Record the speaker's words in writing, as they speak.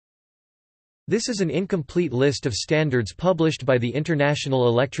This is an incomplete list of standards published by the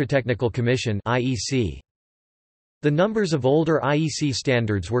International Electrotechnical Commission (IEC). The numbers of older IEC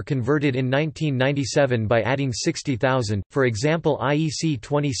standards were converted in 1997 by adding 60,000, for example IEC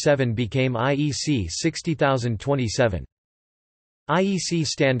 27 became IEC 60,027. IEC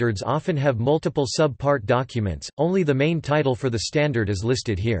standards often have multiple sub-part documents, only the main title for the standard is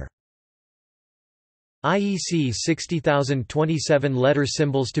listed here. IEC 60027 letter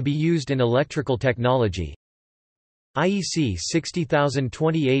symbols to be used in electrical technology. IEC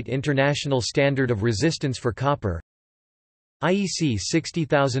 60028 International Standard of Resistance for Copper. IEC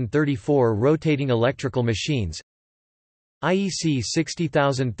 60034 Rotating Electrical Machines. IEC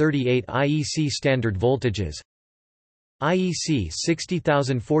 60038 IEC Standard Voltages. IEC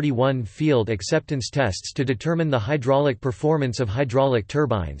 60041 Field Acceptance Tests to determine the hydraulic performance of hydraulic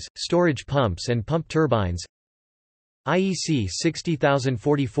turbines, storage pumps and pump turbines. IEC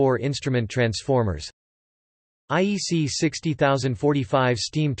 60044 Instrument Transformers. IEC 60045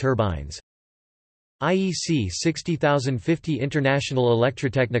 Steam Turbines. IEC 60050 International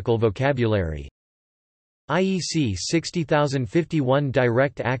Electrotechnical Vocabulary. IEC 60051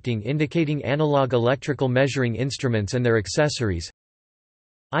 Direct Acting indicating analog electrical measuring instruments and their accessories.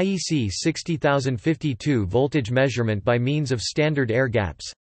 IEC 60052 Voltage measurement by means of standard air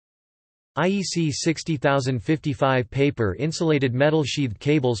gaps. IEC 60055 Paper insulated metal sheathed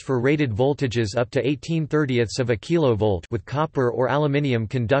cables for rated voltages up to 18/30ths of a kilovolt with copper or aluminium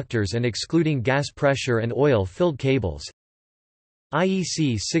conductors and excluding gas pressure and oil-filled cables.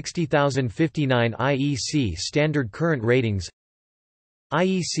 IEC 60059 IEC Standard Current Ratings.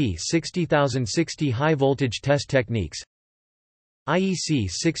 IEC 60060 High Voltage Test Techniques. IEC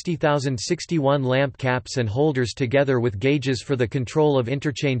 60061 Lamp caps and holders together with gauges for the control of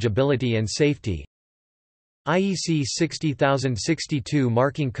interchangeability and safety. IEC 60062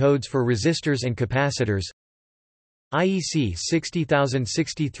 Marking codes for resistors and capacitors. IEC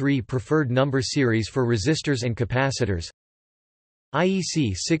 60063 Preferred number series for resistors and capacitors.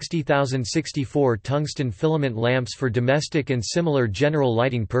 IEC 60064 Tungsten filament lamps for domestic and similar general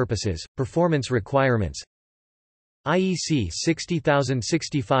lighting purposes, performance requirements. IEC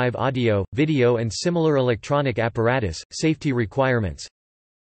 60065 Audio, video and similar electronic apparatus, safety requirements.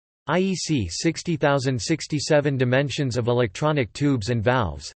 IEC 60067 Dimensions of electronic tubes and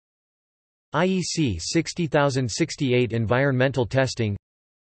valves. IEC 60068 Environmental testing.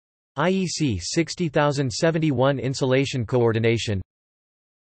 IEC 60071 Insulation coordination.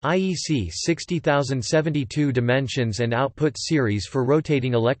 IEC 60072 Dimensions and output series for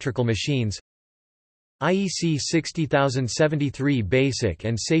rotating electrical machines. IEC 60073 Basic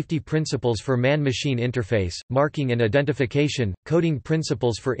and safety principles for man-machine interface, marking and identification, coding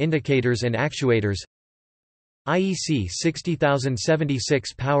principles for indicators and actuators. IEC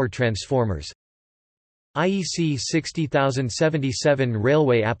 60076 Power transformers. IEC 60077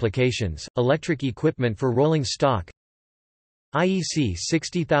 Railway applications, electric equipment for rolling stock. IEC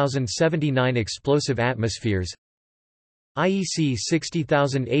 60079 Explosive atmospheres. IEC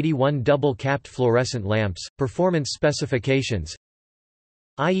 60081 Double-capped fluorescent lamps, performance specifications.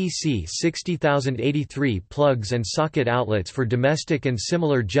 IEC 60083 Plugs and socket outlets for domestic and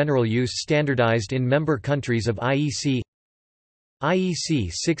similar general use standardized in member countries of IEC.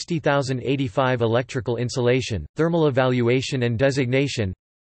 IEC 60085 Electrical insulation, thermal evaluation and designation.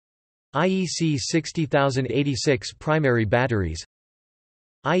 IEC 60086 Primary batteries.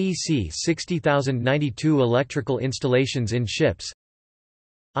 IEC 60092 Electrical installations in ships.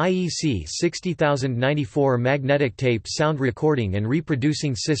 IEC 60094 Magnetic tape sound recording and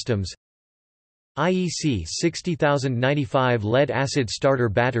reproducing systems. IEC 60095 Lead-acid starter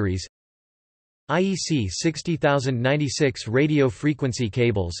batteries. IEC 60096 Radio frequency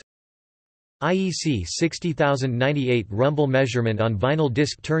cables. IEC 60098 Rumble measurement on vinyl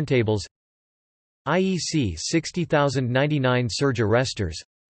disc turntables. IEC 60099 Surge arresters.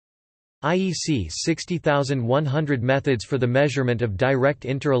 IEC 60100 Methods for the measurement of direct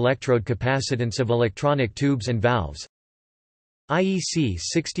interelectrode capacitance of electronic tubes and valves. IEC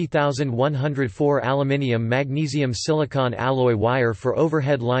 60104 Aluminium magnesium silicon alloy wire for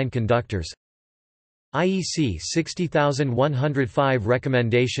overhead line conductors. IEC 60105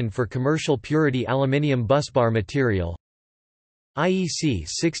 Recommendation for commercial purity aluminium busbar material. IEC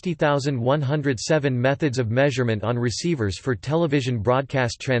 60107 Methods of measurement on receivers for television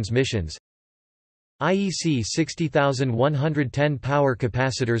broadcast transmissions. IEC 60110 Power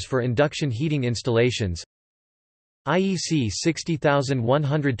capacitors for induction heating installations. IEC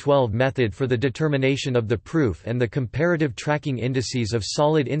 60112 Method for the determination of the proof and the comparative tracking indices of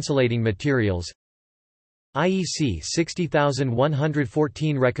solid insulating materials. IEC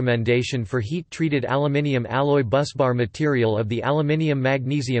 60114 Recommendation for heat-treated aluminium alloy busbar material of the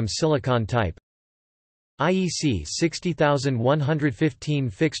aluminium-magnesium silicon type. IEC 60115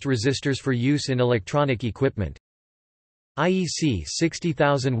 Fixed resistors for use in electronic equipment. IEC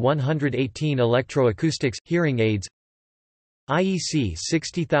 60118 Electroacoustics, hearing aids. IEC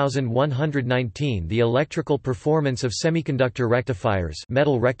 60119 The electrical performance of semiconductor rectifiers,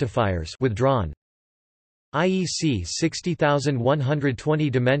 metal rectifiers withdrawn. IEC 60120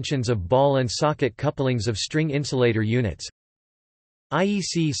 Dimensions of ball and socket couplings of string insulator units.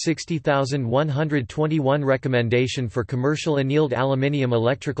 IEC 60121 Recommendation for commercial annealed aluminium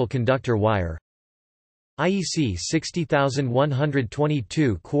electrical conductor wire. IEC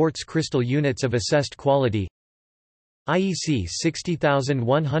 60122 Quartz crystal units of assessed quality. IEC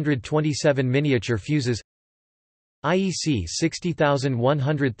 60127 Miniature fuses. IEC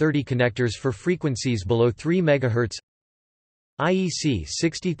 60130 Connectors for frequencies below 3 MHz. IEC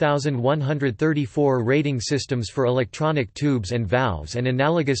 60134 Rating systems for electronic tubes and valves and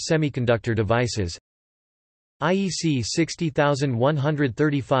analogous semiconductor devices. IEC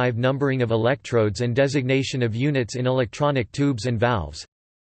 60135 Numbering of electrodes and designation of units in electronic tubes and valves.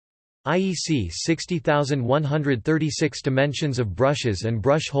 IEC 60136 Dimensions of brushes and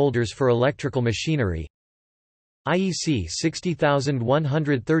brush holders for electrical machinery. IEC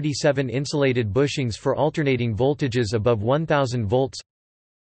 60137 Insulated bushings for alternating voltages above 1000 volts.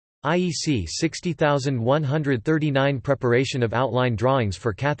 IEC 60139 Preparation of outline drawings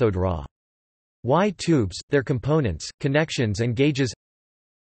for cathode raw Y tubes, their components, connections and gauges.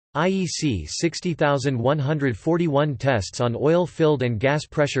 IEC 60141 Tests on oil-filled and gas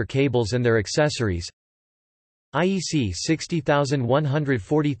pressure cables and their accessories. IEC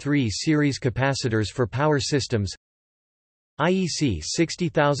 60143 Series capacitors for power systems. IEC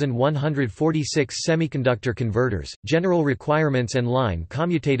 60146 Semiconductor converters, general requirements and line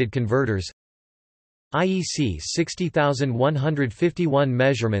commutated converters. IEC 60151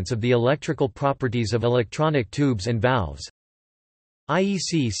 Measurements of the electrical properties of electronic tubes and valves.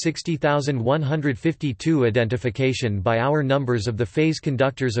 IEC 60152 Identification by hour numbers of the phase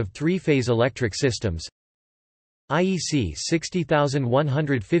conductors of three-phase electric systems. IEC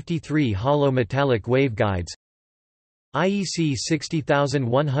 60153 Hollow metallic waveguides. IEC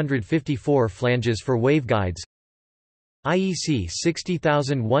 60154 Flanges for waveguides. IEC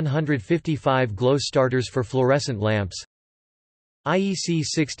 60155 Glow starters for fluorescent lamps. IEC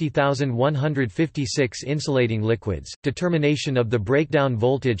 60156 Insulating liquids, determination of the breakdown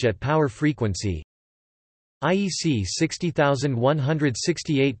voltage at power frequency. IEC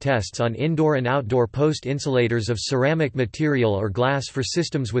 60168 Tests on indoor and outdoor post insulators of ceramic material or glass for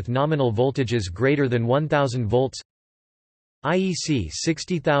systems with nominal voltages greater than 1000 volts. IEC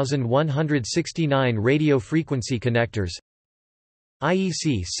 60169 Radio frequency connectors.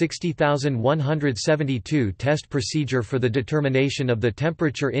 IEC 60172 Test procedure for the determination of the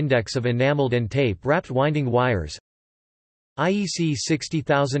temperature index of enameled and tape-wrapped winding wires. IEC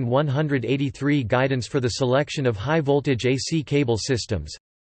 60183 Guidance for the selection of high-voltage AC cable systems.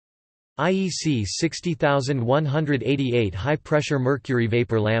 IEC 60188 High-pressure mercury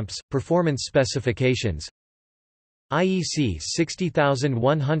vapor lamps, performance specifications. IEC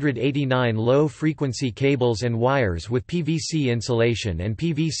 60189 Low-frequency cables and wires with PVC insulation and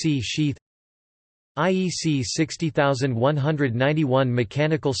PVC sheath. IEC 60191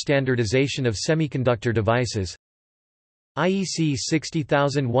 Mechanical standardization of semiconductor devices. IEC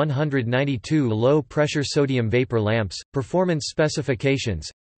 60192 Low-pressure sodium vapor lamps, performance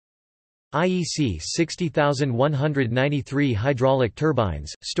specifications. IEC 60193 Hydraulic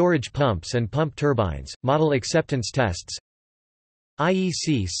turbines, storage pumps and pump turbines, model acceptance tests.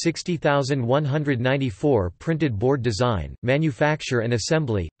 IEC 60194 Printed board design, manufacture and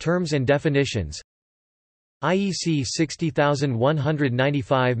assembly, terms and definitions. IEC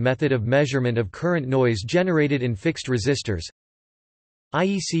 60195 Method of measurement of current noise generated in fixed resistors.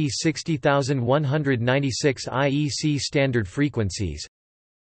 IEC 60196 IEC standard frequencies.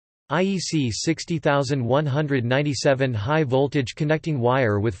 IEC 60197 High voltage connecting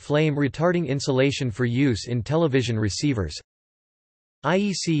wire with flame retarding insulation for use in television receivers.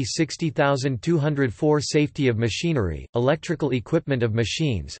 IEC 60204 Safety of machinery, electrical equipment of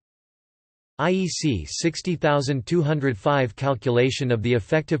machines. IEC 60205 Calculation of the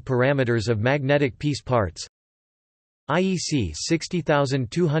effective parameters of magnetic piece parts. IEC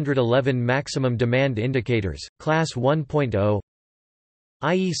 60211 Maximum demand indicators, Class 1.0.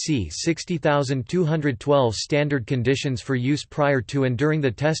 IEC 60212 Standard conditions for use prior to and during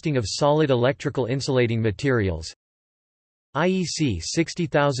the testing of solid electrical insulating materials. IEC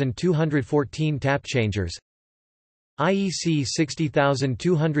 60214 Tap changers. IEC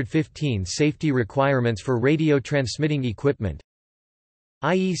 60215 Safety requirements for radio transmitting equipment.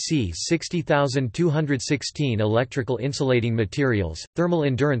 IEC 60216 Electrical insulating materials, thermal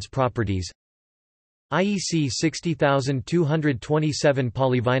endurance properties. IEC 60227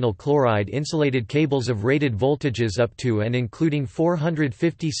 Polyvinyl chloride insulated cables of rated voltages up to and including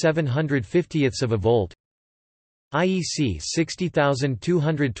 450–750ths of a volt. IEC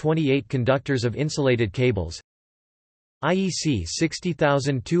 60228 Conductors of insulated cables. IEC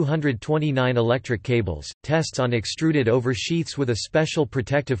 60229 Electric cables, tests on extruded over sheaths with a special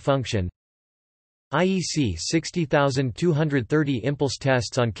protective function. IEC 60230 Impulse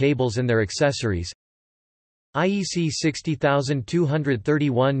tests on cables and their accessories. IEC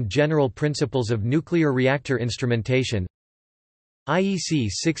 60231 General principles of nuclear reactor instrumentation. IEC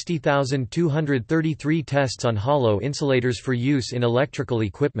 60233 Tests on hollow insulators for use in electrical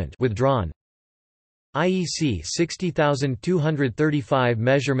equipment withdrawn. IEC 60235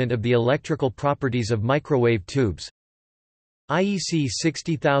 Measurement of the electrical properties of microwave tubes. IEC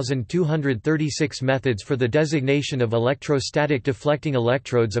 60236 Methods for the designation of electrostatic deflecting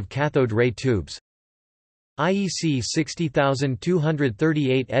electrodes of cathode ray tubes. IEC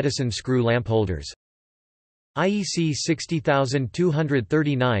 60238 Edison screw lamp holders. IEC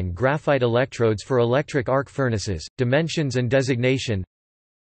 60239 Graphite electrodes for electric arc furnaces, dimensions and designation.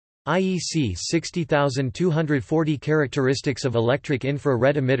 IEC 60240 Characteristics of electric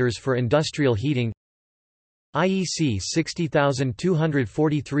infrared emitters for industrial heating. IEC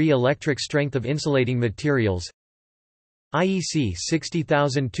 60243 Electric strength of insulating materials. IEC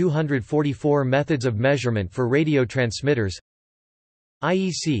 60244 Methods of measurement for radio transmitters.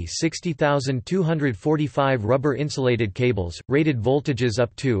 IEC 60245 Rubber insulated cables, rated voltages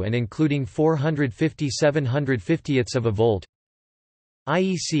up to and including 450–750ths of a volt.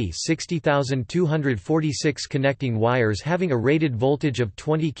 IEC 60246 Connecting wires having a rated voltage of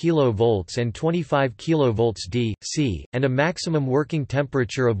 20 kV and 25 kV D.C., and a maximum working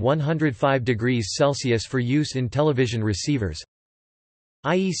temperature of 105 degrees Celsius for use in television receivers.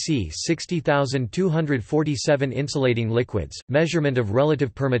 IEC 60247 Insulating liquids, measurement of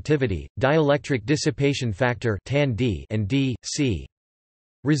relative permittivity, dielectric dissipation factor and D.C.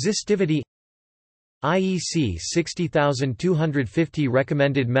 resistivity. IEC 60250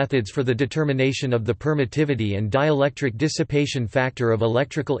 Recommended methods for the determination of the permittivity and dielectric dissipation factor of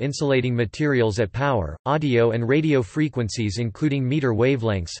electrical insulating materials at power, audio and radio frequencies including meter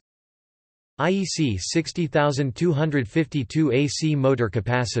wavelengths. IEC 60252 AC motor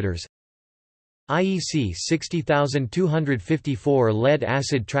capacitors. IEC 60254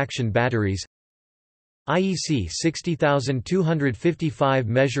 lead-acid traction batteries. IEC 60255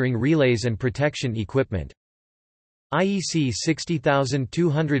 Measuring relays and protection equipment. IEC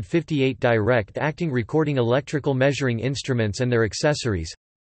 60258 Direct-acting recording electrical measuring instruments and their accessories.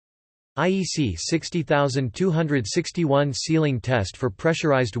 IEC 60261 Sealing test for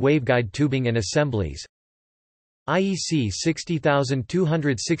pressurized waveguide tubing and assemblies. IEC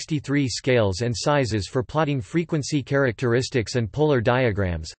 60263 Scales and sizes for plotting frequency characteristics and polar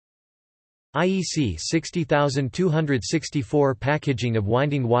diagrams. IEC 60264 Packaging of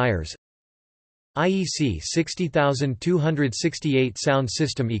winding wires. IEC 60268 Sound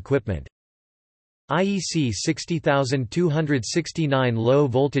system equipment. IEC 60269 Low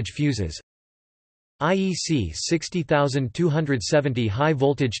voltage fuses. IEC 60270 High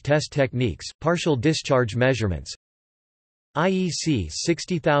voltage test techniques, partial discharge measurements. IEC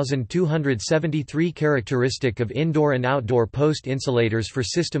 60273 Characteristic of indoor and outdoor post insulators for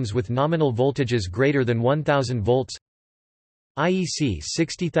systems with nominal voltages greater than 1000 volts. IEC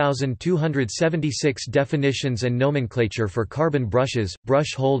 60276 Definitions and nomenclature for carbon brushes,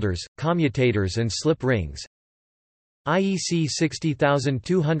 brush holders, commutators and slip rings. IEC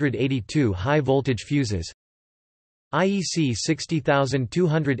 60282 High voltage fuses. IEC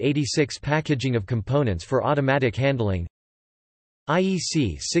 60286 Packaging of components for automatic handling.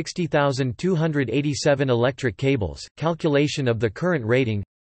 IEC 60287 Electric cables, calculation of the current rating.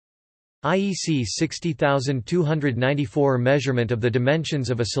 IEC 60294 Measurement of the dimensions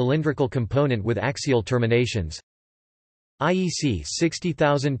of a cylindrical component with axial terminations. IEC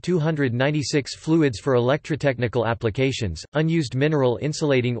 60296 Fluids for electrotechnical applications, unused mineral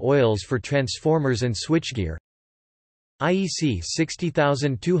insulating oils for transformers and switchgear. IEC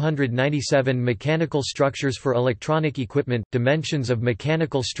 60297 Mechanical structures for electronic equipment, dimensions of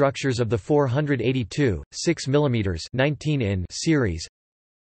mechanical structures of the 482, 6 mm 19 in series.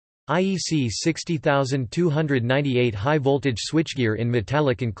 IEC 60298 High voltage switchgear in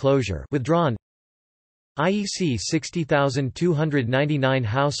metallic enclosure withdrawn. IEC 60299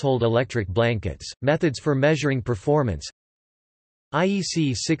 Household electric blankets, methods for measuring performance.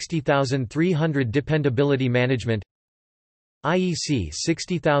 IEC 60300 Dependability management. IEC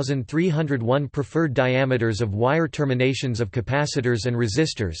 60301 Preferred diameters of wire terminations of capacitors and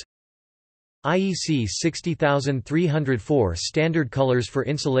resistors. IEC 60304 Standard colors for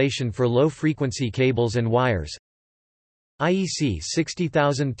insulation for low-frequency cables and wires. IEC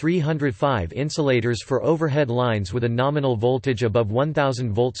 60305 Insulators for overhead lines with a nominal voltage above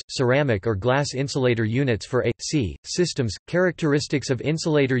 1000 volts, ceramic or glass insulator units for AC systems, characteristics of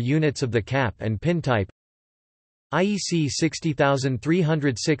insulator units of the cap and pin type. IEC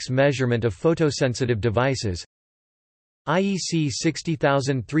 60306 Measurement of photosensitive devices. IEC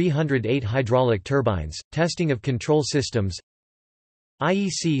 60308 Hydraulic turbines, testing of control systems.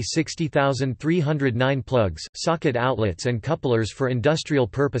 IEC 60309 Plugs, socket outlets and couplers for industrial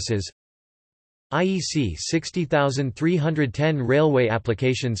purposes. IEC 60310 Railway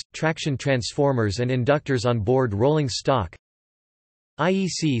applications, traction transformers and inductors on board rolling stock.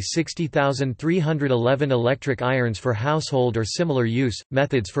 IEC 60311 Electric irons for household or similar use,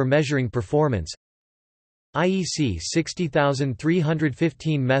 methods for measuring performance. IEC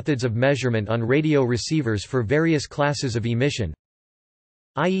 60315 Methods of measurement on radio receivers for various classes of emission.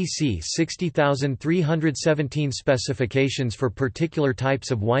 IEC 60317 Specifications for particular types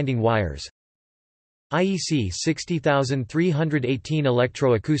of winding wires. IEC 60318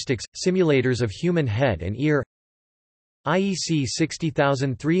 Electroacoustics – simulators of human head and ear. IEC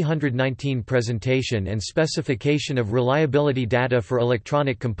 60319 Presentation and specification of reliability data for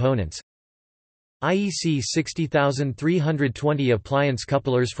electronic components. IEC 60320 Appliance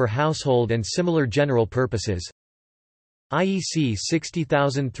couplers for household and similar general purposes. IEC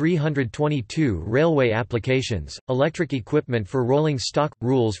 60322 Railway applications, electric equipment for rolling stock –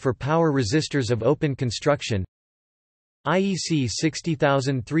 rules for power resistors of open construction. IEC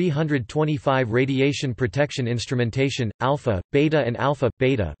 60325 Radiation protection instrumentation, alpha, beta and alpha,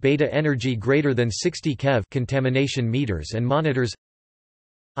 beta energy greater than 60 keV contamination meters and monitors.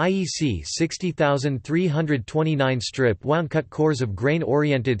 IEC 60329 Strip wound cut cores of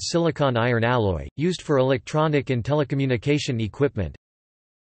grain-oriented silicon iron alloy, used for electronic and telecommunication equipment.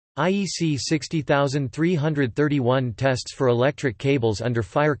 IEC 60331 Tests for electric cables under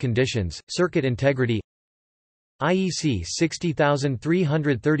fire conditions, circuit integrity. IEC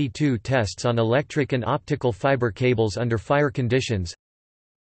 60332 Tests on electric and optical fiber cables under fire conditions.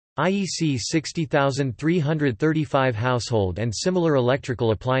 IEC 60335 Household and similar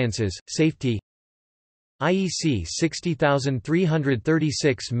electrical appliances, safety. IEC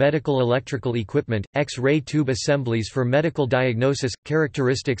 60336 Medical electrical equipment, X-ray tube assemblies for medical diagnosis,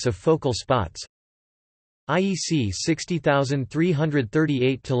 characteristics of focal spots. IEC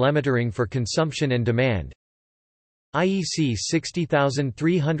 60338 Telemetering for consumption and demand. IEC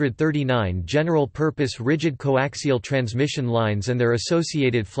 60339 General-purpose rigid coaxial transmission lines and their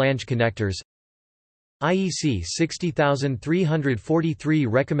associated flange connectors. IEC 60343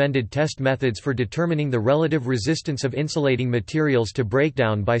 Recommended test methods for determining the relative resistance of insulating materials to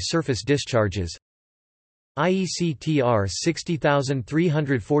breakdown by surface discharges. IEC TR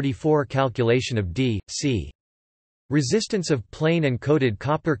 60344 Calculation of D.C. resistance of plain and coated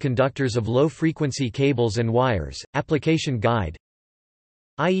copper conductors of low-frequency cables and wires, application guide.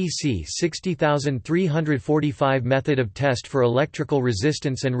 IEC 60345 Method of test for electrical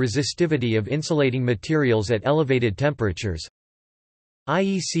resistance and resistivity of insulating materials at elevated temperatures.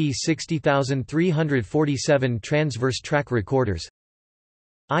 IEC 60347 Transverse track recorders.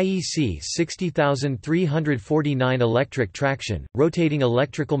 IEC 60349 Electric traction, rotating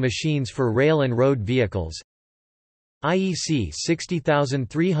electrical machines for rail and road vehicles. IEC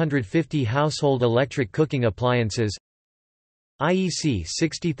 60350 Household electric cooking appliances. IEC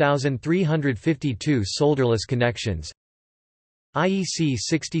 60352 Solderless connections. IEC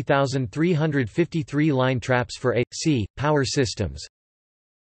 60353 Line traps for AC power systems.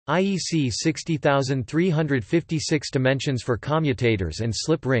 IEC 60356 Dimensions for commutators and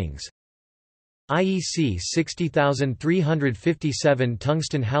slip rings. IEC 60357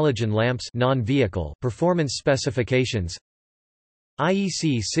 Tungsten halogen lamps non-vehicle performance specifications.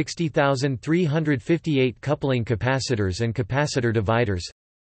 IEC 60358 Coupling capacitors and capacitor dividers.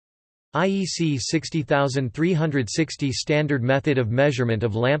 IEC 60360 Standard method of measurement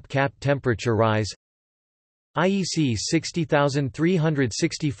of lamp cap temperature rise. IEC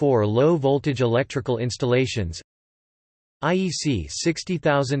 60364 Low voltage electrical installations. IEC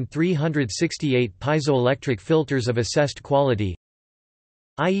 60368 Piezoelectric filters of assessed quality.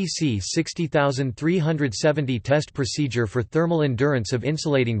 IEC 60370 Test procedure for thermal endurance of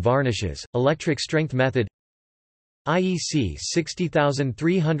insulating varnishes, electric strength method. IEC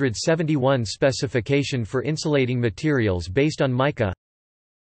 60371 Specification for insulating materials based on mica.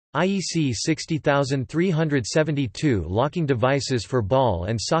 IEC 60372 Locking devices for ball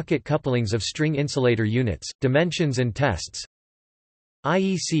and socket couplings of string insulator units, dimensions and tests.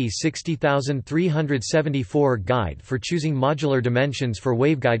 IEC 60374 Guide for choosing modular dimensions for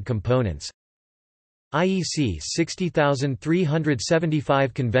waveguide components. IEC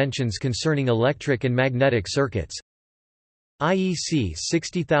 60375 Conventions concerning electric and magnetic circuits. IEC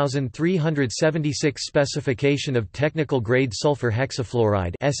 60376 Specification of technical grade sulfur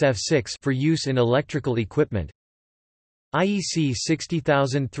hexafluoride SF6 for use in electrical equipment. IEC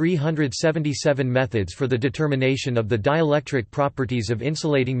 60377 Methods for the determination of the dielectric properties of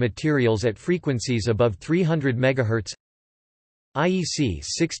insulating materials at frequencies above 300 MHz. IEC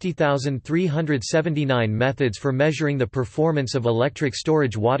 60379 Methods for measuring the performance of electric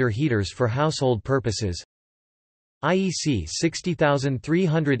storage water heaters for household purposes. IEC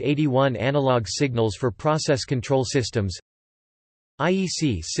 60381 Analog signals for process control systems.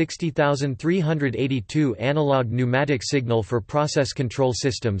 IEC 60382 Analog pneumatic signal for process control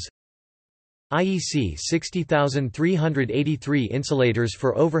systems. IEC 60383 Insulators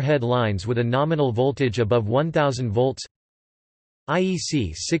for overhead lines with a nominal voltage above 1000 volts.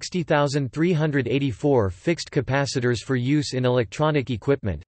 IEC 60384 Fixed capacitors for use in electronic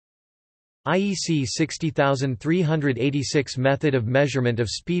equipment. IEC 60386 Method of measurement of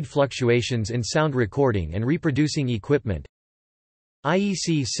speed fluctuations in sound recording and reproducing equipment.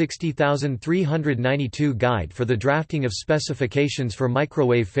 IEC 60392 Guide for the drafting of specifications for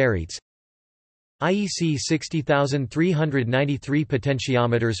microwave ferrites. IEC 60393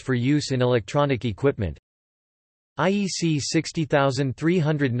 Potentiometers for use in electronic equipment. IEC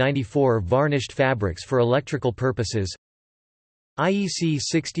 60394 Varnished fabrics for electrical purposes. IEC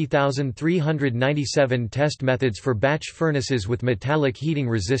 60397 Test methods for batch furnaces with metallic heating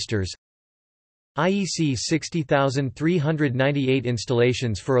resistors. IEC 60398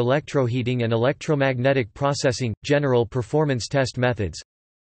 Installations for electroheating and electromagnetic processing, general performance test methods.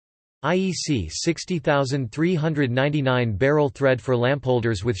 IEC 60399 Barrel thread for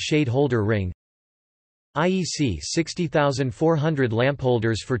lampholders with shade holder ring. IEC 60400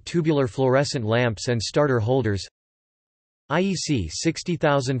 Lampholders for tubular fluorescent lamps and starter holders. IEC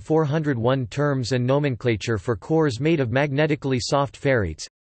 60401 Terms and nomenclature for cores made of magnetically soft ferrites.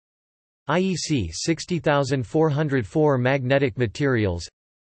 IEC 60404 Magnetic materials.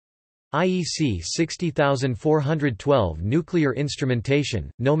 IEC 60412 Nuclear instrumentation,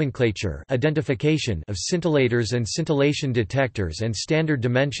 nomenclature identification of scintillators and scintillation detectors and standard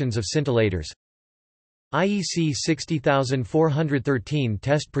dimensions of scintillators. IEC 60413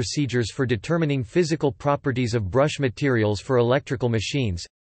 Test procedures for determining physical properties of brush materials for electrical machines.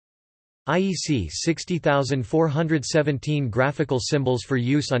 IEC 60417 Graphical symbols for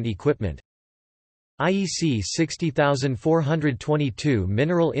use on equipment. IEC 60422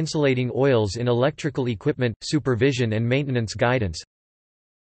 Mineral insulating oils in electrical equipment, supervision and maintenance guidance.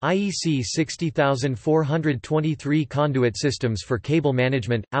 IEC 60423 Conduit systems for cable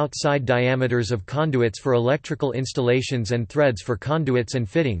management, outside diameters of conduits for electrical installations and threads for conduits and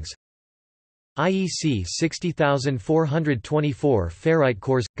fittings. IEC 60424 Ferrite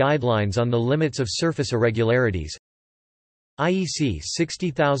cores – guidelines on the limits of surface irregularities. IEC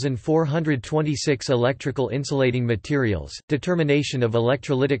 60426 Electrical insulating materials – determination of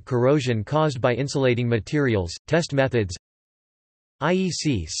electrolytic corrosion caused by insulating materials, test methods.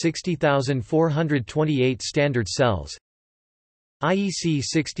 IEC 60428 Standard cells. IEC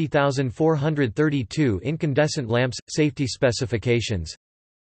 60432 Incandescent lamps – safety specifications.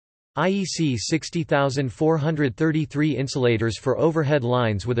 IEC 60433 Insulators for overhead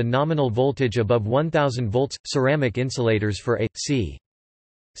lines with a nominal voltage above 1000 volts – ceramic insulators for A.C.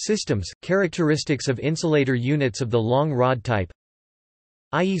 systems, characteristics of insulator units of the long rod type.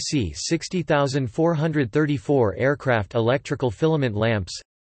 IEC 60434 Aircraft electrical filament lamps.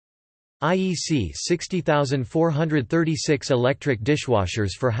 IEC 60436 Electric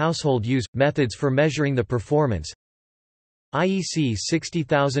dishwashers for household use – methods for measuring the performance. IEC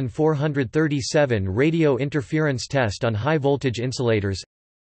 60437 Radio interference test on high-voltage insulators.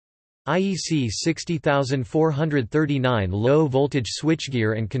 IEC 60439 Low-voltage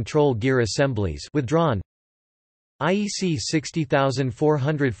switchgear and control gear assemblies withdrawn. IEC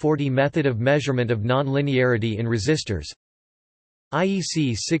 60440 Method of measurement of nonlinearity in resistors.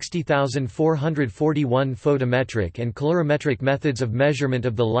 IEC 60441 Photometric and colorimetric methods of measurement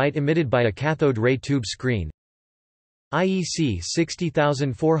of the light emitted by a cathode ray tube screen. IEC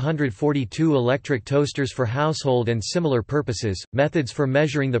 60442 electric toasters for household and similar purposes, methods for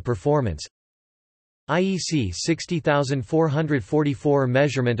measuring the performance. IEC 60444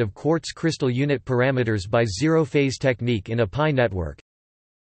 measurement of quartz crystal unit parameters by zero-phase technique in a pi network.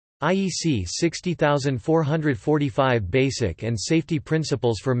 IEC 60445 Basic and Safety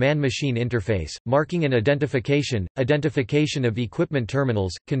Principles for Man-Machine Interface, Marking and Identification, Identification of Equipment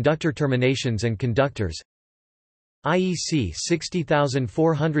Terminals, Conductor Terminations and Conductors. IEC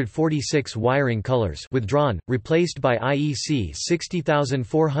 60446 Wiring Colors withdrawn, replaced by IEC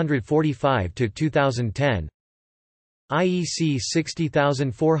 60445 to 2010. IEC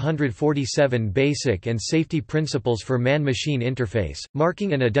 60447 Basic and Safety Principles for Man-Machine Interface,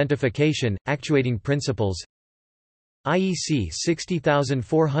 Marking and Identification, Actuating Principles. IEC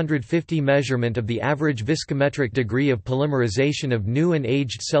 60450 Measurement of the average viscometric degree of polymerization of new and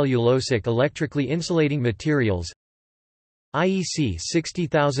aged cellulosic electrically insulating materials. IEC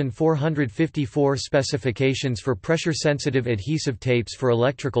 60454 Specifications for pressure-sensitive adhesive tapes for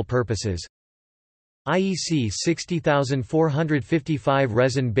electrical purposes. IEC 60455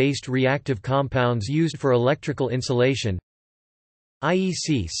 Resin-based reactive compounds used for electrical insulation.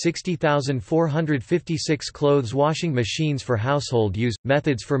 IEC 60456 Clothes washing machines for household use,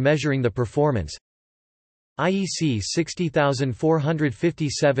 methods for measuring the performance. IEC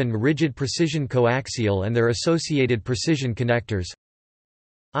 60457 Rigid precision coaxial and their associated precision connectors.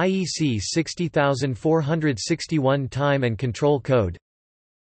 IEC 60461 Time and Control Code.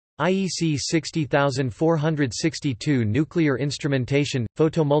 IEC 60462 Nuclear instrumentation,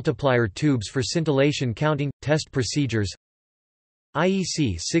 photomultiplier tubes for scintillation counting, test procedures.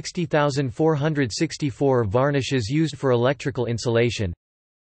 IEC 60464 Varnishes used for electrical insulation.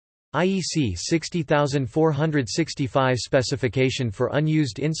 IEC 60465 Specification for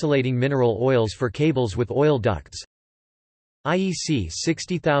unused insulating mineral oils for cables with oil ducts. IEC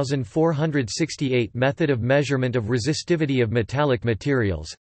 60468 Method of measurement of resistivity of metallic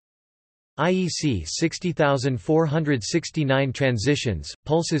materials. IEC 60469 Transitions,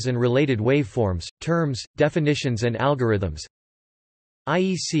 pulses and related waveforms, terms, definitions and algorithms.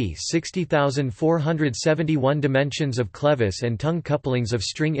 IEC 60471 Dimensions of clevis and tongue couplings of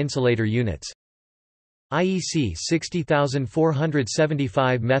string insulator units. IEC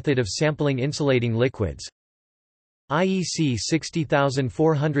 60475 Method of sampling insulating liquids. IEC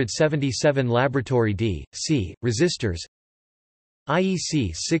 60477 Laboratory D.C. resistors.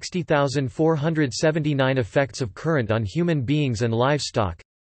 IEC 60479 Effects of current on human beings and livestock.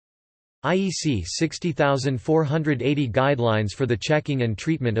 IEC 60480 Guidelines for the checking and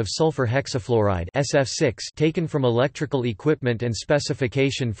treatment of sulfur hexafluoride SF6 taken from electrical equipment and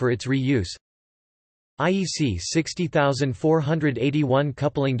specification for its reuse. IEC 60481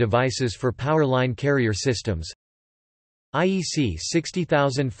 Coupling devices for power line carrier systems. IEC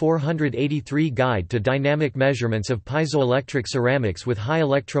 60483 Guide to dynamic measurements of piezoelectric ceramics with high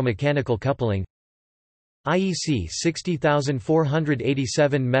electromechanical coupling. IEC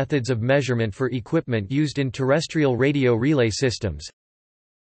 60487 Methods of measurement for equipment used in terrestrial radio relay systems.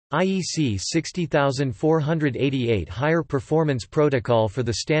 IEC 60488 Higher Performance Protocol for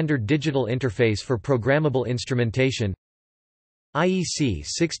the Standard Digital Interface for Programmable Instrumentation. IEC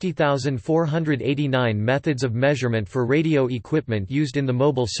 60489 Methods of measurement for radio equipment used in the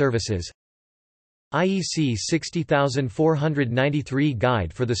mobile services. IEC 60493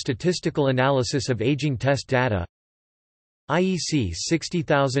 Guide for the Statistical Analysis of Aging Test Data. IEC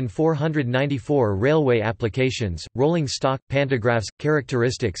 60494 Railway Applications, Rolling Stock, Pantographs,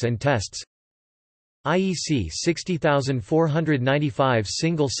 Characteristics and Tests. IEC 60495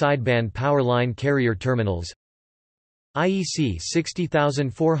 Single Sideband Power Line Carrier Terminals. IEC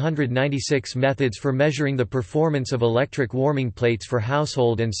 60496 Methods for measuring the performance of electric warming plates for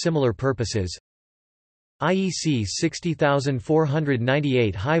household and similar purposes. IEC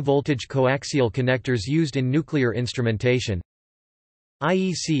 60498 High-voltage coaxial connectors used in nuclear instrumentation.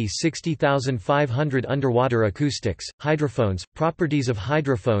 IEC 60500 Underwater acoustics, hydrophones, properties of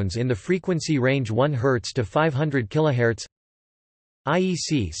hydrophones in the frequency range 1 Hz to 500 kHz.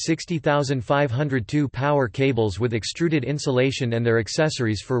 IEC 60502 Power cables with extruded insulation and their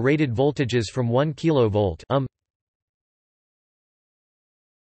accessories for rated voltages from 1 kV.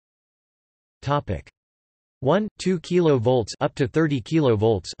 Topic 1, 2 kV up to 30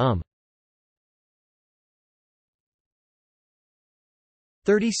 kV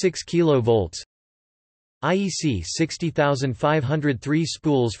 36 kV. IEC 60503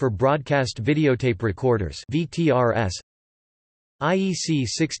 Spools for broadcast videotape recorders VTRS. IEC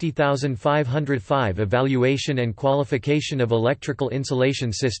 60505 Evaluation and qualification of electrical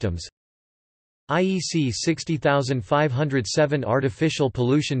insulation systems. IEC 60507 Artificial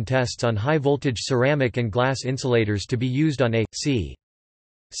pollution tests on high-voltage ceramic and glass insulators to be used on A.C.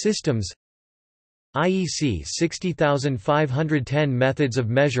 systems. IEC 60510 Methods of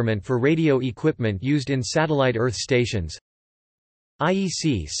measurement for radio equipment used in satellite Earth stations.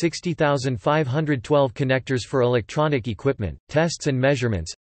 IEC 60512 Connectors for electronic equipment, tests and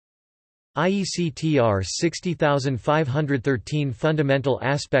measurements. IEC TR 60513 Fundamental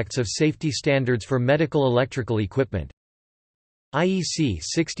aspects of safety standards for medical electrical equipment. IEC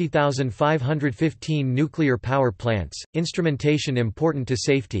 60515 Nuclear power plants, instrumentation important to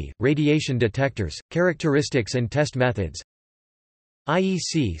safety, radiation detectors, characteristics and test methods.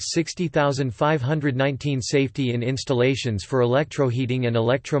 IEC 60519 Safety in installations for electroheating and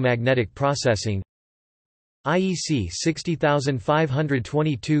electromagnetic processing. IEC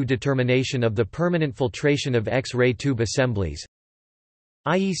 60522 Determination of the permanent filtration of X-ray tube assemblies.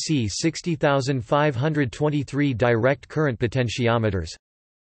 IEC 60523 Direct current potentiometers.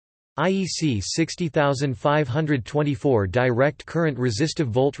 IEC 60524 Direct current resistive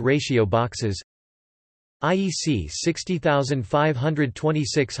volt ratio boxes. IEC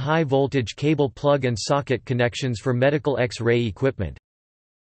 60526 High voltage cable plug and socket connections for medical X-ray equipment.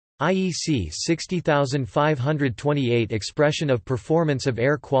 IEC 60528 Expression of performance of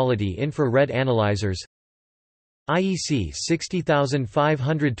air quality infrared analyzers. IEC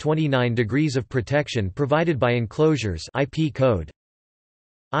 60529 Degrees of protection provided by enclosures IP code.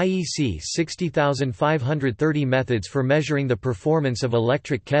 IEC 60530 Methods for measuring the performance of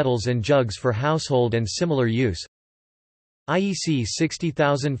electric kettles and jugs for household and similar use. IEC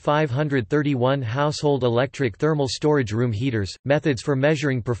 60531 Household electric thermal storage room heaters, methods for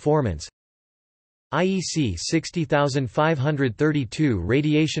measuring performance. IEC 60532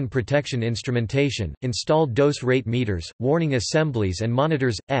 Radiation protection instrumentation, installed dose rate meters, warning assemblies and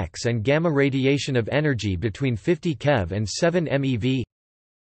monitors, X and gamma radiation of energy between 50 keV and 7 MeV.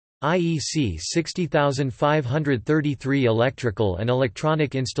 IEC 60533 Electrical and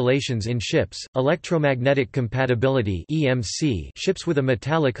electronic installations in ships, electromagnetic compatibility (EMC) ships with a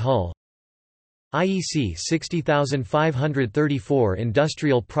metallic hull. IEC 60534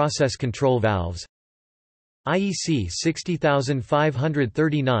 Industrial process control valves. IEC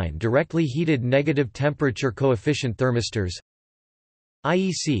 60539 Directly heated negative temperature coefficient thermistors.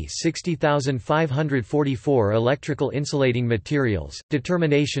 IEC 60544 Electrical insulating materials,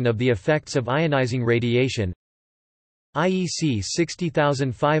 determination of the effects of ionizing radiation. IEC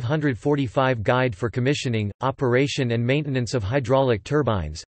 60545 Guide for commissioning, operation and maintenance of hydraulic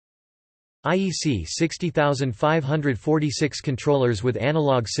turbines. IEC 60546 Controllers with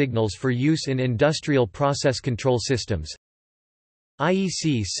analog signals for use in industrial process control systems.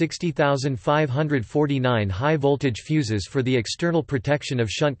 IEC 60549 High voltage fuses for the external protection of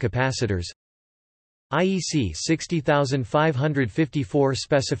shunt capacitors. IEC 60554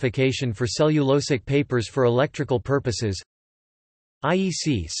 Specification for cellulosic papers for electrical purposes.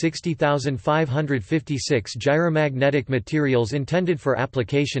 IEC 60556 Gyromagnetic materials intended for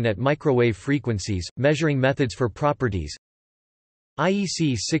application at microwave frequencies, measuring methods for properties.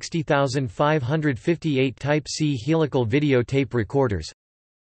 IEC 60558 Type-C helical video tape recorders.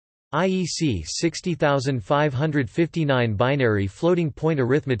 IEC 60559 Binary floating point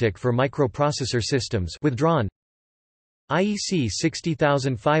arithmetic for microprocessor systems withdrawn. IEC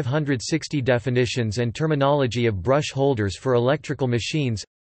 60560 Definitions and terminology of brush holders for electrical machines.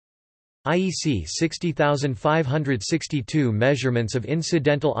 IEC 60562 Measurements of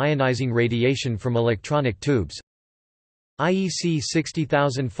incidental ionizing radiation from electronic tubes. IEC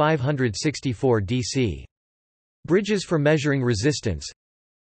 60564 DC. Bridges for measuring resistance.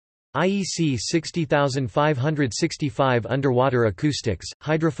 IEC 60565 Underwater acoustics,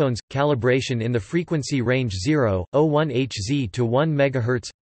 hydrophones, calibration in the frequency range 0.01 Hz to 1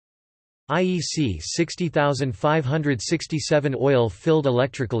 MHz. IEC 60567 Oil-filled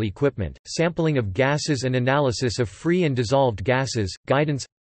electrical equipment, sampling of gases and analysis of free and dissolved gases, guidance.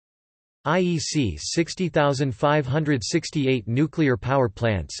 IEC 60568 Nuclear power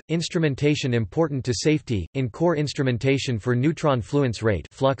plants, instrumentation important to safety, in core instrumentation for neutron fluence rate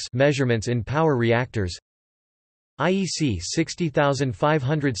flux measurements in power reactors. IEC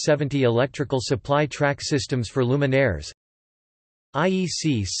 60570 Electrical supply track systems for luminaires.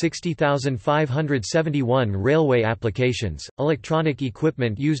 IEC 60571 Railway applications, electronic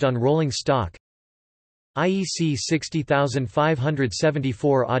equipment used on rolling stock. IEC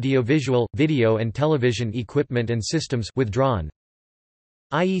 60574 Audiovisual, video and television equipment and systems withdrawn.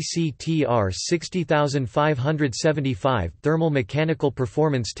 IEC TR 60575 Thermal mechanical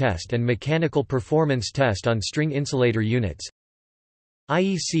performance test and mechanical performance test on string insulator units.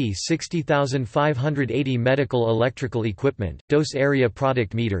 IEC 60580 medical electrical equipment, dose area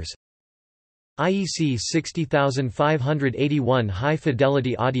product meters. IEC 60581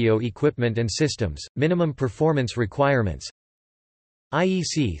 high-fidelity audio equipment and systems, minimum performance requirements.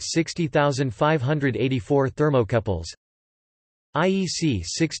 IEC 60584 thermocouples. IEC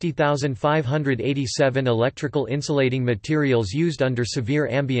 60587 electrical insulating materials used under severe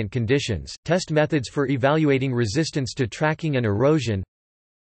ambient conditions, test methods for evaluating resistance to tracking and erosion.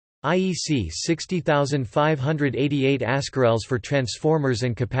 IEC 60588 ascarels for transformers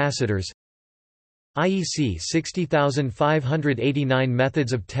and capacitors. IEC 60589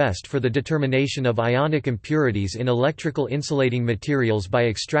 methods of test for the determination of ionic impurities in electrical insulating materials by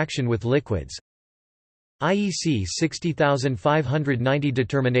extraction with liquids. IEC 60590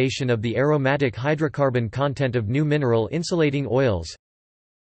 determination of the aromatic hydrocarbon content of new mineral insulating oils.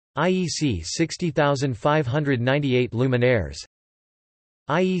 IEC 60598 luminaires.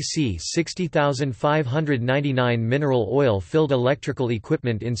 IEC 60599 mineral oil-filled electrical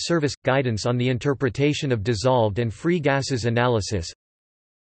equipment in service – guidance on the interpretation of dissolved and free gases analysis.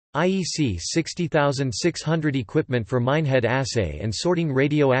 IEC 60600 equipment for minehead assay and sorting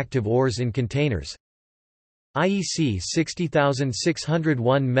radioactive ores in containers. IEC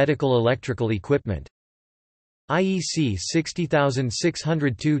 60601 medical electrical equipment. IEC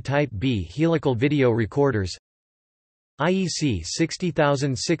 60602 Type B helical video recorders. IEC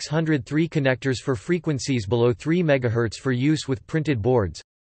 60603 connectors for frequencies below 3 MHz for use with printed boards.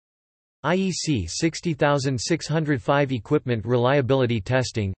 IEC 60605 equipment reliability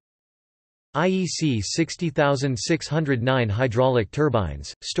testing. IEC 60609 hydraulic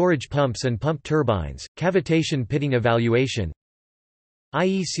turbines, storage pumps and pump turbines, cavitation pitting evaluation.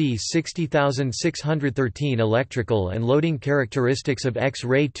 IEC 60613 electrical and loading characteristics of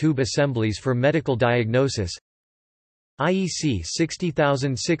X-ray tube assemblies for medical diagnosis. IEC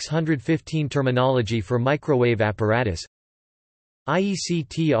 60615 terminology for microwave apparatus. IEC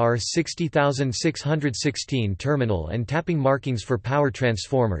TR 60616 terminal and tapping markings for power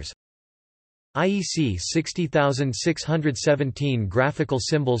transformers. IEC 60617 graphical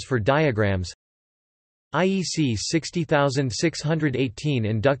symbols for diagrams. IEC 60618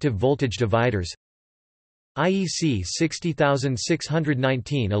 inductive voltage dividers. IEC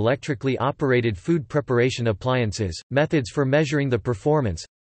 60619 electrically operated food preparation appliances, methods for measuring the performance.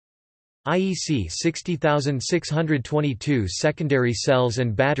 IEC 60622 secondary cells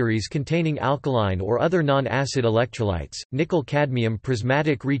and batteries containing alkaline or other non-acid electrolytes, nickel-cadmium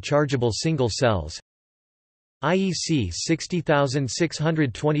prismatic rechargeable single cells. IEC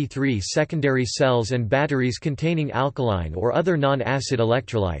 60623 secondary cells and batteries containing alkaline or other non-acid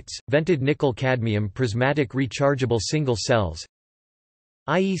electrolytes, vented nickel-cadmium prismatic rechargeable single cells.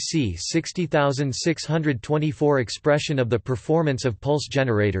 IEC 60624 expression of the performance of pulse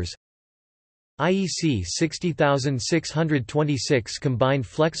generators. IEC 60626 combined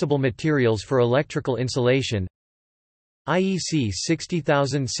flexible materials for electrical insulation. IEC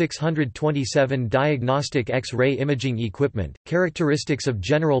 60627 diagnostic X-ray imaging equipment, characteristics of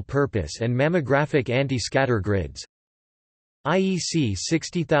general purpose and mammographic anti-scatter grids. IEC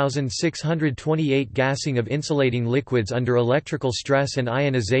 60628 gassing of insulating liquids under electrical stress and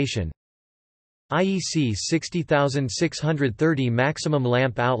ionization. IEC 60630 maximum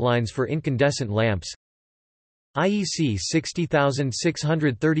lamp outlines for incandescent lamps. IEC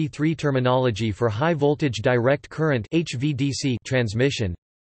 60633 terminology for high-voltage direct current (HVDC) transmission.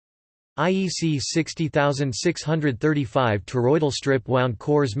 IEC 60635 toroidal strip-wound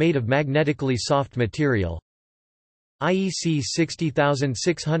cores made of magnetically soft material. IEC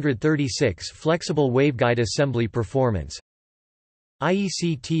 60636 flexible waveguide assembly performance.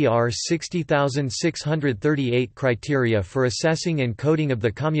 IEC TR 60638 criteria for assessing and coding of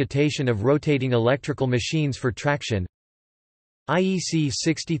the commutation of rotating electrical machines for traction. IEC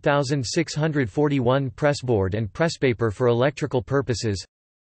 60641 pressboard and presspaper for electrical purposes.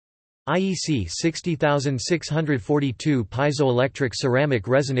 IEC 60642 piezoelectric ceramic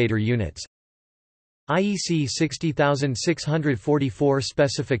resonator units. IEC 60644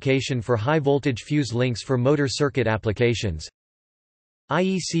 specification for high-voltage fuse links for motor circuit applications.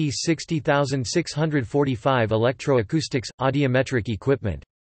 IEC 60645 electroacoustics, audiometric equipment.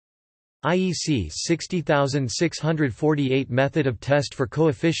 IEC 60648 method of test for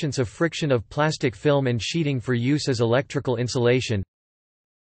coefficients of friction of plastic film and sheeting for use as electrical insulation.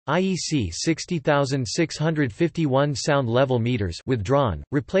 IEC 60651 sound level meters withdrawn,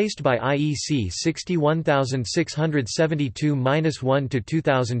 replaced by IEC 61672-1 to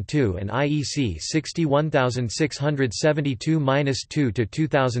 2002 and IEC 61672-2 to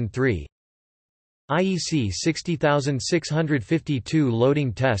 2003. IEC 60652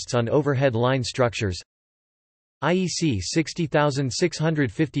 loading tests on overhead line structures. IEC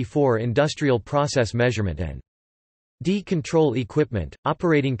 60654 industrial process measurement and control equipment,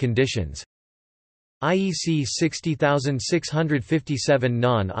 operating conditions. IEC 60657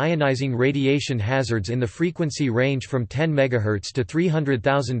 non-ionizing radiation hazards in the frequency range from 10 MHz to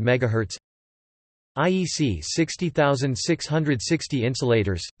 300,000 MHz. IEC 60660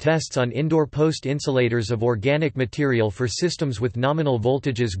 insulators, tests on indoor post insulators of organic material for systems with nominal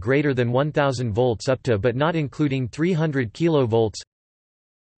voltages greater than 1000 volts up to but not including 300 kV.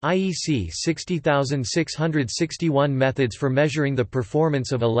 IEC 60661 methods for measuring the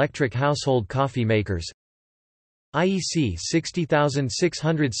performance of electric household coffee makers. IEC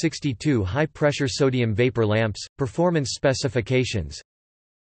 60662 high-pressure sodium vapor lamps, performance specifications.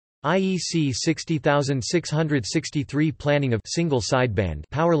 IEC 60663 planning of single sideband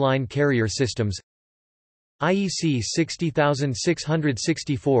power line carrier systems. IEC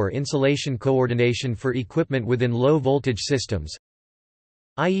 60664 insulation coordination for equipment within low voltage systems.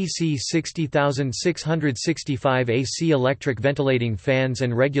 IEC 60665 AC electric ventilating fans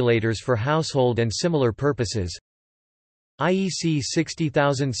and regulators for household and similar purposes. IEC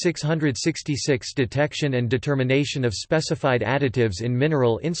 60666 detection and determination of specified additives in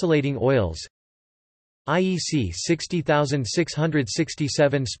mineral insulating oils. IEC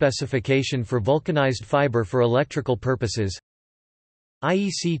 60667 specification for vulcanized fiber for electrical purposes.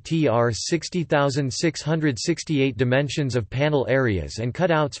 IEC TR 60668 dimensions of panel areas and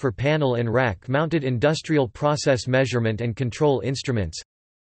cutouts for panel and rack mounted industrial process measurement and control instruments.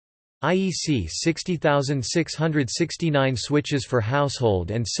 IEC 60669 switches for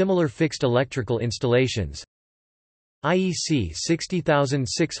household and similar fixed electrical installations. IEC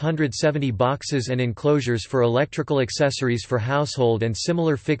 60670 boxes and enclosures for electrical accessories for household and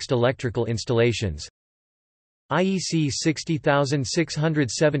similar fixed electrical installations. IEC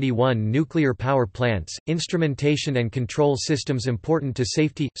 60671 nuclear power plants, instrumentation and control systems important to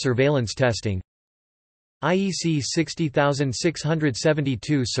safety, surveillance testing. IEC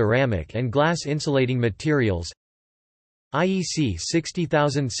 60672 ceramic and glass insulating materials. IEC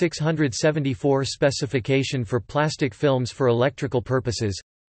 60674 specification for plastic films for electrical purposes.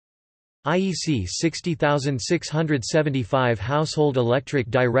 IEC 60675 household electric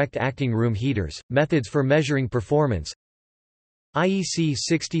direct acting room heaters, methods for measuring performance. IEC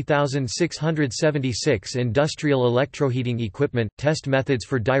 60676 industrial electroheating equipment, test methods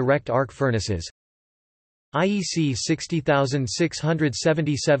for direct arc furnaces. IEC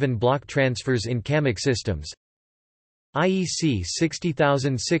 60677 block transfers in CAMIC systems. IEC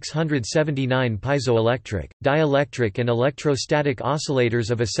 60679 piezoelectric, dielectric and electrostatic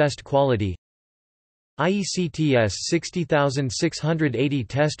oscillators of assessed quality. IEC TS 60680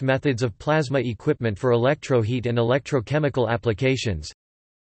 test methods of plasma equipment for electroheat and electrochemical applications.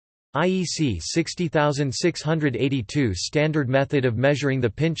 IEC 60682 standard method of measuring the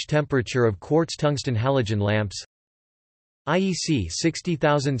pinch temperature of quartz tungsten halogen lamps. IEC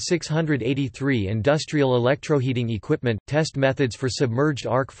 60683 industrial electroheating equipment, test methods for submerged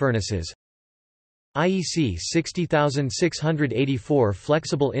arc furnaces. IEC 60684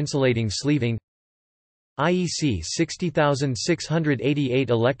 flexible insulating sleeving. IEC 60688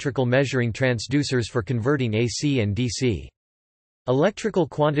 electrical measuring transducers for converting AC and DC electrical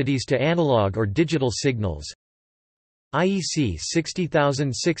quantities to analog or digital signals. IEC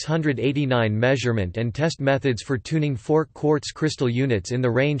 60689 measurement and test methods for tuning fork quartz crystal units in the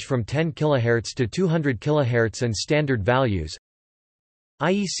range from 10 kHz to 200 kHz and standard values.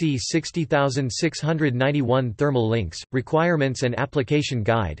 IEC 60691 thermal links, requirements and application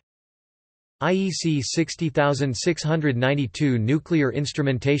guide. IEC 60692 nuclear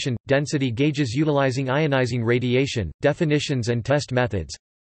instrumentation, density gauges utilizing ionizing radiation, definitions and test methods.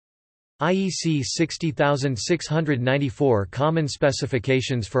 IEC 60694 common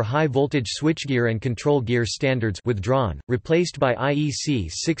specifications for high-voltage switchgear and control gear standards withdrawn, replaced by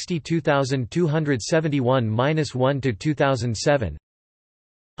IEC 62271-1-2007.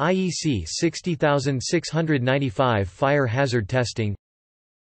 IEC 60695 fire hazard testing.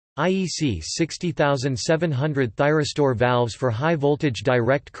 IEC 60700 thyristor valves for high-voltage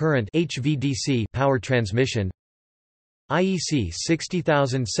direct current (HVDC) power transmission. IEC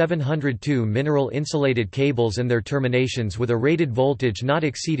 60702 mineral insulated cables and their terminations with a rated voltage not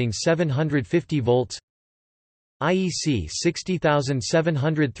exceeding 750 volts. IEC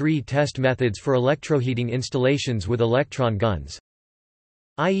 60703 test methods for electroheating installations with electron guns.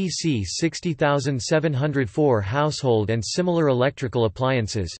 IEC 60704 household and similar electrical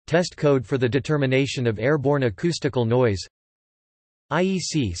appliances, test code for the determination of airborne acoustical noise.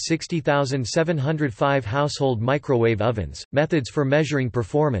 IEC 60705 household microwave ovens, methods for measuring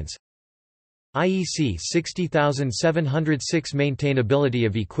performance. IEC 60706 maintainability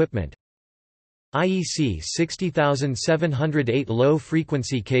of equipment. IEC 60708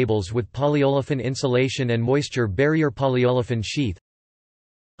 low-frequency cables with polyolefin insulation and moisture barrier polyolefin sheath.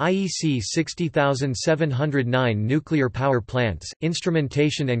 IEC 60709 nuclear power plants,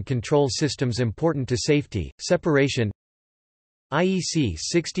 instrumentation and control systems important to safety, separation. IEC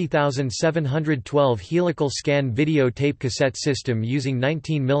 60712 helical scan video tape cassette system using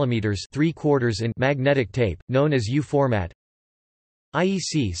 19 mm 3/4 in magnetic tape, known as U format.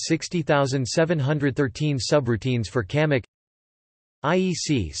 IEC 60713 subroutines for CAMIC.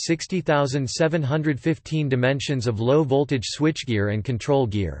 IEC 60715 dimensions of low-voltage switchgear and control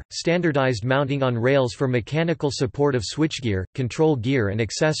gear, standardized mounting on rails for mechanical support of switchgear, control gear and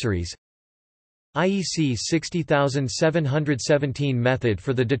accessories. IEC 60717 method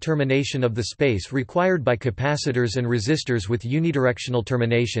for the determination of the space required by capacitors and resistors with unidirectional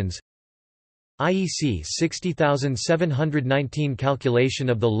terminations. IEC 60719 calculation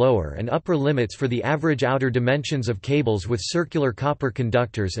of the lower and upper limits for the average outer dimensions of cables with circular copper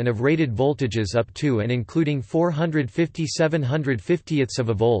conductors and of rated voltages up to and including 450/750ths of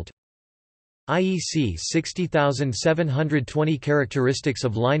a volt. IEC 60720 characteristics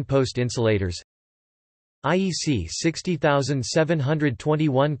of line post insulators. IEC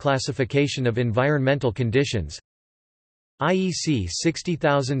 60721 classification of environmental conditions. IEC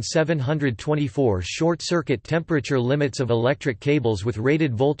 60724 short-circuit temperature limits of electric cables with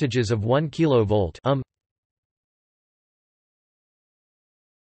rated voltages of 1 kV.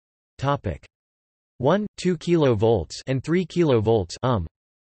 Topic 1, 2 kV and 3 kV.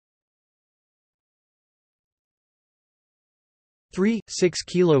 3, 6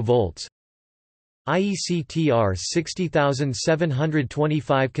 kV. IEC TR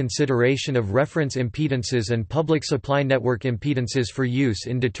 60725 consideration of reference impedances and public supply network impedances for use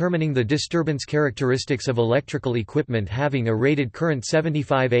in determining the disturbance characteristics of electrical equipment having a rated current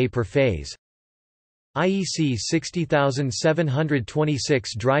 75 A per phase. IEC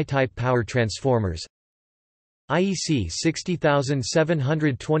 60726 dry-type power transformers. IEC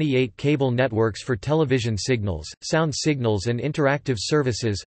 60728 cable networks for television signals, sound signals and interactive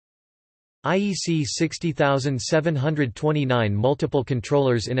services. IEC 60729 multiple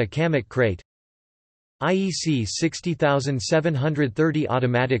controllers in a CAMIC crate. IEC 60730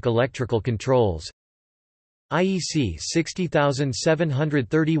 automatic electrical controls. IEC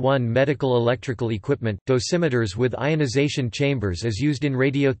 60731 medical electrical equipment, dosimeters with ionization chambers as used in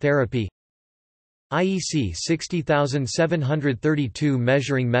radiotherapy. IEC 60732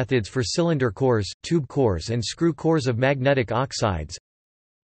 measuring methods for cylinder cores, tube cores and screw cores of magnetic oxides.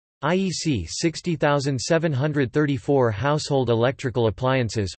 IEC 60734 household electrical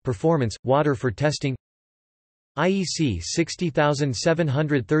appliances, performance, water for testing. IEC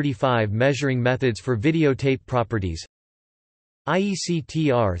 60735 measuring methods for videotape properties. IEC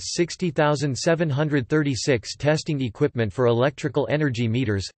TR 60736 testing equipment for electrical energy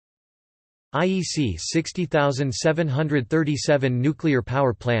meters. IEC 60737 nuclear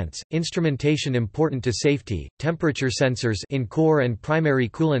power plants, instrumentation important to safety, temperature sensors in core and primary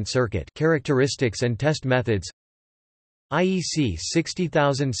coolant circuit characteristics and test methods. IEC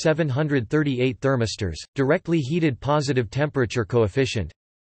 60738 thermistors, directly heated positive temperature coefficient.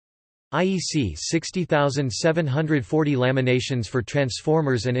 IEC 60740 laminations for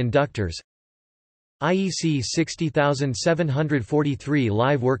transformers and inductors. IEC 60743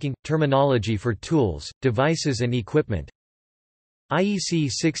 live working, terminology for tools, devices and equipment. IEC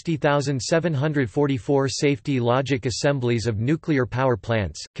 60744 safety logic assemblies of nuclear power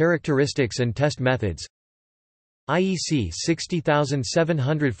plants, characteristics and test methods. IEC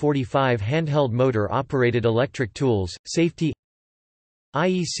 60745 handheld motor-operated electric tools, safety.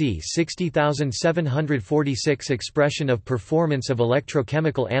 IEC 60746 expression of performance of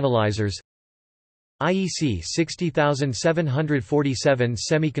electrochemical analyzers. IEC 60747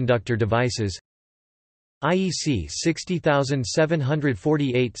 semiconductor devices. IEC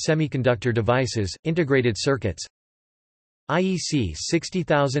 60748 semiconductor devices, integrated circuits. IEC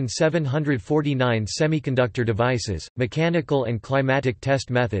 60749 semiconductor devices, mechanical and climatic test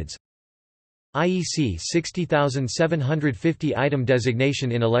methods. IEC 60750 item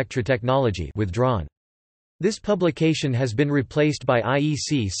designation in electrotechnology withdrawn. This publication has been replaced by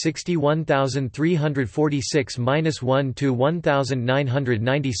IEC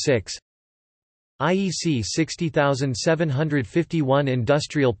 61346-1-1996. IEC 60751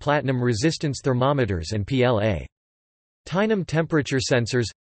 industrial platinum resistance thermometers and PLA. Tynum temperature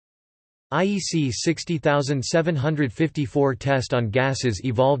sensors. IEC 60754 Test on gases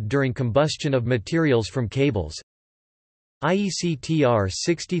evolved during combustion of materials from cables. IEC TR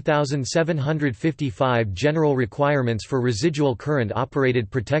 60755 General requirements for residual current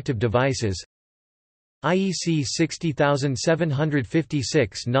operated protective devices. IEC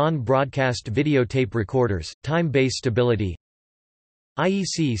 60756 Non-broadcast videotape recorders, time-based stability.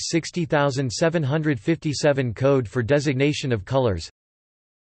 IEC 60757 Code for designation of colors.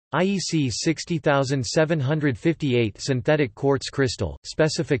 IEC 60758 Synthetic quartz crystal,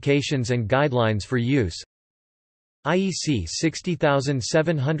 specifications and guidelines for use. IEC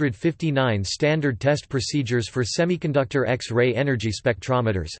 60759 Standard test procedures for semiconductor X-ray energy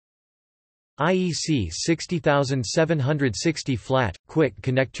spectrometers. IEC 60760 Flat, quick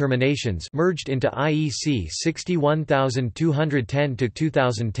connect terminations merged into IEC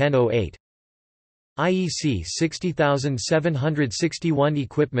 61210-2010-08. IEC 60761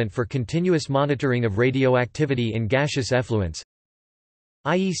 Equipment for continuous monitoring of radioactivity in gaseous effluents.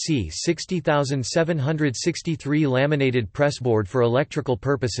 IEC 60763 Laminated pressboard for electrical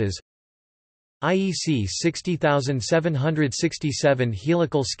purposes. IEC 60767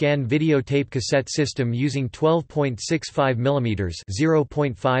 Helical scan videotape cassette system using 12.65 mm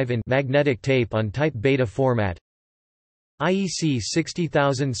 (0.5 in) magnetic tape on type beta format. IEC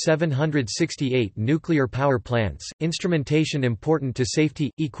 60768 Nuclear power plants, instrumentation important to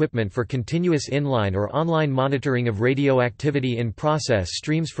safety, equipment for continuous inline or online monitoring of radioactivity in process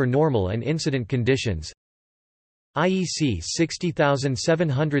streams for normal and incident conditions. IEC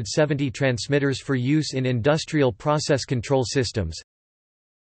 60770 Transmitters for use in industrial process control systems.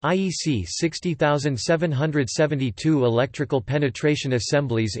 IEC 60772 Electrical penetration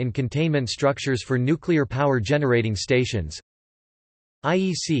assemblies in containment structures for nuclear power generating stations.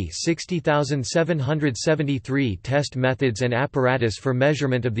 IEC 60773 Test methods and apparatus for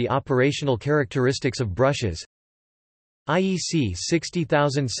measurement of the operational characteristics of brushes. IEC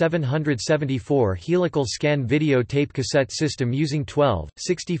 60774 Helical scan video tape cassette system using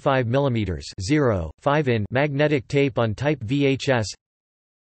 12.65 mm (0.5 in) magnetic tape on type VHS.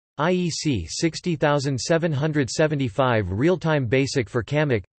 IEC 60775 Real-time basic for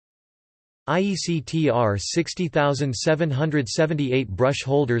CAMIC. IEC TR 60778 Brush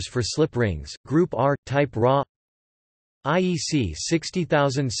holders for slip rings, Group R, Type RAW. IEC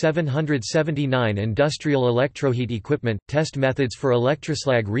 60779 Industrial electroheat equipment, test methods for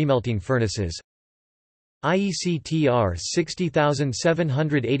electroslag remelting furnaces. IEC TR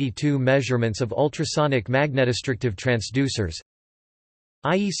 60782 Measurements of ultrasonic magnetostrictive transducers.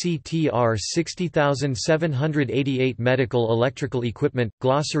 IEC TR 60788 Medical electrical equipment,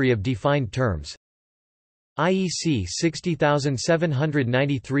 glossary of defined terms. IEC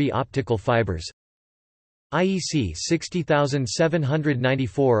 60793 Optical fibers. IEC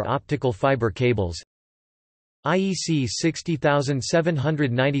 60794 Optical fiber cables. IEC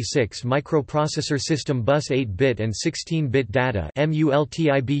 60796 Microprocessor system bus 8-bit and 16-bit data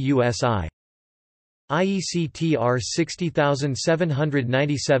MULTIBUSI. IEC TR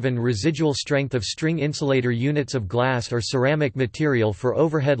 60797 Residual strength of string insulator units of glass or ceramic material for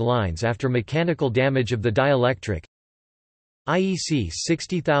overhead lines after mechanical damage of the dielectric. IEC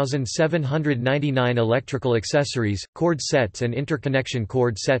 60799 Electrical accessories, cord sets and interconnection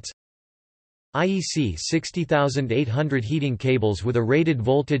cord sets. IEC 60800 Heating cables with a rated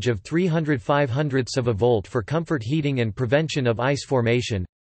voltage of 300/500ths of a volt for comfort heating and prevention of ice formation.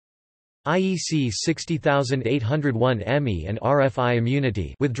 IEC 60801 ME and RFI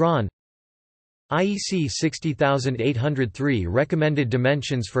immunity withdrawn. IEC 60803 Recommended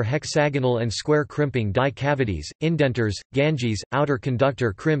dimensions for hexagonal and square crimping die cavities, indenters, ganges, outer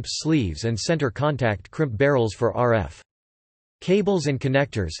conductor crimp sleeves and center contact crimp barrels for RF cables and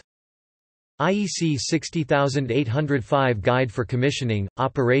connectors. IEC 60805 Guide for commissioning,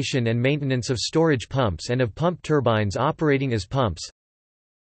 operation and maintenance of storage pumps and of pump turbines operating as pumps.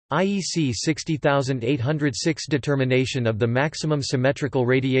 IEC 60806 Determination of the maximum symmetrical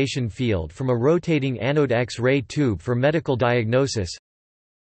radiation field from a rotating anode X-ray tube for medical diagnosis.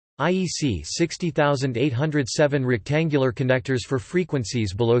 IEC 60807 Rectangular connectors for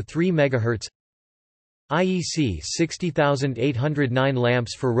frequencies below 3 MHz. IEC 60809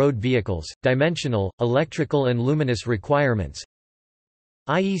 Lamps for road vehicles, dimensional, electrical and luminous requirements.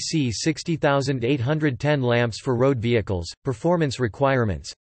 IEC 60810 Lamps for road vehicles, performance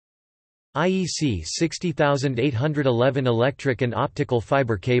requirements. IEC 60811 Electric and optical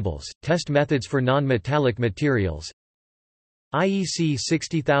fiber cables, test methods for non-metallic materials. IEC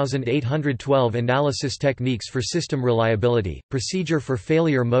 60812 Analysis techniques for system reliability, procedure for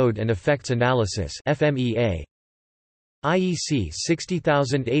failure mode and effects analysis (FMEA). IEC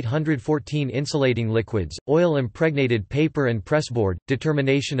 60814 insulating liquids, oil-impregnated paper and pressboard,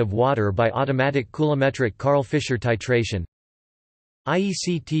 determination of water by automatic coulometric Karl-Fischer titration.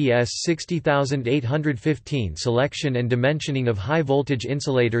 IEC TS 60815 selection and dimensioning of high-voltage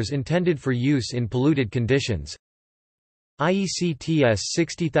insulators intended for use in polluted conditions. IEC TS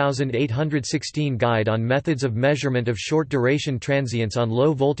 60816 Guide on methods of measurement of short-duration transients on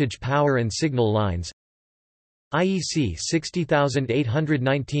low-voltage power and signal lines. IEC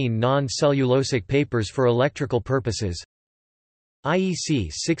 60819 non-cellulosic papers for electrical purposes.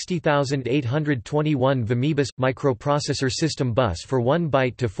 IEC 60821 VMEBus – microprocessor system bus for 1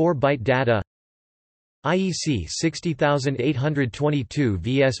 byte to 4 byte data. IEC 60822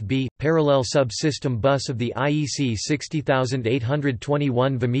 VSB – parallel subsystem bus of the IEC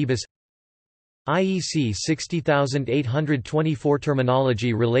 60821 VMEBus. IEC 60824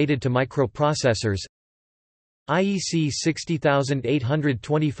 terminology related to microprocessors. IEC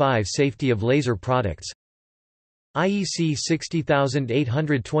 60825 Safety of laser products. IEC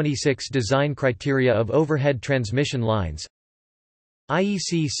 60826 Design criteria of overhead transmission lines.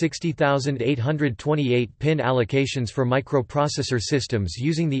 IEC 60828 Pin allocations for microprocessor systems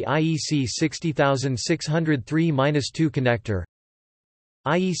using the IEC 60603-2 connector.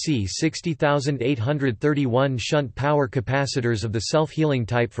 IEC 60831 Shunt power capacitors of the self-healing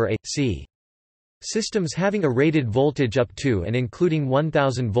type for AC systems having a rated voltage up to and including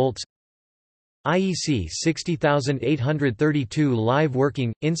 1000 volts. IEC 60832 Live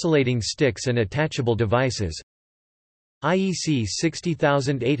working, insulating sticks and attachable devices. IEC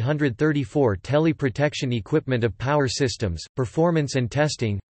 60834 Teleprotection equipment of power systems, performance and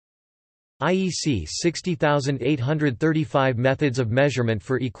testing. IEC 60835 Methods of measurement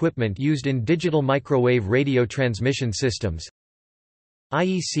for equipment used in digital microwave radio transmission systems.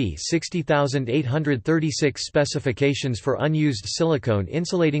 IEC 60836 Specifications for unused silicone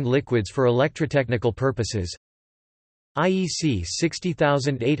insulating liquids for electrotechnical purposes. IEC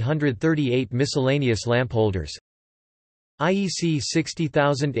 60838 Miscellaneous lamp holders. IEC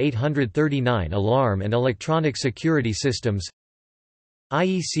 60839 Alarm and electronic security systems.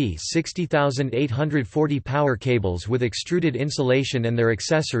 IEC 60840 Power cables with extruded insulation and their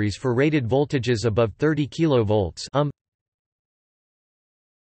accessories for rated voltages above 30 kV.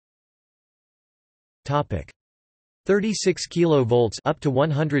 Topic 36 kV up to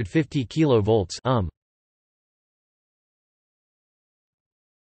 150 kV.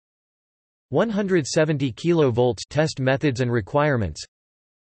 170 kV test methods and requirements.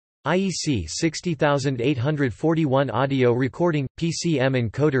 IEC 60841 Audio recording PCM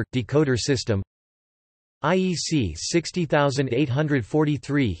encoder decoder system. IEC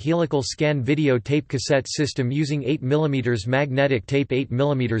 60843 Helical scan video tape cassette system using 8 mm magnetic tape 8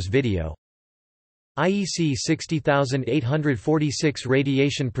 mm video. IEC 60846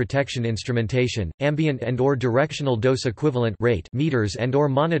 Radiation protection instrumentation, ambient and/or directional dose equivalent rate meters and/or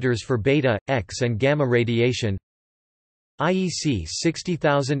monitors for beta, X and gamma radiation. IEC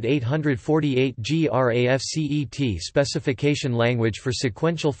 60848 GRAFCET specification language for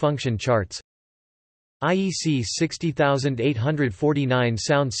sequential function charts. IEC 60849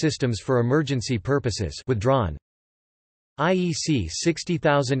 Sound systems for emergency purposes withdrawn. IEC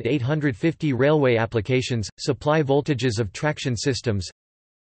 60850 Railway applications, supply voltages of traction systems.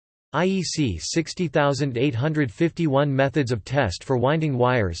 IEC 60851 Methods of test for winding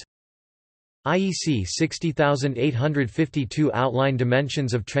wires. IEC 60852 Outline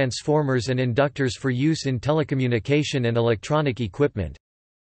dimensions of transformers and inductors for use in telecommunication and electronic equipment.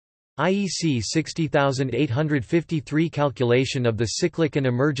 IEC 60853 Calculation of the cyclic and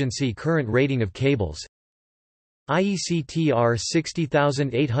emergency current rating of cables. IEC TR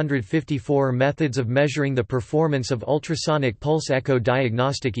 60854 Methods of measuring the performance of ultrasonic pulse echo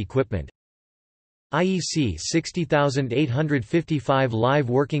diagnostic equipment. IEC 60855 Live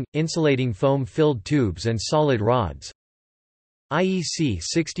working, insulating foam-filled tubes and solid rods. IEC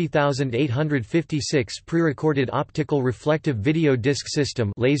 60856 Prerecorded optical reflective video disc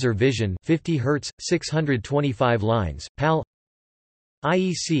system laser vision 50 Hz, 625 lines, PAL.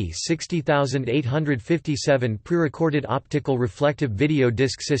 IEC 60857 Prerecorded optical reflective video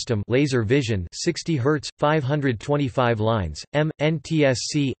disc system laser vision 60 Hz, 525 lines,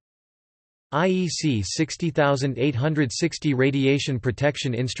 NTSC. IEC 60860 Radiation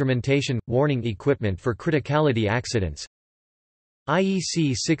protection instrumentation, warning equipment for criticality accidents.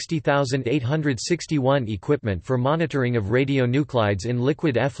 IEC 60861 Equipment for monitoring of radionuclides in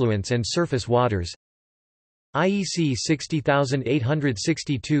liquid effluents and surface waters. IEC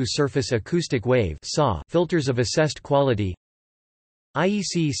 60862 Surface acoustic wave filters of assessed quality.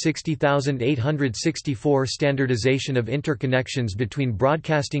 IEC 60864 Standardization of interconnections between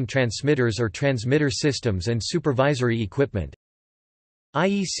broadcasting transmitters or transmitter systems and supervisory equipment.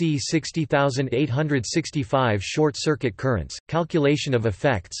 IEC 60865 Short circuit currents, calculation of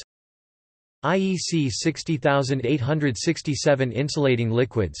effects. IEC 60867 Insulating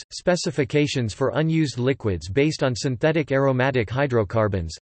liquids, specifications for unused liquids based on synthetic aromatic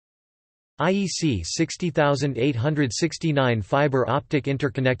hydrocarbons. IEC 60869 Fiber optic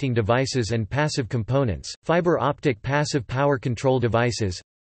interconnecting devices and passive components, fiber optic passive power control devices.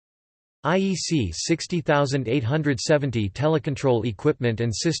 IEC 60870 Telecontrol equipment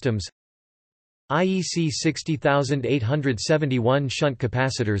and systems. IEC 60871 Shunt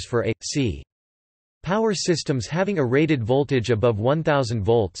capacitors for AC power systems having a rated voltage above 1000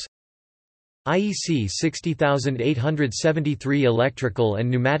 volts. IEC 60873 Electrical and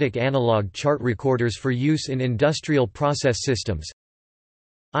pneumatic analog chart recorders for use in industrial process systems.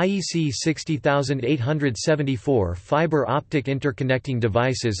 IEC 60874 Fiber optic interconnecting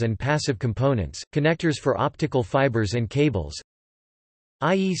devices and passive components, connectors for optical fibers and cables.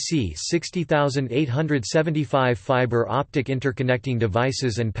 IEC 60875 Fiber optic interconnecting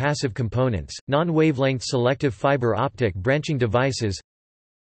devices and passive components, non-wavelength selective fiber optic branching devices.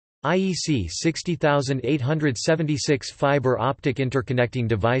 IEC 60876 Fiber optic interconnecting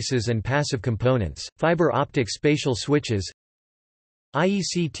devices and passive components, fiber optic spatial switches.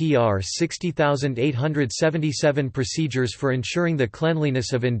 IEC TR 60877 Procedures for ensuring the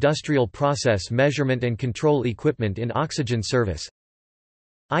cleanliness of industrial process measurement and control equipment in oxygen service.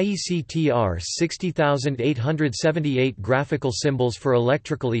 IEC TR 60878 Graphical symbols for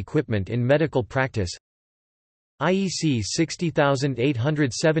electrical equipment in medical practice. IEC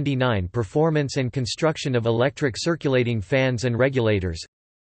 60879 Performance and construction of electric circulating fans and regulators.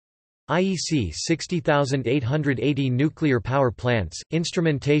 IEC 60880 Nuclear power plants,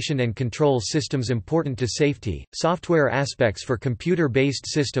 instrumentation and control systems important to safety, software aspects for computer-based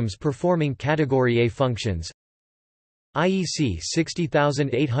systems performing Category A functions. IEC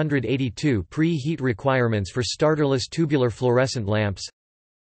 60882 Pre-heat requirements for starterless tubular fluorescent lamps.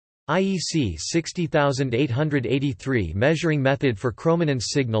 IEC 60883 Measuring method for chrominance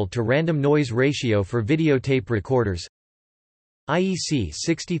signal to random noise ratio for videotape recorders. IEC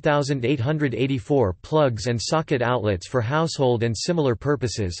 60884 Plugs and socket outlets for household and similar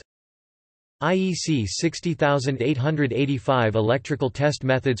purposes. IEC 60885 Electrical test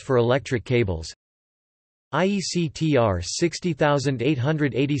methods for electric cables. IEC TR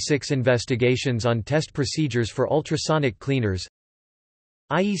 60886 Investigations on test procedures for ultrasonic cleaners.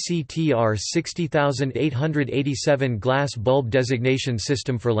 IEC TR 60887 Glass bulb designation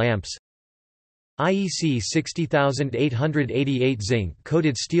system for lamps. IEC 60888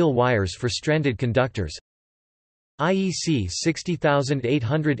 Zinc-coated steel wires for stranded conductors. IEC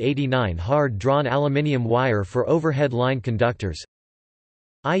 60889 Hard-drawn aluminium wire for overhead line conductors.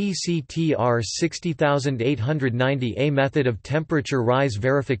 IEC TR 60890 A method of temperature rise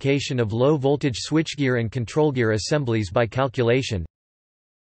verification of low-voltage switchgear and controlgear assemblies by calculation.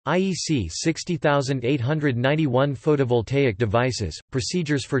 IEC 60891 Photovoltaic devices,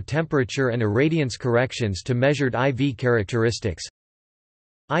 procedures for temperature and irradiance corrections to measured IV characteristics.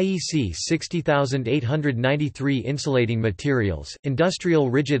 IEC 60893 Insulating materials, industrial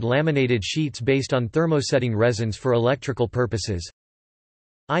rigid laminated sheets based on thermosetting resins for electrical purposes.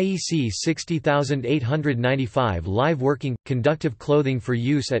 IEC 60895 Live working, conductive clothing for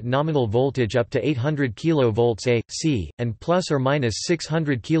use at nominal voltage up to 800 kV AC, and plus or minus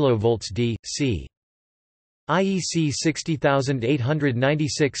 600 kV DC. IEC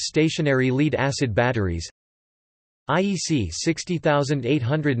 60896 Stationary lead-acid batteries. IEC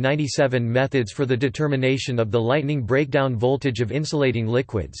 60897 Methods for the determination of the lightning breakdown voltage of insulating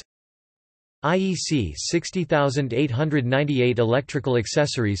liquids. IEC 60898 Electrical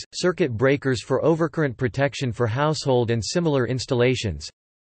accessories, circuit breakers for overcurrent protection for household and similar installations.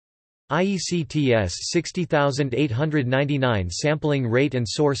 IEC TS 60899 Sampling rate and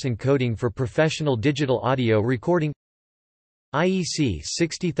source encoding for professional digital audio recording. IEC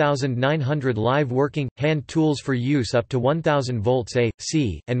 60900 Live working, hand tools for use up to 1000 volts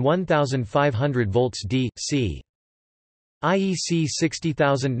AC, and 1500 volts DC. IEC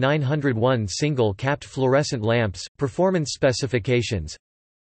 60901 Single-capped fluorescent lamps, performance specifications.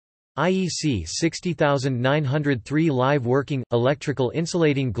 IEC 60903 Live working, electrical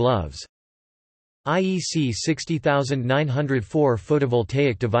insulating gloves. IEC 60904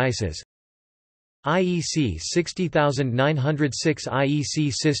 Photovoltaic devices. IEC 60906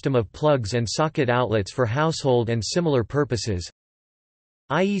 IEC System of plugs and socket outlets for household and similar purposes.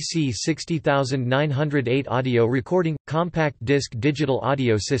 IEC 60908 Audio Recording – Compact Disc Digital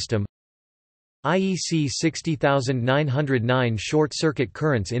Audio System. IEC 60909 Short Circuit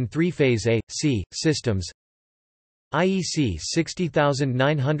Currents in Three-Phase A/C Systems. IEC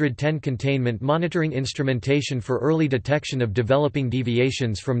 60910 Containment Monitoring Instrumentation for Early Detection of Developing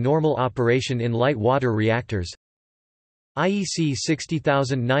Deviations from Normal Operation in Light Water Reactors. IEC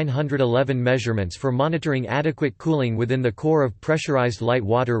 60911 Measurements for Monitoring Adequate Cooling within the Core of Pressurized Light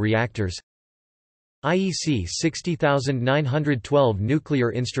Water Reactors. IEC 60912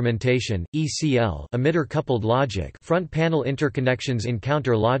 Nuclear Instrumentation, ECL Emitter-Coupled Logic Front Panel Interconnections in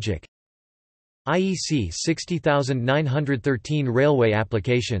Counter Logic. IEC 60913 Railway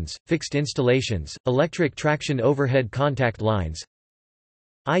Applications, Fixed Installations, Electric Traction Overhead Contact Lines.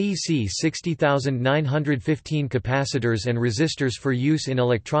 IEC 60915 Capacitors and resistors for use in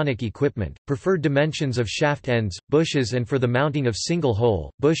electronic equipment, preferred dimensions of shaft ends, bushes and for the mounting of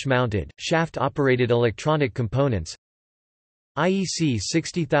single-hole, bush-mounted, shaft-operated electronic components. IEC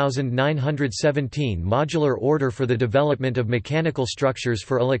 60917 Modular Order for the Development of Mechanical Structures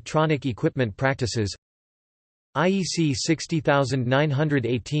for Electronic Equipment Practices. IEC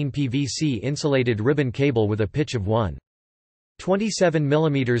 60918 PVC insulated ribbon cable with a pitch of 1.27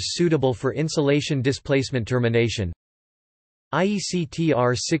 mm suitable for insulation displacement termination. IEC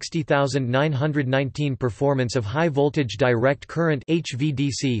TR 60919 Performance of high voltage direct current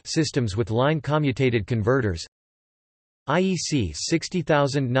 (HVDC) systems with line commutated converters. IEC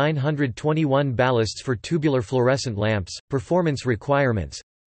 60921 Ballasts for tubular fluorescent lamps, performance requirements.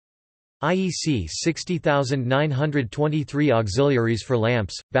 IEC 60923 Auxiliaries for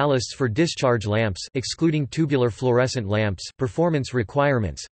lamps, ballasts for discharge lamps excluding tubular fluorescent lamps, performance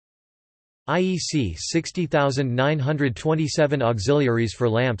requirements. IEC 60927 Auxiliaries for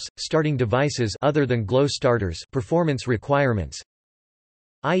lamps, starting devices other than glow starters, performance requirements.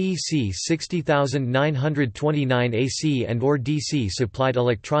 IEC 60929 AC and or DC supplied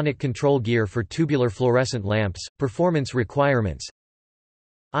electronic control gear for tubular fluorescent lamps, performance requirements.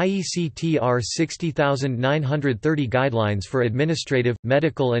 IEC TR 60930 Guidelines for administrative,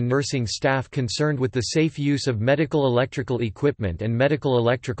 medical and nursing staff concerned with the safe use of medical electrical equipment and medical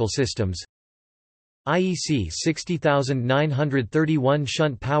electrical systems. IEC 60931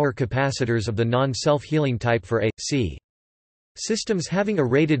 Shunt power capacitors of the non-self-healing type for A/C systems having a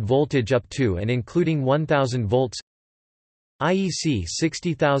rated voltage up to and including 1000 volts. IEC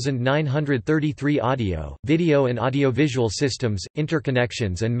 60933 Audio, video and audiovisual systems,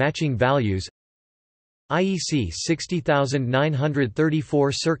 interconnections and matching values. IEC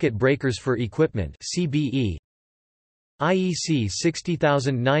 60934 Circuit breakers for equipment (CBE). IEC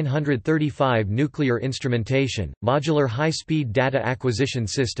 60935 Nuclear instrumentation, modular high-speed data acquisition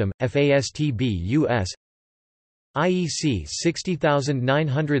system, FASTB-US. IEC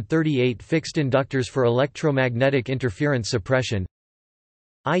 60938 Fixed inductors for electromagnetic interference suppression.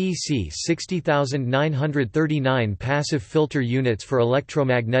 IEC 60939 Passive filter units for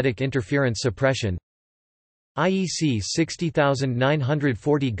electromagnetic interference suppression. IEC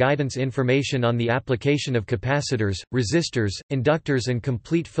 60940 Guidance information on the application of capacitors, resistors, inductors and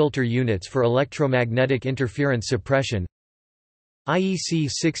complete filter units for electromagnetic interference suppression. IEC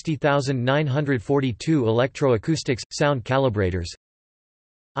 60942 Electroacoustics – sound calibrators.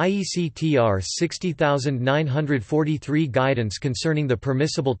 IEC TR 60943 Guidance concerning the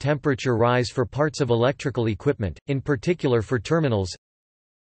permissible temperature rise for parts of electrical equipment, in particular for terminals.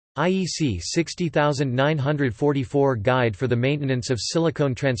 IEC 60944 Guide for the maintenance of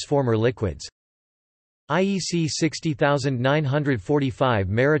silicone transformer liquids. IEC 60945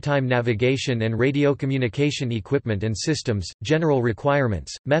 Maritime navigation and radio communication equipment and systems, general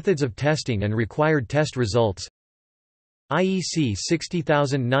requirements, methods of testing and required test results. IEC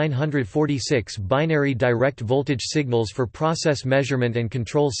 60946 Binary direct voltage signals for process measurement and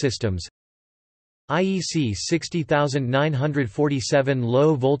control systems. IEC 60947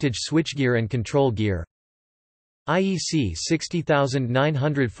 Low voltage switchgear and control gear. IEC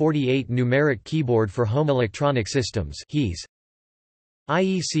 60948 Numeric keyboard for home electronic systems (HES).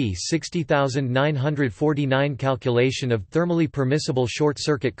 IEC 60949 Calculation of thermally permissible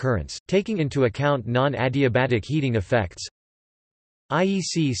short-circuit currents, taking into account non-adiabatic heating effects.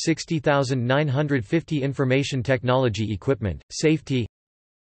 IEC 60950 Information technology equipment, safety.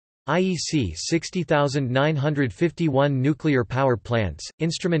 IEC 60951 Nuclear power plants,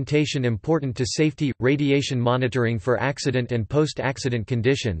 instrumentation important to safety, radiation monitoring for accident and post-accident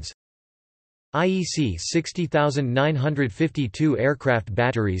conditions. IEC 60952 Aircraft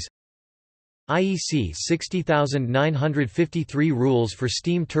batteries. IEC 60953 Rules for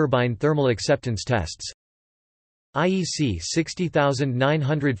steam turbine thermal acceptance tests. IEC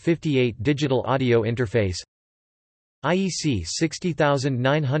 60958 Digital Audio Interface, IEC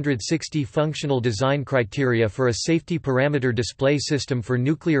 60960 Functional Design Criteria for a Safety Parameter Display System for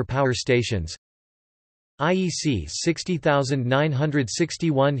Nuclear Power Stations, IEC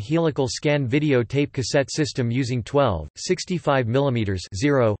 60961 Helical Scan Video Tape Cassette System using 12, 65 mm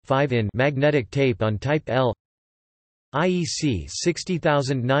 0.5 in magnetic tape on Type L, IEC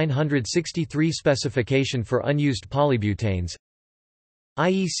 60963 Specification for Unused Polybutanes,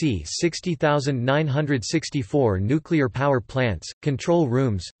 IEC 60964 Nuclear Power Plants, Control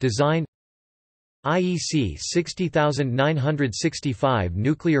Rooms, Design, IEC 60965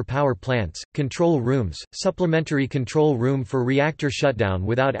 Nuclear Power Plants, Control Rooms, Supplementary Control Room for Reactor Shutdown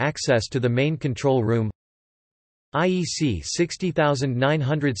without access to the main control room, IEC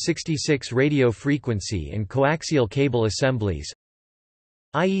 60966 Radio Frequency and Coaxial Cable Assemblies,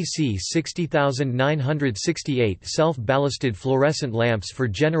 IEC 60968 Self-ballasted fluorescent lamps for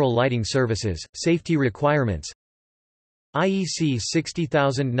general lighting services, safety requirements, IEC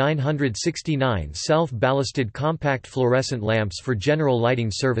 60969 Self-ballasted compact fluorescent lamps for general lighting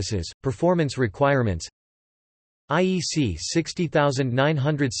services, performance requirements, IEC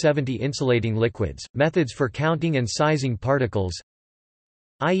 60970 Insulating liquids, methods for counting and sizing particles,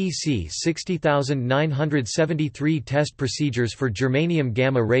 IEC 60973 Test procedures for germanium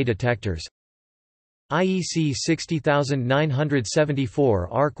gamma ray detectors, IEC 60974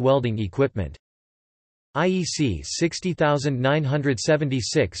 Arc welding equipment, IEC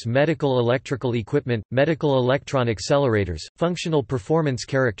 60976 Medical electrical equipment, medical electron accelerators, functional performance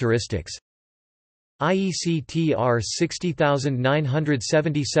characteristics, IEC TR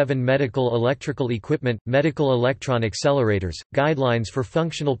 60977 Medical electrical equipment, medical electron accelerators, guidelines for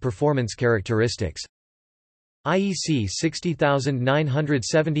functional performance characteristics, IEC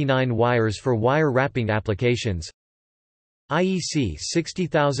 60979 Wires for wire wrapping applications, IEC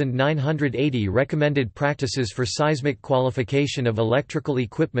 60980 Recommended practices for seismic qualification of electrical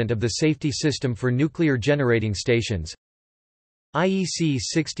equipment of the safety system for nuclear generating stations, IEC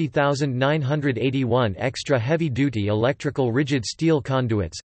 60981 Extra heavy-duty electrical rigid steel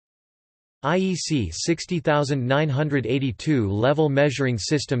conduits, IEC 60982 Level measuring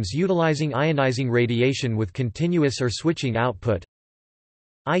systems utilizing ionizing radiation with continuous or switching output,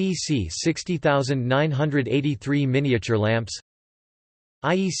 IEC 60983 Miniature lamps,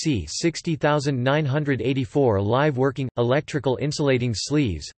 IEC 60984 Live working, electrical insulating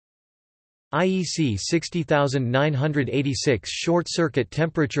sleeves, IEC 60986 Short-circuit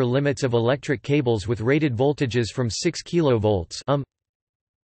temperature limits of electric cables with rated voltages from 6 kV.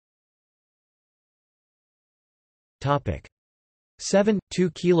 Topic 7, 2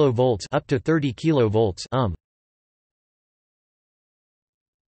 kV up to 30 kV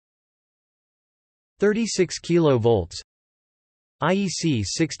 36 kV, IEC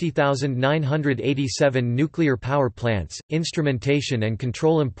 60987 Nuclear power plants, instrumentation and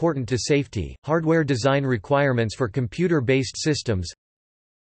control important to safety, hardware design requirements for computer-based systems,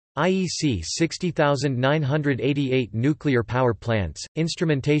 IEC 60988 Nuclear power plants,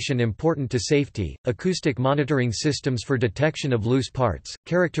 instrumentation important to safety, acoustic monitoring systems for detection of loose parts,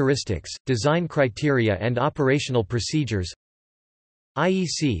 characteristics, design criteria and operational procedures,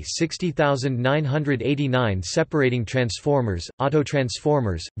 IEC 60989 Separating transformers,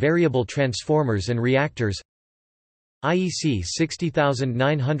 autotransformers, variable transformers and reactors, IEC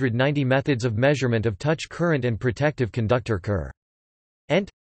 60990 Methods of measurement of touch current and protective conductor current.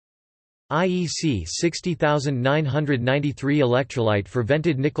 IEC 60993 Electrolyte for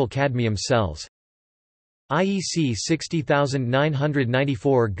vented nickel-cadmium cells, IEC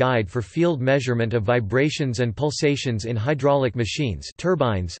 60994 Guide for field measurement of vibrations and pulsations in hydraulic machines,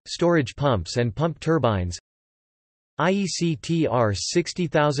 turbines, storage pumps and pump turbines, IEC TR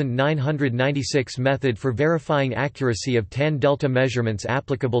 60996 Method for verifying accuracy of tan delta measurements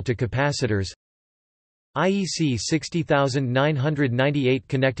applicable to capacitors, IEC 60998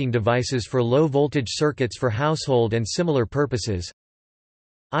 Connecting devices for low-voltage circuits for household and similar purposes,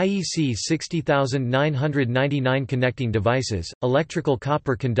 IEC 60999 Connecting devices, electrical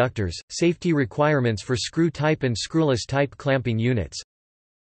copper conductors, safety requirements for screw-type and screwless-type clamping units,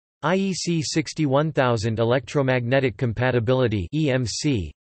 IEC 61000 Electromagnetic compatibility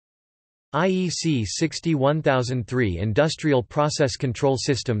 (EMC), IEC 61003 Industrial process control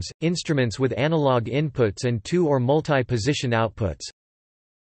systems, instruments with analog inputs and two or multi-position outputs,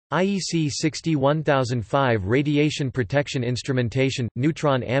 IEC 61005 Radiation protection instrumentation,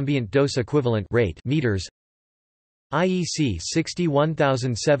 neutron ambient dose equivalent rate meters, IEC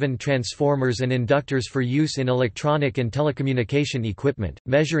 61007 Transformers and inductors for use in electronic and telecommunication equipment,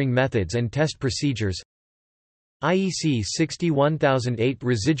 measuring methods and test procedures, IEC 61008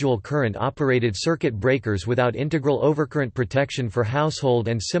 residual current operated circuit breakers without integral overcurrent protection for household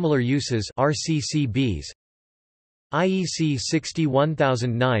and similar uses RCCBs. IEC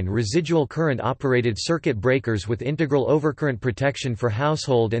 61009 residual current operated circuit breakers with integral overcurrent protection for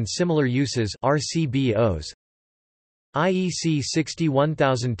household and similar uses RCBOs. IEC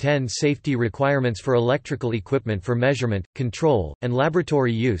 61010 safety requirements for electrical equipment for measurement, control, and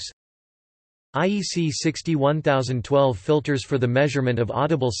laboratory use. IEC 61012 filters for the measurement of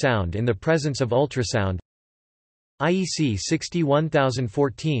audible sound in the presence of ultrasound. IEC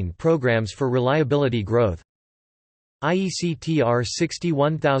 61014 programs for reliability growth. IEC TR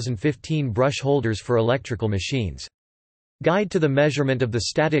 61015 brush holders for electrical machines. Guide to the measurement of the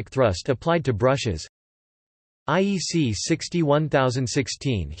static thrust applied to brushes. IEC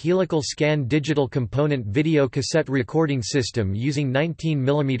 61016 helical scan digital component video cassette recording system using 19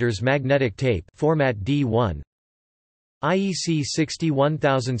 mm magnetic tape format D1. IEC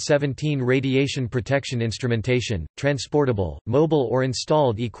 61017 radiation protection instrumentation, transportable, mobile or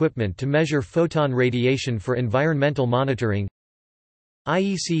installed equipment to measure photon radiation for environmental monitoring.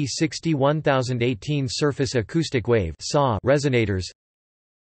 IEC 61018 surface acoustic wave resonators.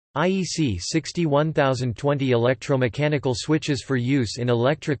 IEC 61020 electromechanical switches for use in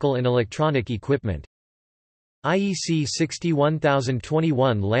electrical and electronic equipment. IEC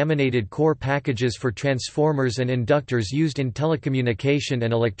 61021 laminated core packages for transformers and inductors used in telecommunication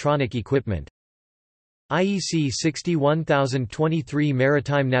and electronic equipment. IEC 61023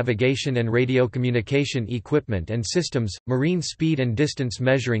 maritime navigation and radio communication equipment and systems, marine speed and distance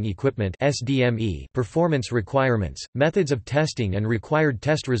measuring equipment (SDME), performance requirements, methods of testing and required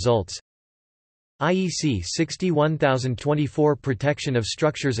test results. IEC 61024 protection of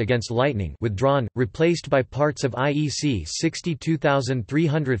structures against lightning withdrawn, replaced by parts of IEC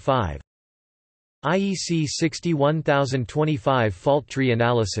 62305. IEC 61025 fault tree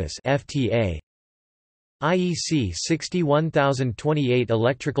analysis (FTA). IEC 61028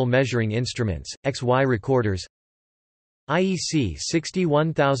 electrical measuring instruments, XY recorders. IEC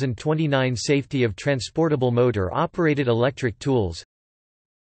 61029 safety of transportable motor operated electric tools.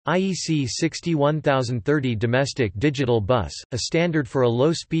 IEC 61030 domestic digital bus, a standard for a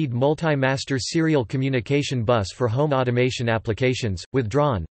low-speed multi-master serial communication bus for home automation applications,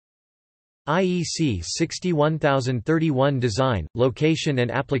 withdrawn. IEC 61031 design, location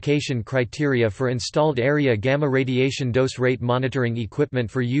and application criteria for installed area gamma radiation dose rate monitoring equipment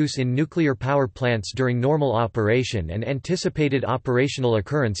for use in nuclear power plants during normal operation and anticipated operational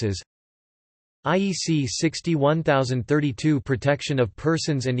occurrences. IEC 61032 protection of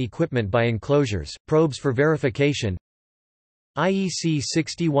persons and equipment by enclosures, probes for verification. IEC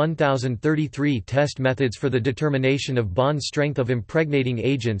 61033 test methods for the determination of bond strength of impregnating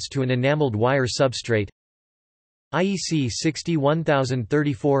agents to an enameled wire substrate. IEC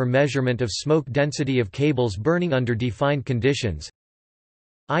 61034 measurement of smoke density of cables burning under defined conditions.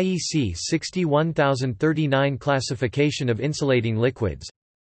 IEC 61039 classification of insulating liquids.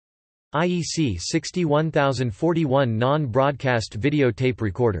 IEC 61041 non-broadcast videotape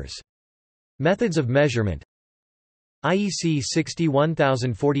recorders. Methods of measurement. IEC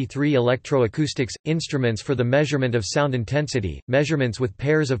 61043 electroacoustics – instruments for the measurement of sound intensity, measurements with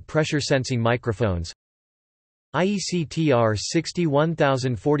pairs of pressure-sensing microphones. IEC TR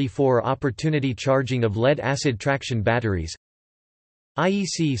 61044 opportunity charging of lead-acid traction batteries.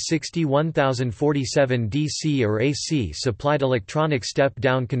 IEC 61047 DC or AC supplied electronic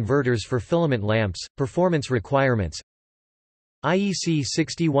step-down converters for filament lamps, performance requirements. IEC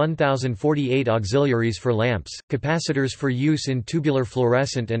 61048 auxiliaries for lamps, capacitors for use in tubular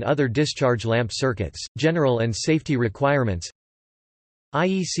fluorescent and other discharge lamp circuits, general and safety requirements.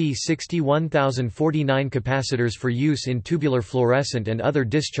 IEC 61049 capacitors for use in tubular fluorescent and other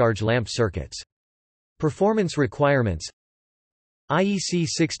discharge lamp circuits. Performance requirements. IEC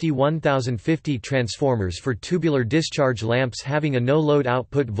 61050 transformers for tubular discharge lamps having a no-load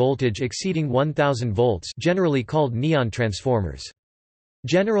output voltage exceeding 1000 volts, generally called neon transformers.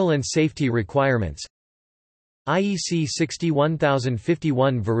 General and safety requirements. IEC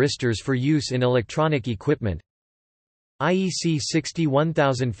 61051 varistors for use in electronic equipment. IEC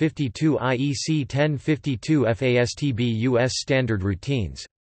 61052 IEC 1052 FASTB US standard routines.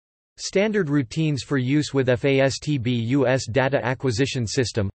 Standard routines for use with FASTB US data acquisition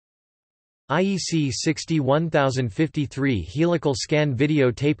system. IEC 61053 helical scan video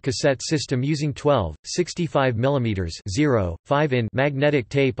tape cassette system using 12, 65 mm 0.5 in magnetic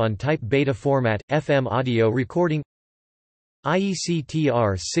tape on type beta format, FM audio recording. IEC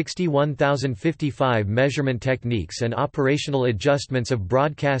TR 61055 measurement techniques and operational adjustments of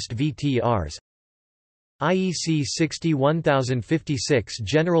broadcast VTRs. IEC 61056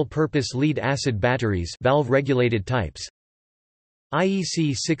 General Purpose Lead Acid Batteries valve-regulated types.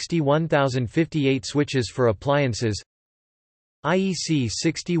 IEC 61058 Switches for appliances. IEC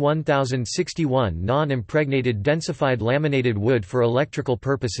 61061 Non-impregnated densified laminated wood for electrical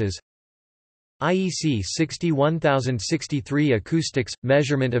purposes. IEC 61063 Acoustics –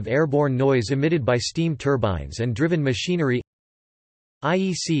 measurement of airborne noise emitted by steam turbines and driven machinery.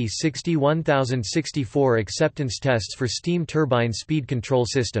 IEC 61064 Acceptance tests for steam turbine speed control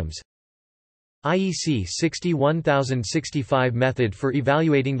systems. IEC 61065 Method for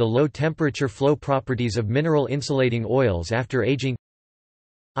evaluating the low-temperature flow properties of mineral insulating oils after aging.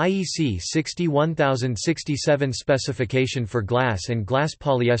 IEC 61067 Specification for glass and glass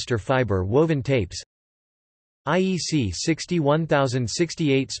polyester fiber woven tapes. IEC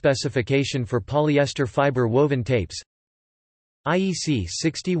 61068 Specification for polyester fiber woven tapes. IEC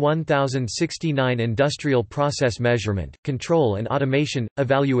 61069 Industrial process measurement, control and automation,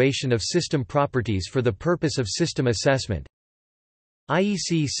 evaluation of system properties for the purpose of system assessment.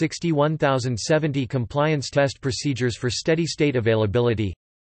 IEC 61070 Compliance test procedures for steady-state availability.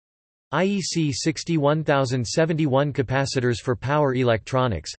 IEC 61071 Capacitors for power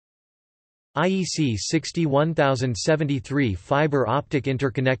electronics. IEC 61073 Fiber optic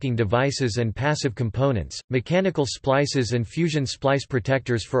interconnecting devices and passive components, mechanical splices and fusion splice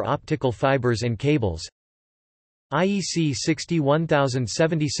protectors for optical fibers and cables. IEC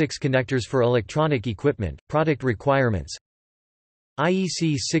 61076 Connectors for electronic equipment, product requirements.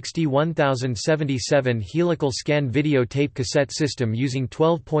 IEC 61077 Helical scan video tape cassette system using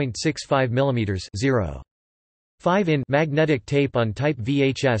 12.65 mm 0.5 in magnetic tape on type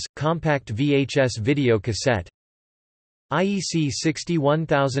VHS, compact VHS video cassette. IEC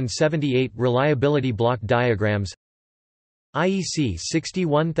 61078 Reliability block diagrams. IEC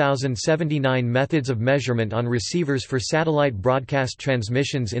 61079 Methods of measurement on receivers for satellite broadcast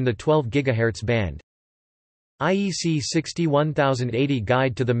transmissions in the 12 GHz band. IEC 61080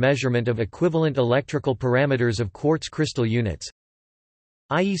 Guide to the measurement of equivalent electrical parameters of quartz crystal units.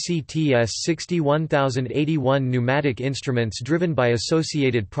 IEC TS 61081 Pneumatic instruments driven by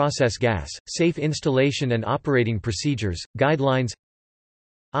associated process gas, safe installation and operating procedures, guidelines.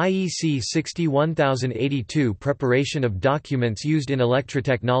 IEC 61082 Preparation of documents used in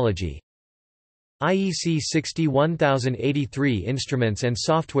electrotechnology. IEC 61083 Instruments and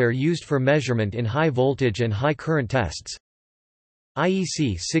software used for measurement in high voltage and high current tests.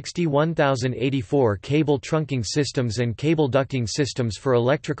 IEC 61084 Cable trunking systems and cable ducting systems for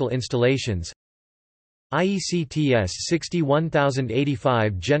electrical installations. IEC TS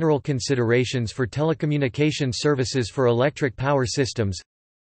 61085 General considerations for telecommunication services for electric power systems.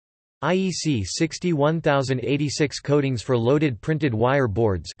 IEC 61086 Coatings for loaded printed wire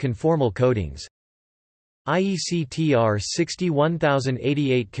boards, conformal coatings. IEC TR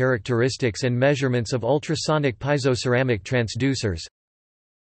 61088 Characteristics and measurements of ultrasonic piezoceramic transducers.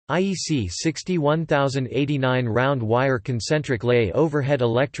 IEC 61089 Round wire concentric lay overhead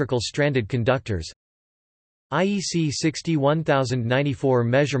electrical stranded conductors. IEC 61094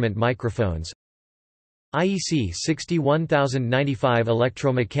 Measurement microphones. IEC 61095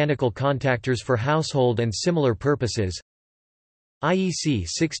 Electromechanical contactors for household and similar purposes. IEC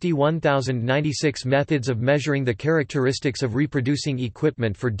 61096 Methods of measuring the characteristics of reproducing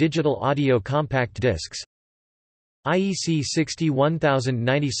equipment for digital audio compact discs. IEC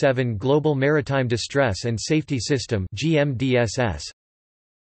 61097 Global Maritime Distress and Safety System (GMDSS).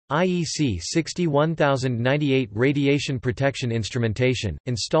 IEC 61098 Radiation Protection Instrumentation,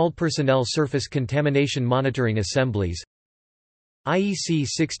 Installed Personnel Surface Contamination Monitoring Assemblies. IEC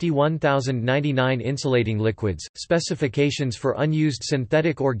 61099 Insulating liquids, specifications for unused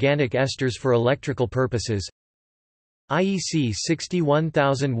synthetic organic esters for electrical purposes. IEC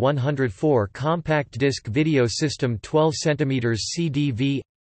 61104 Compact Disc Video System 12 cm CDV.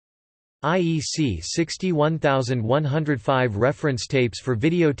 IEC 61105 Reference tapes for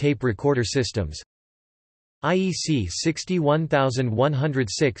videotape recorder systems. IEC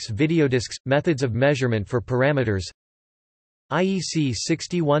 61106 Videodiscs – Methods of measurement for parameters. IEC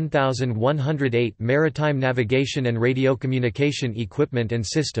 61108 Maritime Navigation and Radiocommunication Equipment and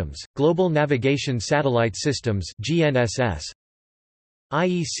Systems, Global Navigation Satellite Systems (GNSS).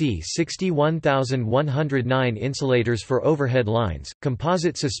 IEC 61109 Insulators for overhead lines,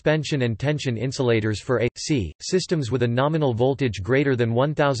 composite suspension and tension insulators for AC systems with a nominal voltage greater than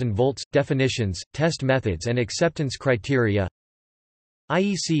 1000 volts. Definitions, test methods and acceptance criteria.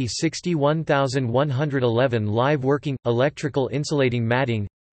 IEC 61111 Live working, electrical insulating matting.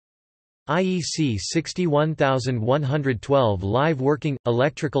 IEC 61112 Live working,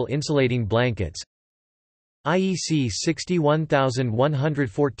 electrical insulating blankets. IEC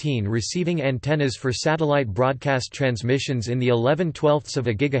 61114 receiving antennas for satellite broadcast transmissions in the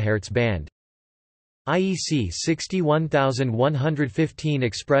 11/12 GHz band. IEC 61115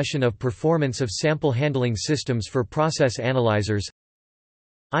 expression of performance of sample handling systems for process analyzers.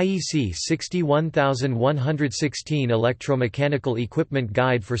 IEC 61116 electromechanical equipment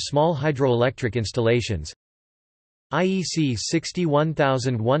guide for small hydroelectric installations. IEC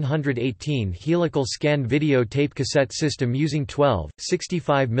 61118 helical scan video tape cassette system using 12,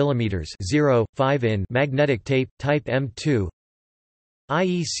 65 mm 0.5 in magnetic tape, type M2.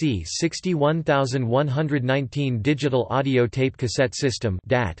 IEC 61119 digital audio tape cassette system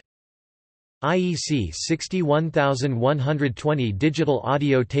DAT. IEC 61120 digital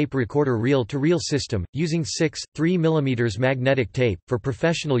audio tape recorder reel-to-reel system, using 6, 3 mm magnetic tape, for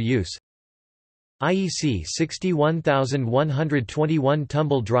professional use. IEC 61121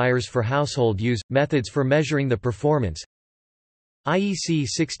 tumble dryers for household use, methods for measuring the performance. IEC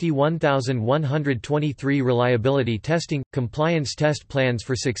 61123 reliability testing, compliance test plans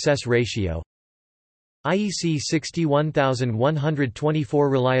for success ratio. IEC 61124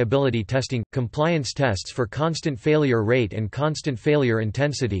 reliability testing, compliance tests for constant failure rate and constant failure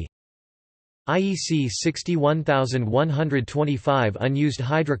intensity. IEC 61125 unused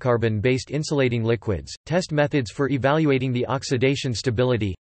hydrocarbon-based insulating liquids, test methods for evaluating the oxidation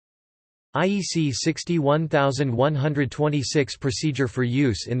stability. IEC 61126 procedure for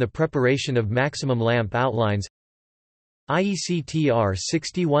use in the preparation of maximum lamp outlines. IEC TR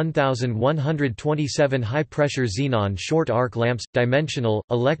 61127 high-pressure xenon short arc lamps, dimensional,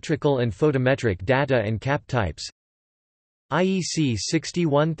 electrical and photometric data and cap types. IEC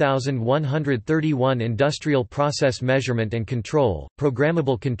 61131 industrial process measurement and control,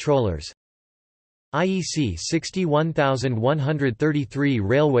 programmable controllers. IEC 61133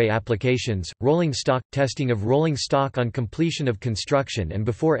 railway applications, rolling stock, testing of rolling stock on completion of construction and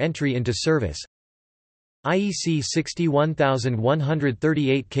before entry into service. IEC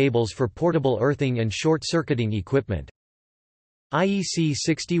 61138 cables for portable earthing and short-circuiting equipment. IEC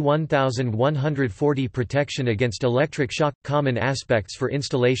 61140 protection against electric shock, common aspects for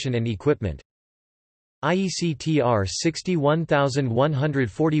installation and equipment. IEC TR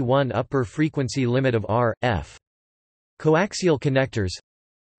 61141 upper frequency limit of R.F. coaxial connectors.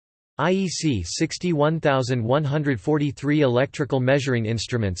 IEC 61143 electrical measuring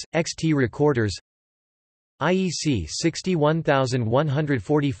instruments, XT recorders. IEC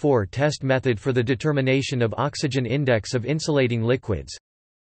 61144 test method for the determination of oxygen index of insulating liquids.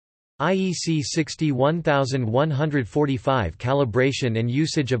 IEC 61145 calibration and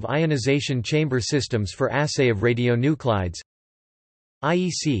usage of ionization chamber systems for assay of radionuclides.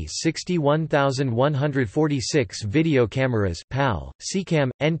 IEC 61146 video cameras PAL, CCAM,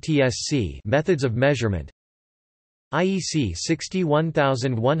 NTSC methods of measurement. IEC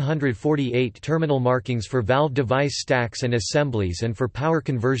 61148 terminal markings for valve device stacks and assemblies and for power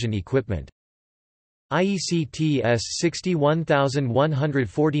conversion equipment. IEC TS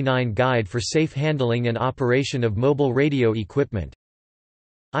 61149 guide for safe handling and operation of mobile radio equipment.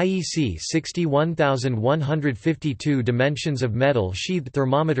 IEC 61152 dimensions of metal sheathed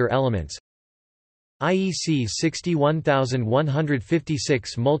thermometer elements. IEC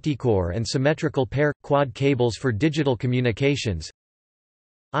 61156 multicore and symmetrical pair quad cables for digital communications.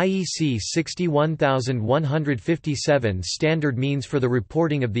 IEC 61157 standard means for the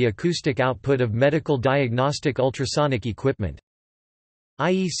reporting of the acoustic output of medical diagnostic ultrasonic equipment.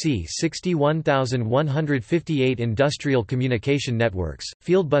 IEC 61158 industrial communication networks,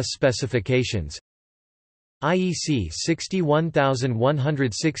 fieldbus specifications. IEC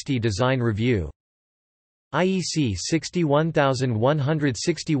 61160 design review. IEC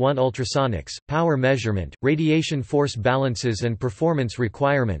 61161 ultrasonics, power measurement, radiation force balances and performance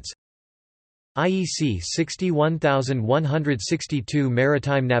requirements. IEC 61162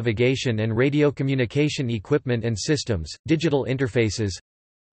 maritime navigation and radio communication equipment and systems, digital interfaces.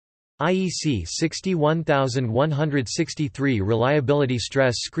 IEC 61163 reliability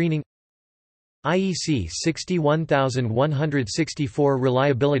stress screening. IEC 61164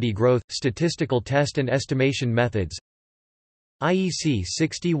 reliability growth, statistical test and estimation methods. IEC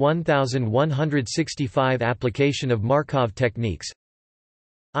 61165 application of Markov techniques.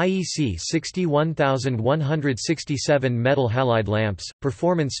 IEC 61167 metal halide lamps,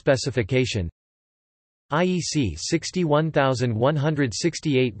 performance specification. IEC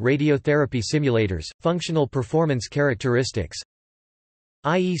 61168 radiotherapy simulators, functional performance characteristics.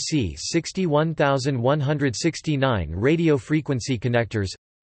 IEC 61169 radio frequency connectors.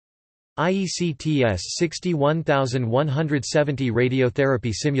 IEC TS 61170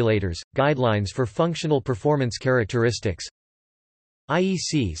 Radiotherapy Simulators, Guidelines for Functional Performance Characteristics.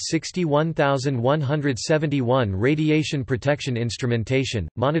 IEC 61171 Radiation Protection Instrumentation,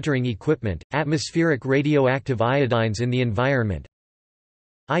 Monitoring Equipment, Atmospheric Radioactive Iodines in the Environment.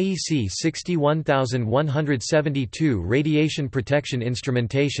 IEC 61172 Radiation Protection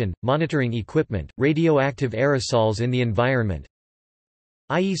Instrumentation, Monitoring Equipment, Radioactive Aerosols in the Environment.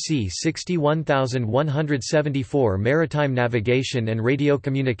 IEC 61174 Maritime Navigation and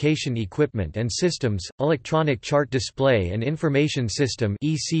Radiocommunication Equipment and Systems, Electronic Chart Display and Information System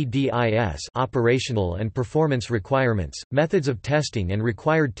Operational and Performance Requirements, Methods of Testing and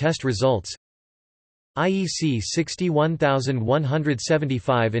Required Test Results. IEC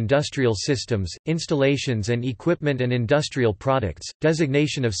 61175 Industrial Systems, Installations and Equipment and Industrial Products,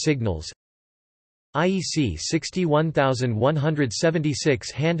 Designation of Signals. IEC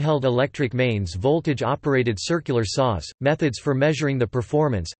 61176 Handheld Electric Mains Voltage Operated Circular Saws, Methods for Measuring the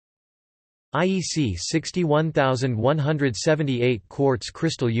Performance. IEC 61178 Quartz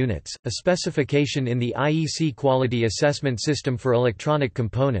Crystal Units, a specification in the IEC Quality Assessment System for Electronic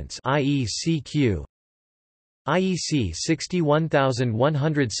Components IECQ. IEC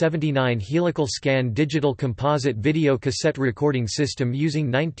 61179 Helical Scan Digital Composite Video Cassette Recording System using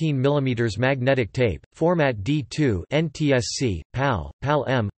 19 mm magnetic tape, Format D2 NTSC, PAL,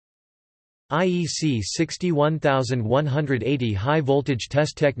 PAL-M. IEC 61180 High Voltage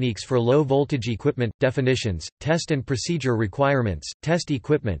Test Techniques for Low Voltage Equipment, Definitions, Test and Procedure Requirements, Test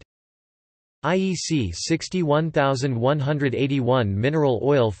Equipment. IEC 61181 Mineral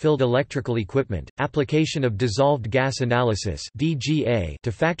Oil-Filled Electrical Equipment, Application of Dissolved Gas Analysis (DGA)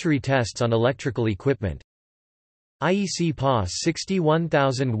 to Factory Tests on Electrical Equipment. IEC PA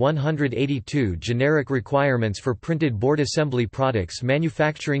 61182 Generic Requirements for Printed Board Assembly Products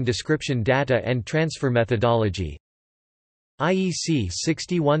Manufacturing Description Data and Transfer Methodology. IEC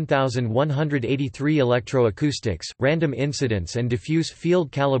 61183 Electroacoustics, Random Incidence and Diffuse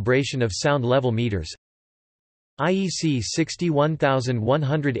Field Calibration of Sound Level Meters. IEC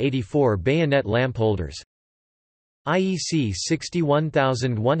 61184 Bayonet Lamp Holders. IEC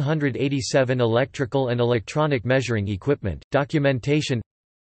 61187 Electrical and Electronic Measuring Equipment, Documentation.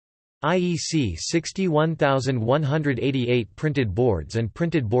 IEC 61188 Printed Boards and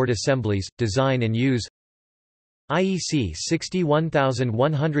Printed Board Assemblies, Design and Use. IEC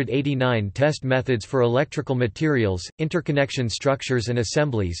 61189 Test Methods for Electrical Materials, Interconnection Structures and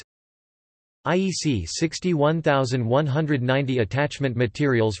Assemblies. IEC 61190 Attachment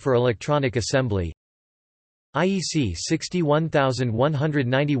Materials for Electronic Assembly. IEC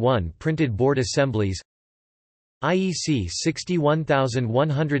 61191 Printed Board Assemblies. IEC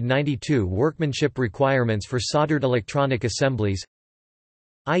 61192 Workmanship Requirements for Soldered Electronic Assemblies.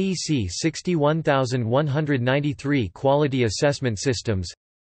 IEC 61193 Quality Assessment Systems.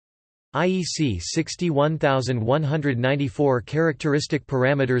 IEC 61194 Characteristic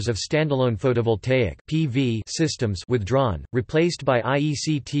Parameters of Standalone Photovoltaic (PV) Systems withdrawn, replaced by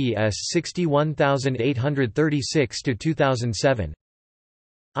IEC TS 61836-2007.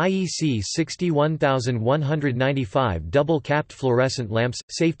 IEC 61195 Double-capped fluorescent lamps,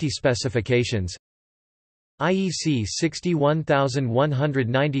 safety specifications. IEC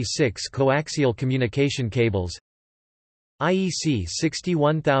 61196 Coaxial communication cables. IEC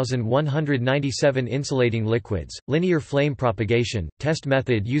 61197 Insulating liquids, linear flame propagation, test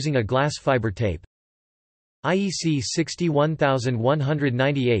method using a glass fiber tape. IEC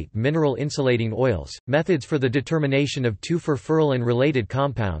 61198 Mineral insulating oils, methods for the determination of 2,4-furl and related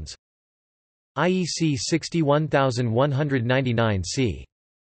compounds. IEC 61199 C.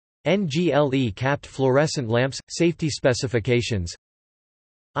 NGLE capped fluorescent lamps, safety specifications.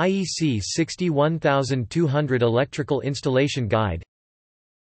 IEC 61200 Electrical Installation Guide.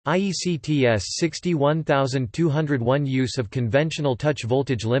 IEC TS 61201 Use of Conventional Touch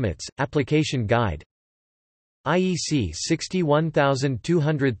Voltage Limits, Application Guide. IEC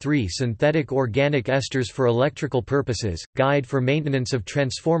 61203 Synthetic Organic Esters for Electrical Purposes, Guide for Maintenance of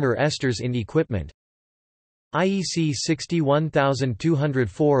Transformer Esters in Equipment. IEC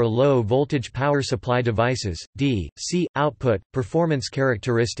 61204 Low Voltage Power Supply Devices, D.C. Output, Performance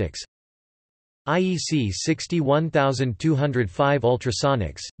Characteristics. IEC 61205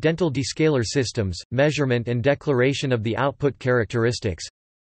 Ultrasonics, Dental Descaler Systems, Measurement and Declaration of the Output Characteristics.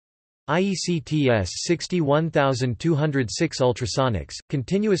 IEC TS 61206 Ultrasonics,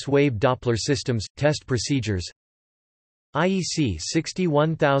 Continuous Wave Doppler Systems, Test Procedures. IEC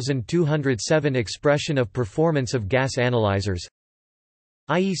 61207 Expression of Performance of Gas Analyzers.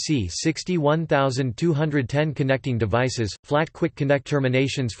 IEC 61210 connecting devices, flat quick connect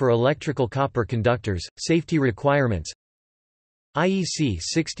terminations for electrical copper conductors, safety requirements. IEC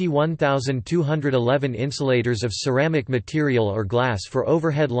 61211 insulators of ceramic material or glass for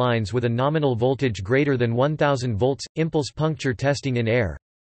overhead lines with a nominal voltage greater than 1000 volts, impulse puncture testing in air.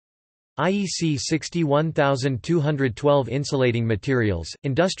 IEC 61212 insulating materials,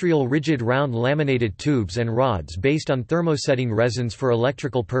 industrial rigid round laminated tubes and rods based on thermosetting resins for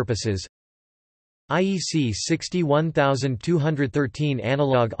electrical purposes. IEC 61213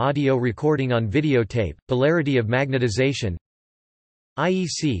 analog audio recording on videotape, polarity of magnetization.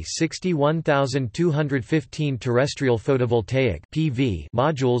 IEC 61215 terrestrial photovoltaic (PV)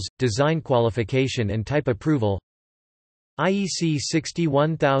 modules, design qualification and type approval. IEC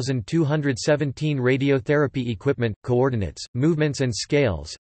 61217 radiotherapy equipment, coordinates, movements and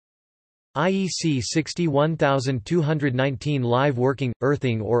scales. IEC 61219 live working,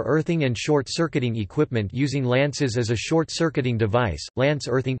 earthing or earthing and short-circuiting equipment using lances as a short-circuiting device, lance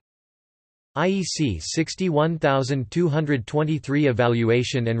earthing. IEC 61223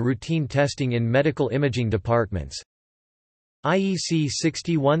 evaluation and routine testing in medical imaging departments. IEC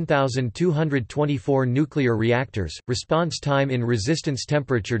 61224 nuclear reactors, response time in resistance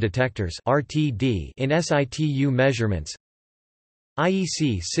temperature detectors (RTD) in situ measurements.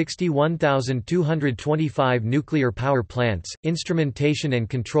 IEC 61225 nuclear power plants, instrumentation and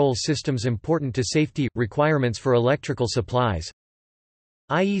control systems important to safety, requirements for electrical supplies.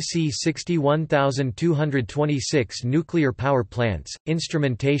 IEC 61226 nuclear power plants,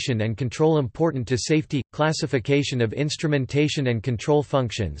 instrumentation and control important to safety, classification of instrumentation and control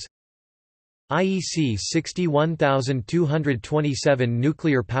functions. IEC 61227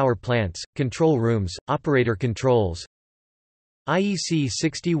 nuclear power plants, control rooms, operator controls. IEC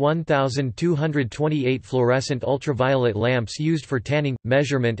 61228 fluorescent ultraviolet lamps used for tanning,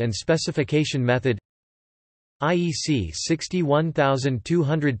 measurement and specification method. IEC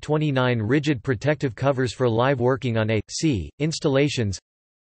 61229 rigid protective covers for live working on A.C. installations.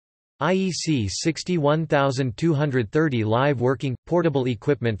 IEC 61230 live working, portable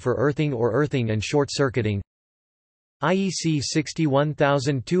equipment for earthing or earthing and short-circuiting. IEC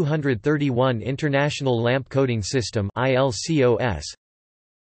 61231 International Lamp Coating System ILCOS.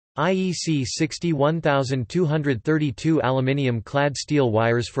 IEC 61232 aluminium-clad steel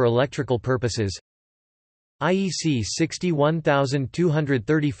wires for electrical purposes. IEC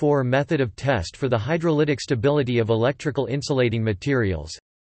 61234 method of test for the hydrolytic stability of electrical insulating materials.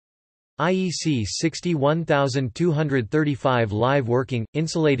 IEC 61235 live working,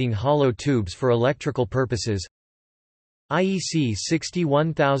 insulating hollow tubes for electrical purposes. IEC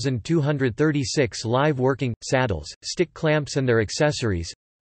 61236 live working, saddles, stick clamps and their accessories.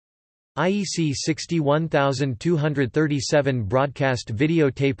 IEC 61237 broadcast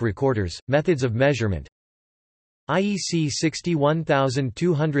videotape recorders, methods of measurement. IEC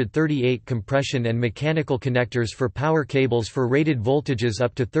 61238 compression and mechanical connectors for power cables for rated voltages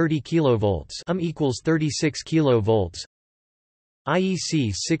up to 30 kV equals 36 kV.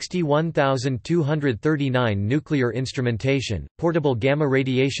 IEC 61239 nuclear instrumentation, portable gamma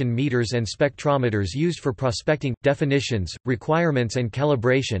radiation meters and spectrometers used for prospecting, definitions, requirements and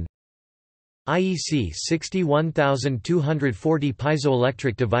calibration. IEC 61240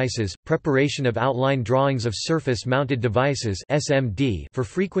 piezoelectric devices, preparation of outline drawings of surface-mounted devices (SMD) for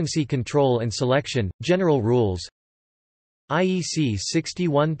frequency control and selection, general rules. IEC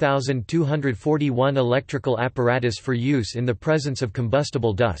 61241 electrical apparatus for use in the presence of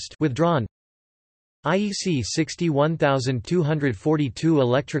combustible dust withdrawn. IEC 61242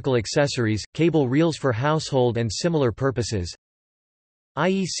 electrical accessories, cable reels for household and similar purposes.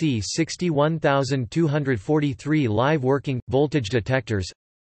 IEC 61243 live working, voltage detectors.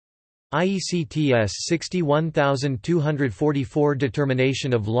 IEC TS 61244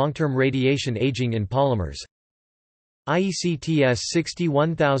 determination of long-term radiation aging in polymers. IEC TS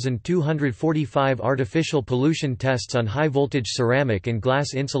 61245 artificial pollution tests on high-voltage ceramic and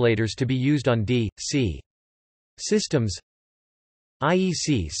glass insulators to be used on D.C. systems.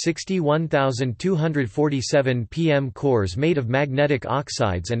 IEC 61247 PM cores made of magnetic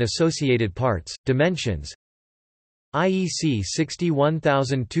oxides and associated parts, dimensions. IEC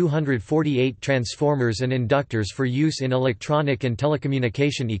 61248 transformers and inductors for use in electronic and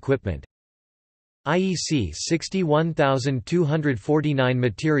telecommunication equipment. IEC 61249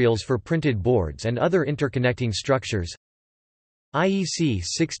 materials for printed boards and other interconnecting structures. IEC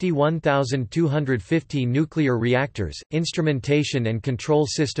 61250 nuclear reactors, instrumentation and control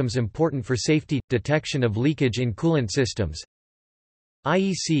systems important for safety, detection of leakage in coolant systems.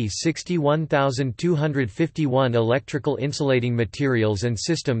 IEC 61251 Electrical Insulating Materials and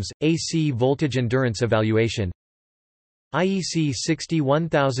Systems, AC Voltage Endurance Evaluation. IEC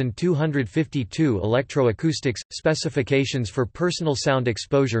 61252 Electroacoustics – Specifications for Personal Sound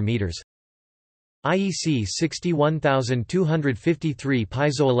Exposure Meters. IEC 61253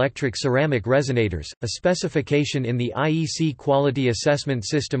 Piezoelectric Ceramic Resonators, a specification in the IEC Quality Assessment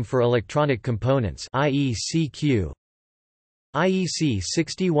System for Electronic Components IECQ. IEC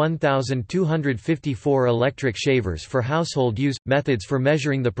 61254 Electric Shavers for Household Use – Methods for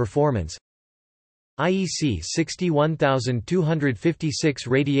measuring the performance. IEC 61256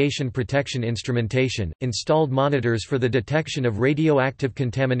 Radiation Protection Instrumentation, installed monitors for the detection of radioactive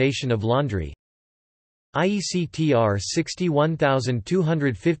contamination of laundry. IEC TR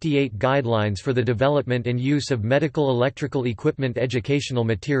 61258 Guidelines for the development and use of medical electrical equipment educational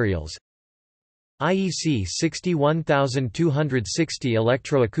materials. IEC 61260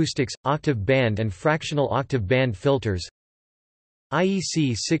 Electroacoustics, octave band and fractional octave band filters.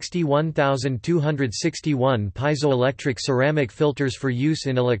 IEC 61261 Piezoelectric ceramic filters for use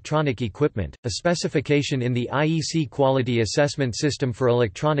in electronic equipment, a specification in the IEC Quality Assessment System for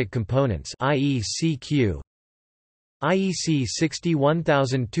Electronic Components IECQ. IEC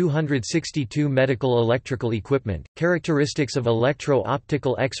 61262 Medical electrical equipment, characteristics of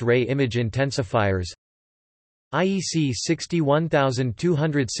electro-optical X-ray image intensifiers. IEC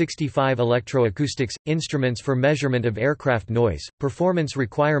 61265 Electroacoustics – Instruments for measurement of aircraft noise, performance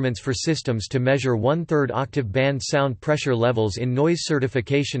requirements for systems to measure 1/3 octave band sound pressure levels in noise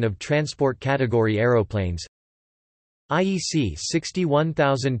certification of transport category aeroplanes. IEC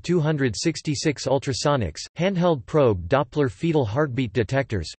 61266 Ultrasonics – Handheld probe Doppler fetal heartbeat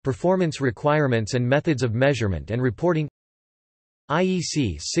detectors, performance requirements and methods of measurement and reporting.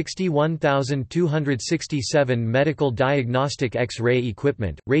 IEC 61267 Medical diagnostic X-ray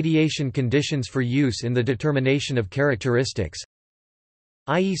equipment, radiation conditions for use in the determination of characteristics.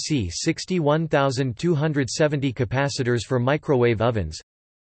 IEC 61270 Capacitors for microwave ovens.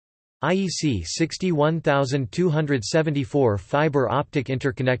 IEC 61274 Fiber optic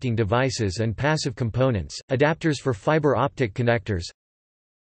interconnecting devices and passive components, adapters for fiber optic connectors.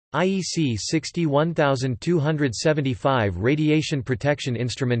 IEC 61275 Radiation protection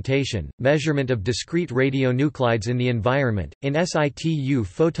instrumentation, measurement of discrete radionuclides in the environment, in situ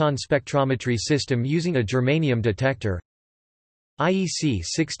photon spectrometry system using a germanium detector. IEC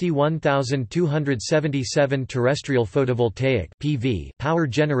 61277 Terrestrial photovoltaic (PV) power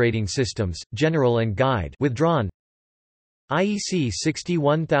generating systems, general and guide withdrawn. IEC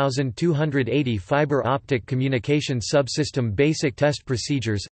 61280 Fiber optic communication subsystem basic test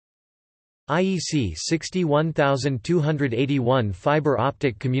procedures. IEC 61281 Fiber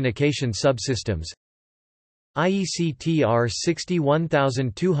optic communication subsystems. IEC TR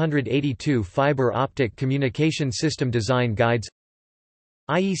 61282 Fiber optic communication system design guides.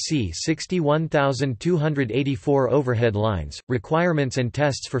 IEC 61284 Overhead lines, requirements and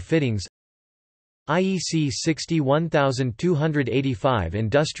tests for fittings. IEC 61285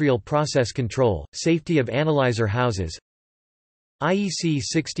 Industrial process control, safety of analyzer houses. IEC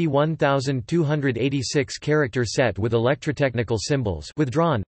 61286 Character set with electrotechnical symbols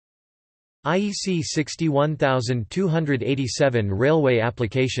withdrawn. IEC 61287 Railway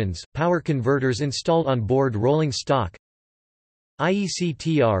applications, power converters installed on board rolling stock. IEC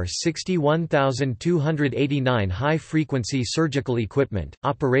TR 61289 High-frequency surgical equipment,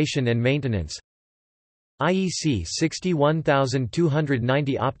 operation and maintenance. IEC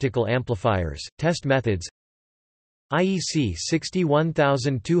 61290 Optical amplifiers, test methods. IEC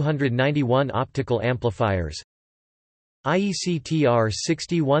 61291 Optical amplifiers. IEC TR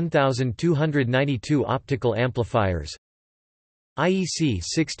 61292 Optical amplifiers. IEC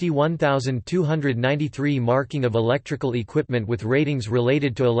 61293 Marking of electrical equipment with ratings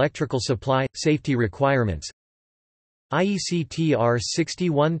related to electrical supply, safety requirements. IEC TR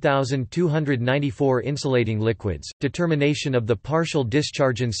 61294 Insulating liquids, determination of the partial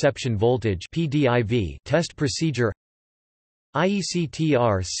discharge inception voltage (PDIV) test procedure. IEC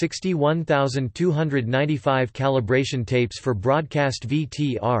TR 61295 Calibration tapes for broadcast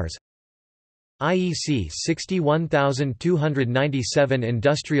VTRs. IEC 61297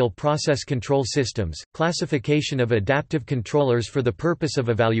 Industrial process control systems, classification of adaptive controllers for the purpose of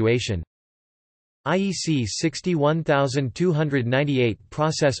evaluation. IEC 61298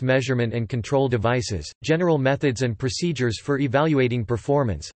 Process measurement and control devices, general methods and procedures for evaluating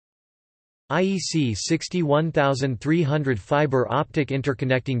performance. IEC 61300 Fiber optic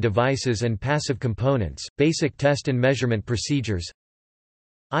interconnecting devices and passive components, basic test and measurement procedures.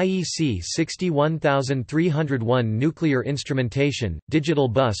 IEC 61301 Nuclear Instrumentation, Digital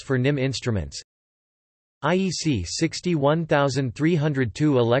Bus for NIM Instruments. IEC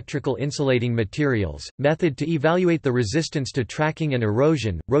 61302 Electrical Insulating Materials, Method to evaluate the resistance to tracking and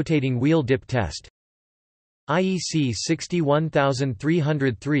erosion, rotating wheel dip test. IEC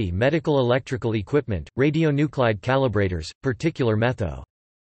 61303 Medical Electrical Equipment, Radionuclide Calibrators, Particular Metho.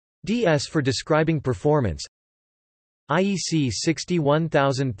 DS for describing performance. IEC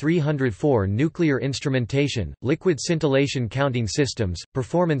 61304 Nuclear Instrumentation, Liquid Scintillation Counting Systems,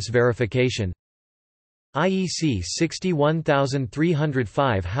 Performance Verification. IEC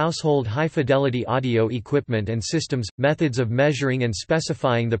 61305 Household High-Fidelity Audio Equipment and Systems, Methods of Measuring and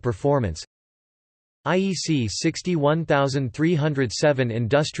Specifying the Performance. IEC 61307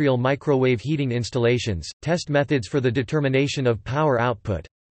 Industrial Microwave Heating Installations, Test Methods for the Determination of Power Output.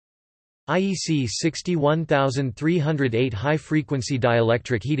 IEC 61308 High-Frequency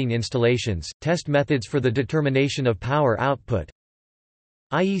Dielectric Heating Installations, Test Methods for the Determination of Power Output.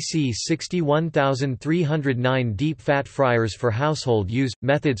 IEC 61309 Deep Fat Fryers for Household Use,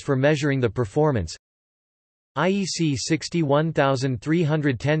 Methods for Measuring the Performance. IEC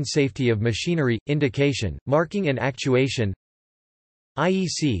 61310 Safety of Machinery, Indication, Marking and Actuation.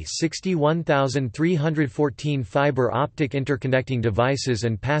 IEC 61314 Fiber optic interconnecting devices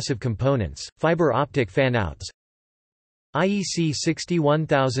and passive components, fiber optic fan-outs. IEC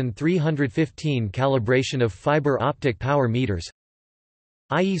 61315 Calibration of fiber optic power meters.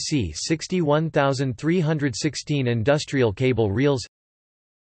 IEC 61316 Industrial cable reels.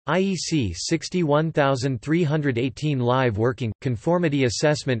 IEC 61318 Live working, conformity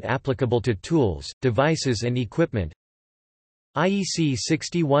assessment applicable to tools, devices and equipment. IEC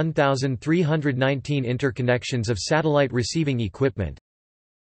 61319 Interconnections of satellite receiving equipment.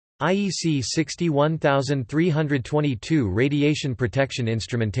 IEC 61322 Radiation protection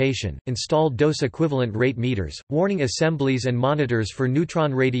instrumentation, installed dose equivalent rate meters, warning assemblies and monitors for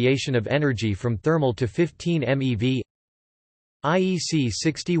neutron radiation of energy from thermal to 15 MeV. IEC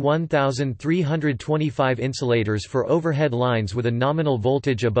 61325 Insulators for overhead lines with a nominal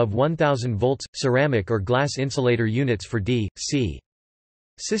voltage above 1000 volts, ceramic or glass insulator units for D.C.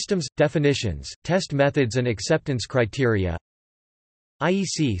 systems, definitions, test methods and acceptance criteria.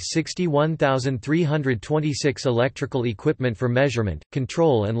 IEC 61326 Electrical equipment for measurement,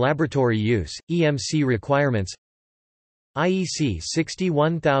 control and laboratory use, EMC requirements. IEC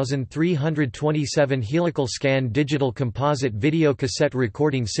 61327 Helical scan digital composite video cassette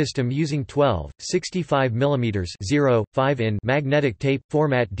recording system using 12, 65 mm 0.5 in magnetic tape,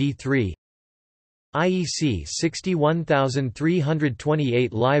 format D3. IEC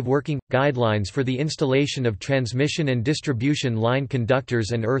 61328 Live working – Guidelines for the installation of transmission and distribution line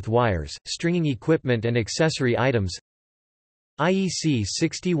conductors and earth wires, stringing equipment and accessory items. IEC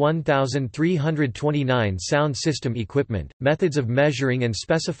 61329 Sound system equipment, methods of measuring and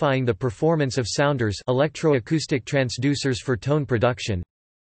specifying the performance of sounders, electroacoustic transducers for tone production.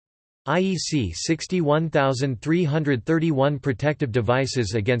 IEC 61331 Protective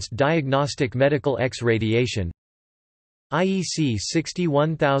devices against diagnostic medical X-radiation. IEC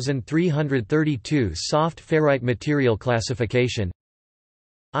 61332 Soft ferrite material classification.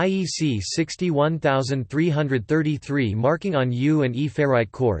 IEC 61333 Marking on U and E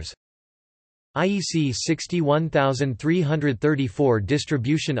ferrite cores. IEC 61334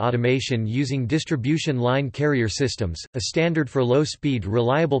 Distribution automation using distribution line carrier systems, a standard for low-speed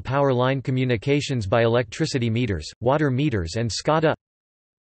reliable power line communications by electricity meters, water meters and SCADA.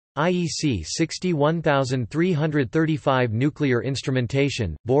 IEC 61335 Nuclear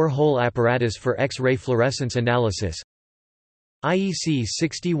instrumentation, bore-hole apparatus for X-ray fluorescence analysis. IEC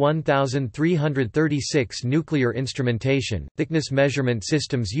 61336 Nuclear instrumentation, thickness measurement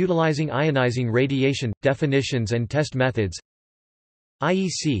systems utilizing ionizing radiation, definitions and test methods.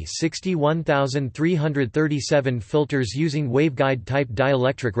 IEC 61337 Filters using waveguide-type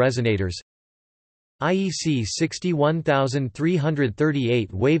dielectric resonators. IEC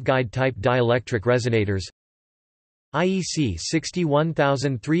 61338 Waveguide-type dielectric resonators. IEC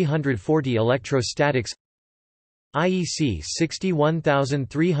 61340 Electrostatics. IEC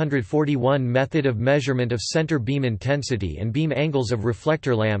 61341 Method of measurement of center beam intensity and beam angles of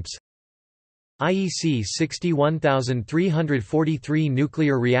reflector lamps. IEC 61343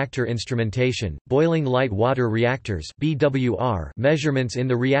 Nuclear reactor instrumentation, boiling light water reactors (BWR) measurements in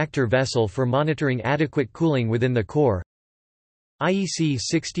the reactor vessel for monitoring adequate cooling within the core. IEC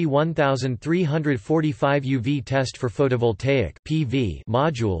 61345 UV test for photovoltaic (PV)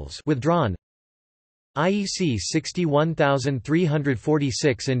 modules withdrawn. IEC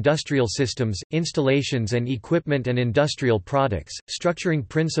 61346 Industrial Systems, Installations and Equipment and Industrial Products, Structuring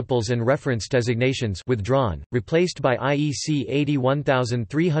Principles and Reference Designations withdrawn, replaced by IEC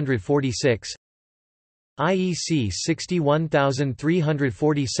 81346. IEC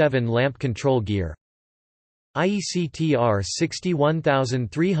 61347 Lamp Control Gear. IEC TR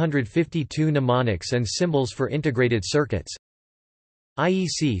 61352 Mnemonics and Symbols for Integrated Circuits.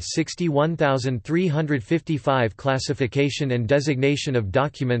 IEC 61355 Classification and Designation of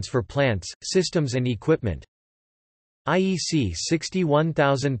Documents for Plants, Systems and Equipment. IEC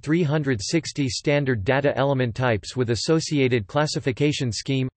 61360 Standard Data Element Types with Associated Classification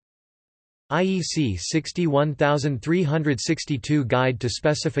Scheme. IEC 61362 Guide to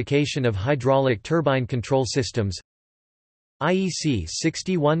Specification of Hydraulic Turbine Control Systems. IEC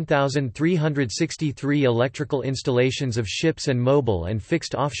 61363 Electrical Installations of Ships and Mobile and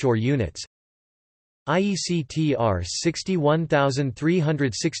Fixed Offshore Units. IEC TR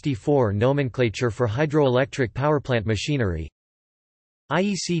 61364 Nomenclature for Hydroelectric Powerplant Machinery.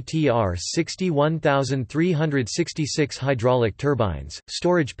 IEC TR 61366 Hydraulic Turbines,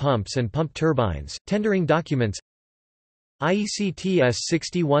 Storage Pumps and Pump Turbines, Tendering Documents. IEC TS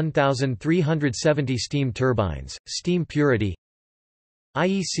 61370 Steam Turbines, Steam Purity.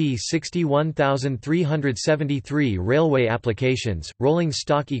 IEC 61373 Railway Applications, Rolling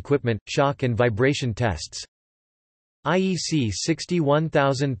Stock Equipment, Shock and Vibration Tests. IEC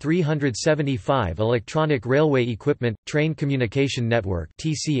 61375 Electronic Railway Equipment, Train Communication Network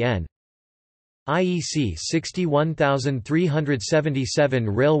 (TCN). IEC 61377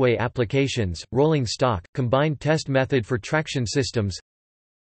 Railway Applications, Rolling Stock, Combined Test Method for Traction Systems.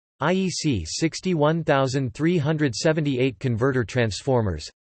 IEC 61378 Converter Transformers.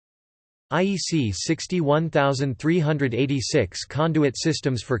 IEC 61386 Conduit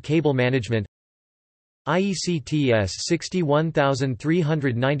Systems for Cable Management. IEC TS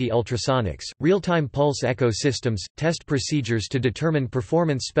 61390 Ultrasonics, Real-Time Pulse Echo Systems, Test Procedures to Determine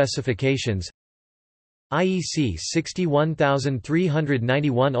Performance Specifications. IEC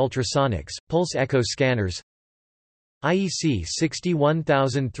 61391 Ultrasonics, Pulse Echo Scanners. IEC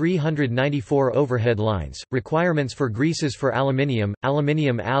 61394 Overhead Lines, Requirements for Greases for Aluminium,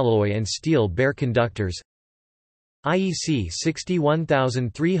 Aluminium Alloy and Steel Bare Conductors. IEC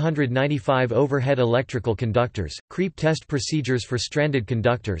 61395 Overhead Electrical Conductors, Creep Test Procedures for Stranded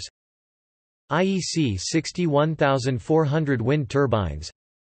Conductors. IEC 61400 Wind Turbines.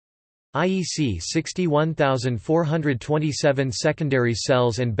 IEC 61427 Secondary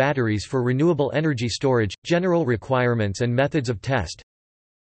Cells and Batteries for Renewable Energy Storage, General Requirements and Methods of Test.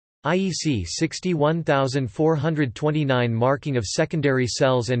 IEC 61429 Marking of Secondary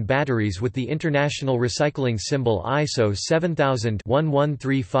Cells and Batteries with the International Recycling Symbol ISO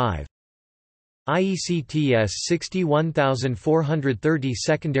 7000-1135. IEC TS 61430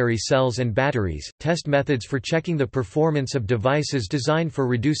 Secondary Cells and Batteries, Test Methods for Checking the Performance of Devices Designed for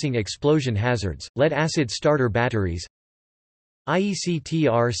Reducing Explosion Hazards, Lead-Acid Starter Batteries. IEC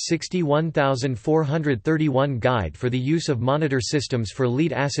TR 61431 Guide for the Use of Monitor Systems for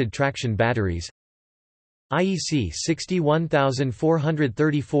Lead-Acid Traction Batteries. IEC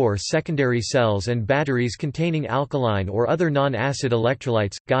 61434 Secondary Cells and Batteries Containing Alkaline or Other Non-Acid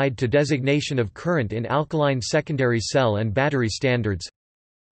Electrolytes, Guide to Designation of Current in Alkaline Secondary Cell and Battery Standards.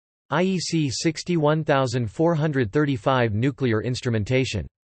 IEC 61435 Nuclear Instrumentation.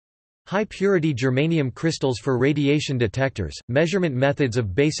 High-purity germanium crystals for radiation detectors, measurement methods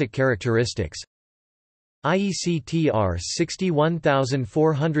of basic characteristics. IEC TR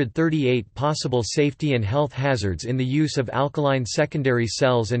 61438 Possible safety and health hazards in the use of alkaline secondary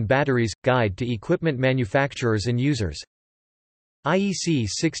cells and batteries, Guide to equipment manufacturers and users. IEC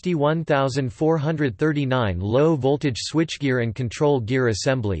 61439 Low-voltage switchgear and control gear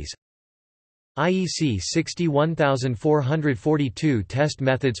assemblies. IEC 61442 Test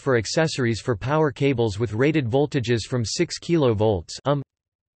methods for accessories for power cables with rated voltages from 6 kV.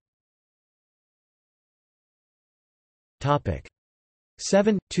 Topic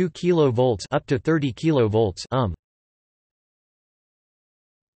 7, 2 kV up to 30 kV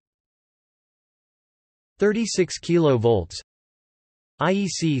 36 kV.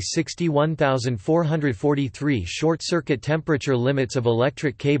 IEC 61443 Short-circuit temperature limits of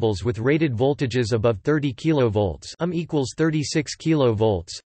electric cables with rated voltages above 30 kV equals 36 kV.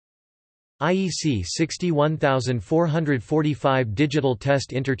 IEC 61445 Digital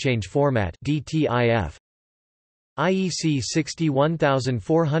Test Interchange Format DTIF. IEC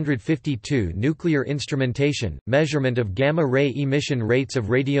 61452 Nuclear instrumentation, measurement of gamma-ray emission rates of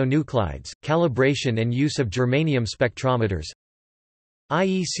radionuclides, calibration and use of germanium spectrometers.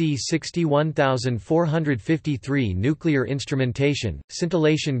 IEC 61453 Nuclear instrumentation,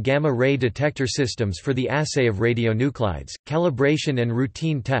 scintillation gamma-ray detector systems for the assay of radionuclides, calibration and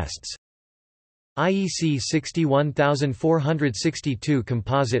routine tests. IEC 61462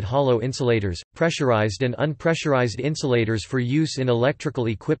 Composite hollow insulators, pressurized and unpressurized insulators for use in electrical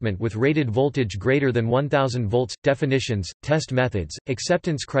equipment with rated voltage greater than 1000 volts. Definitions, test methods,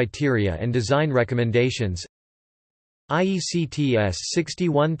 acceptance criteria and design recommendations. IEC TS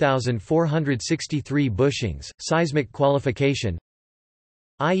 61463 bushings, seismic qualification.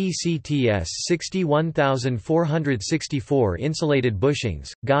 IEC TS 61464 insulated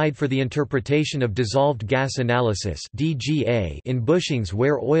bushings, guide for the interpretation of dissolved gas analysis (DGA) in bushings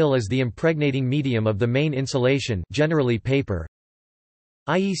where oil is the impregnating medium of the main insulation, generally paper.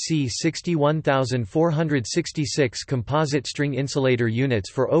 IEC 61466 composite string insulator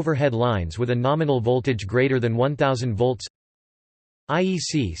units for overhead lines with a nominal voltage greater than 1000 volts.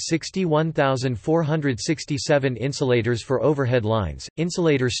 IEC 61467 insulators for overhead lines,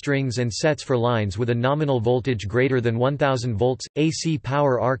 insulator strings and sets for lines with a nominal voltage greater than 1000 volts, AC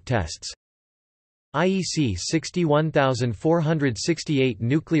power arc tests. IEC 61468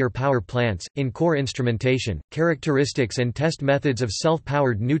 nuclear power plants, in core instrumentation, characteristics and test methods of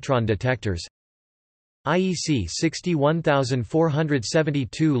self-powered neutron detectors. IEC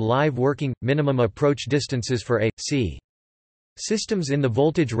 61472 live working, minimum approach distances for A.C. systems in the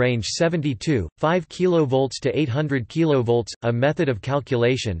voltage range 72, 5 kV to 800 kV, a method of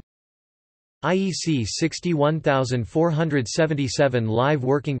calculation. IEC 61477 live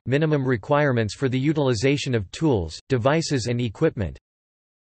working, minimum requirements for the utilization of tools, devices and equipment.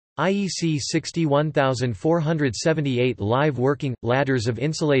 IEC 61478 live working, ladders of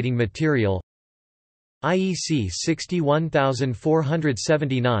insulating material. IEC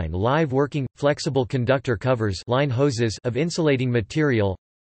 61479 live working, flexible conductor covers line hoses of insulating material.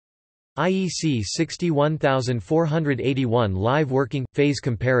 IEC 61481 live working, phase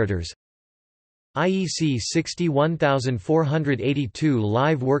comparators. IEC 61482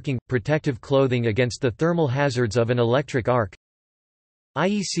 live working, protective clothing against the thermal hazards of an electric arc.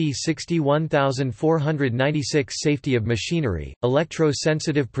 IEC 61496 safety of machinery,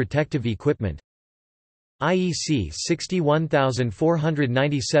 electro-sensitive protective equipment. IEC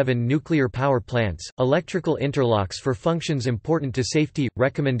 61497 nuclear power plants, electrical interlocks for functions important to safety,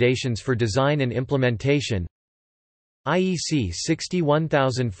 recommendations for design and implementation. IEC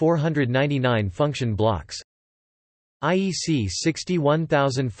 61499 function blocks. IEC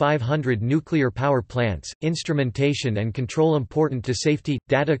 61500 nuclear power plants, instrumentation and control important to safety,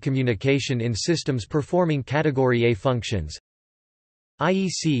 data communication in systems performing Category A functions.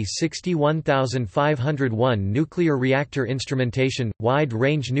 IEC 61501 nuclear reactor instrumentation,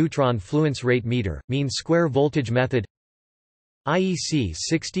 wide-range neutron fluence rate meter, mean square voltage method. IEC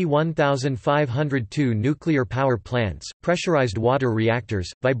 61502 nuclear power plants, pressurized water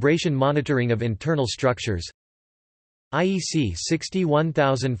reactors, vibration monitoring of internal structures. IEC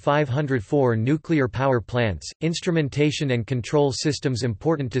 61504 nuclear power plants, instrumentation and control systems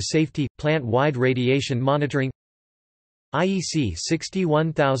important to safety, plant-wide radiation monitoring. IEC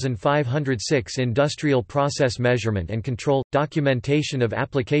 61506 industrial process measurement and control, documentation of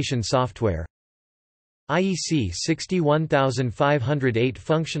application software. IEC 61508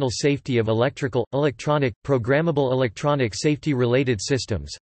 functional safety of electrical, electronic, programmable electronic safety-related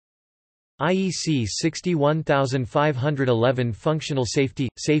systems. IEC 61511 functional safety,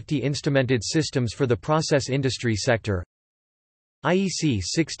 safety-instrumented systems for the process industry sector. IEC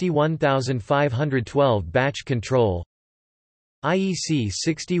 61512 batch control. IEC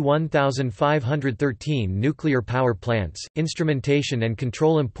 61513 nuclear power plants, instrumentation and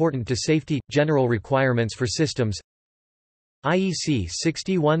control important to safety, general requirements for systems. IEC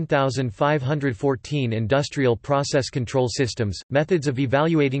 61514 industrial process control systems, methods of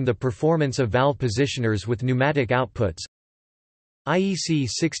evaluating the performance of valve positioners with pneumatic outputs. IEC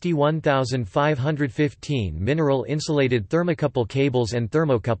 61515 mineral insulated thermocouple cables and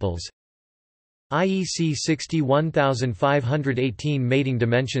thermocouples. IEC 61518 mating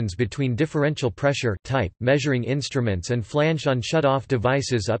dimensions between differential pressure type, measuring instruments and flange on shut-off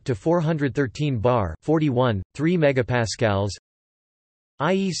devices up to 413 bar 41, 3 megapascals.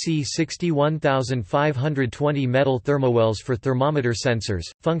 IEC 61520 metal thermowells for thermometer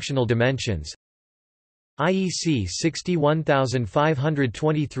sensors, functional dimensions. IEC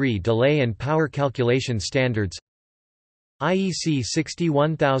 61523 delay and power calculation standards. IEC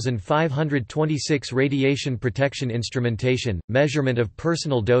 61526 radiation protection instrumentation, measurement of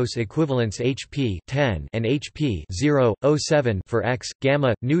personal dose equivalents HP 10 and HP 0.07 for X,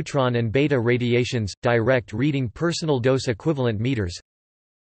 gamma, neutron and beta radiations, direct reading personal dose equivalent meters.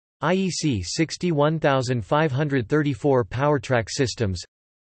 IEC 61534 PowerTrack systems,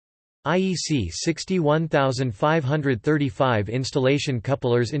 IEC 61535 installation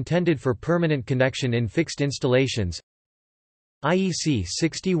couplers intended for permanent connection in fixed installations, IEC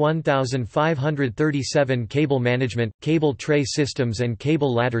 61537 cable management, cable tray systems and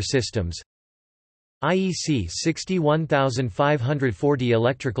cable ladder systems, IEC 61540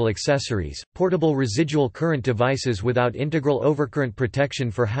 electrical accessories, portable residual current devices without integral overcurrent protection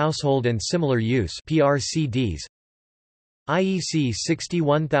for household and similar use (PRCDs), IEC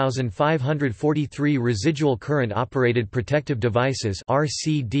 61543 residual current operated protective devices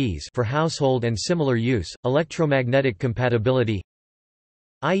 (RCDs) for household and similar use, electromagnetic compatibility,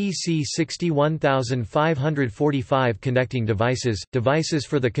 IEC 61545 connecting devices, devices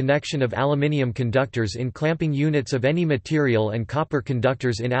for the connection of aluminium conductors in clamping units of any material and copper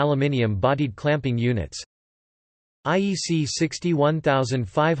conductors in aluminium-bodied clamping units, IEC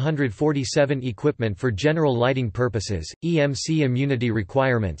 61547 equipment for general lighting purposes, EMC immunity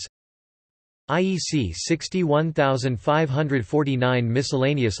requirements, IEC 61549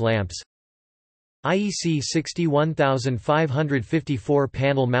 miscellaneous lamps, IEC 61554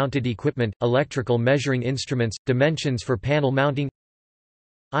 panel-mounted equipment, electrical measuring instruments, dimensions for panel mounting,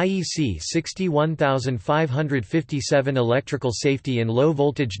 IEC 61557 electrical safety in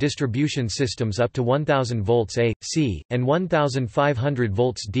low-voltage distribution systems up to 1000 volts AC, and 1500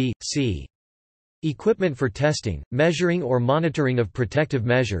 volts DC. Equipment for testing, measuring or monitoring of protective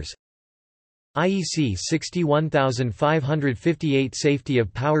measures, IEC 61558 safety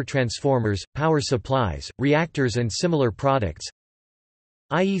of power transformers, power supplies, reactors and similar products,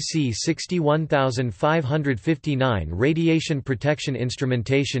 IEC 61559 radiation protection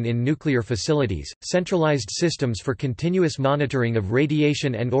instrumentation in nuclear facilities, centralized systems for continuous monitoring of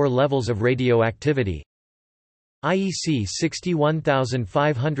radiation and/or levels of radioactivity, IEC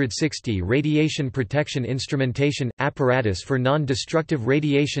 61560 radiation protection instrumentation, apparatus for non-destructive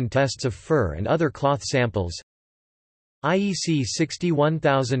radiation tests of fur and other cloth samples, IEC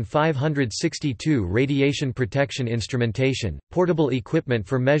 61562 radiation protection instrumentation, portable equipment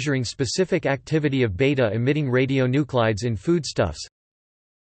for measuring specific activity of beta-emitting radionuclides in foodstuffs,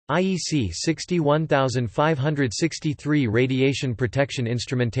 IEC 61563 radiation protection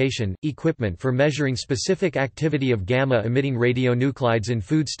instrumentation, equipment for measuring specific activity of gamma-emitting radionuclides in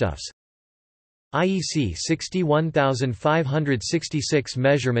foodstuffs, IEC 61566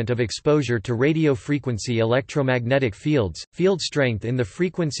 measurement of exposure to radio frequency electromagnetic fields, field strength in the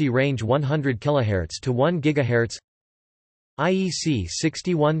frequency range 100 kHz to 1 GHz, IEC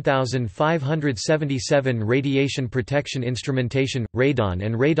 61577 radiation protection instrumentation, radon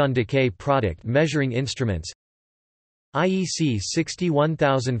and radon decay product measuring instruments, IEC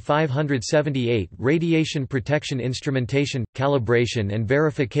 61578 radiation protection instrumentation, calibration and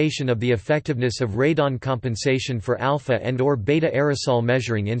verification of the effectiveness of radon compensation for alpha and/or beta aerosol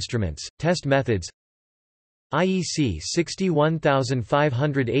measuring instruments, test methods, IEC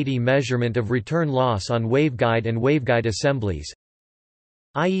 61580 measurement of return loss on waveguide and waveguide assemblies,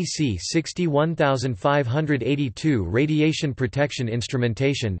 IEC 61582 radiation protection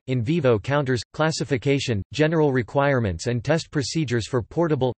instrumentation, in vivo counters, classification, general requirements and test procedures for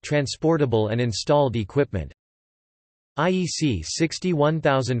portable, transportable and installed equipment, IEC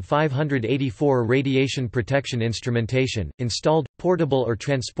 61584 radiation protection instrumentation, installed, portable or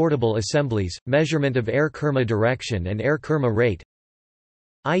transportable assemblies, measurement of air Kerma direction and air Kerma rate,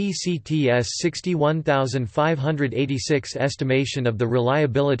 IEC TS 61586 estimation of the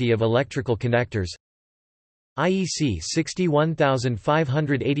reliability of electrical connectors, IEC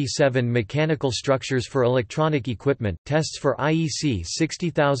 61587 mechanical structures for electronic equipment, tests for IEC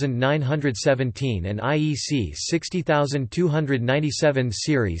 60917 and IEC 60297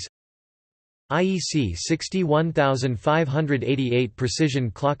 series, IEC 61588 precision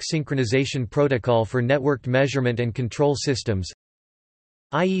clock synchronization protocol for networked measurement and control systems,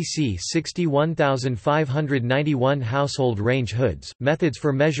 IEC 61591 household range hoods, methods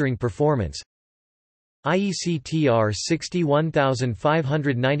for measuring performance, IEC TR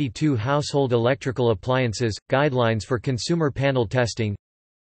 61592 household electrical appliances, guidelines for consumer panel testing,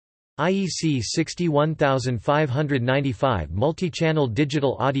 IEC 61595 multi-channel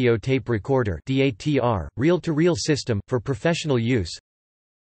digital audio tape recorder DATR, reel-to-reel system, for professional use,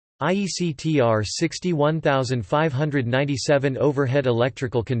 IEC TR 61597 overhead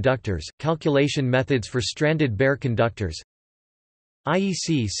electrical conductors, calculation methods for stranded bare conductors,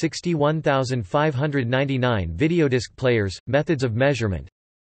 IEC 61599 videodisc players, methods of measurement,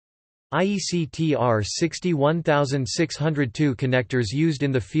 IEC TR 61602 connectors used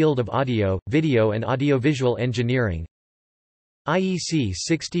in the field of audio, video and audiovisual engineering, IEC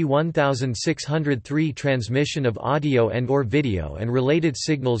 61603 transmission of audio and/or video and related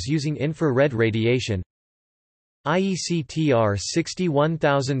signals using infrared radiation. IEC TR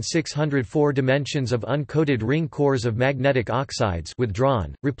 61604 dimensions of uncoated ring cores of magnetic oxides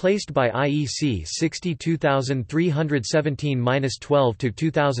withdrawn, replaced by IEC 62317-12 to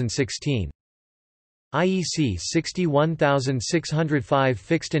 2016. IEC 61605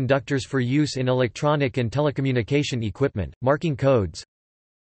 fixed inductors for use in electronic and telecommunication equipment, marking codes.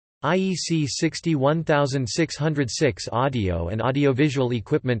 IEC 61606 audio and audiovisual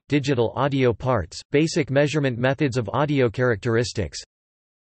equipment, digital audio parts, basic measurement methods of audio characteristics.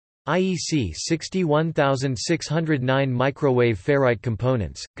 IEC 61609 microwave ferrite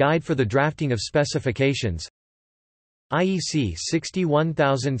components, guide for the drafting of specifications. IEC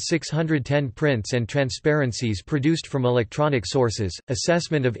 61610 prints and transparencies produced from electronic sources,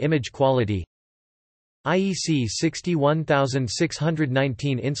 assessment of image quality. IEC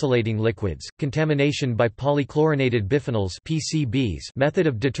 61619 insulating liquids, contamination by polychlorinated biphenyls (PCBs), method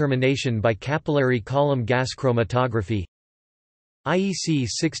of determination by capillary column gas chromatography. IEC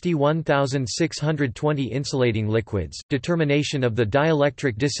 61620 insulating liquids, determination of the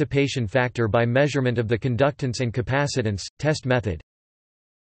dielectric dissipation factor by measurement of the conductance and capacitance, test method.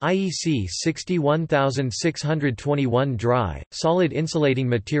 IEC 61621 dry, solid insulating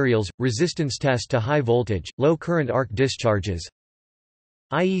materials, resistance test to high voltage, low current arc discharges.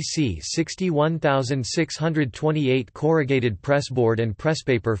 IEC 61628 corrugated pressboard and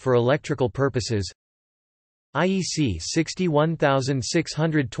presspaper for electrical purposes. IEC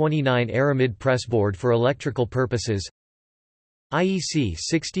 61629 aramid pressboard for electrical purposes. IEC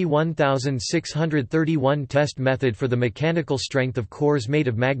 61631 test method for the mechanical strength of cores made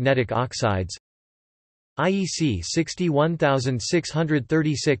of magnetic oxides. IEC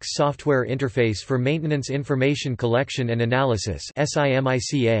 61636 software interface for maintenance information collection and analysis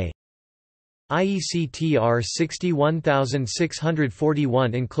SIMICA. IEC TR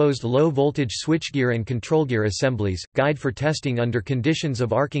 61641 enclosed low-voltage switchgear and controlgear assemblies, guide for testing under conditions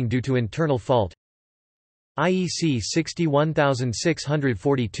of arcing due to internal fault. IEC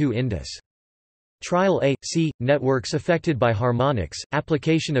 61642 Indus. Trial A, C, networks affected by harmonics,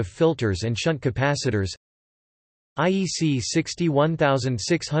 application of filters and shunt capacitors. IEC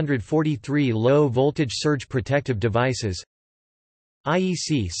 61643 low-voltage surge protective devices.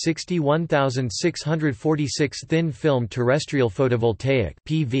 IEC 61646 thin-film terrestrial photovoltaic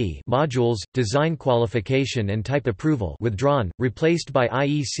 (PV) modules, design qualification and type approval withdrawn, replaced by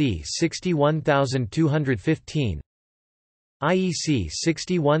IEC 61215. IEC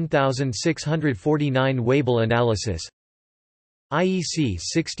 61649 Weibull analysis. IEC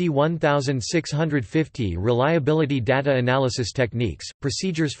 61650 Reliability data analysis techniques,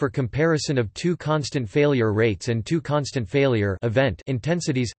 procedures for comparison of two constant failure rates and two constant failure event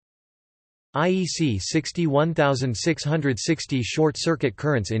intensities. IEC 61660 Short circuit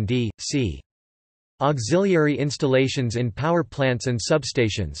currents in D.C. auxiliary installations in power plants and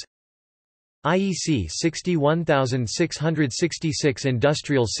substations. IEC 61666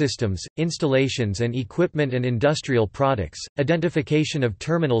 Industrial systems, installations and equipment and industrial products, identification of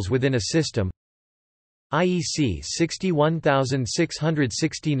terminals within a system. IEC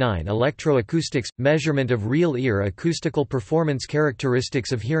 61669 Electroacoustics, measurement of real-ear acoustical performance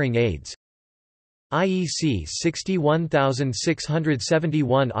characteristics of hearing aids. IEC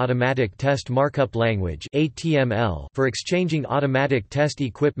 61671 Automatic Test Markup Language (ATML) for exchanging automatic test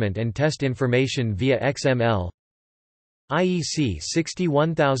equipment and test information via XML. IEC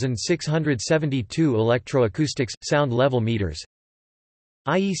 61672 Electroacoustics sound level meters.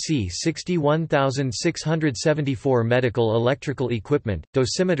 IEC 61674 Medical electrical equipment,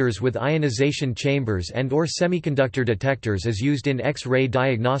 dosimeters with ionization chambers and/or semiconductor detectors is used in X-ray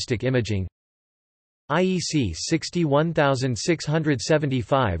diagnostic imaging. IEC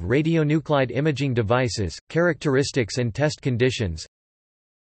 61675 Radionuclide imaging devices, characteristics and test conditions.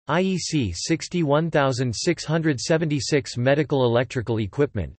 IEC 61676 Medical electrical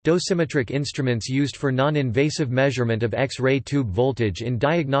equipment, dosimetric instruments used for non-invasive measurement of X-ray tube voltage in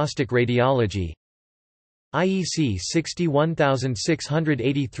diagnostic radiology. IEC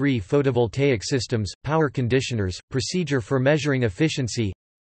 61683 Photovoltaic systems, power conditioners, procedure for measuring efficiency.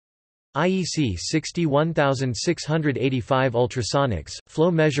 IEC 61685 Ultrasonics, flow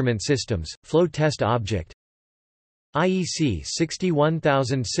measurement systems, flow test object. IEC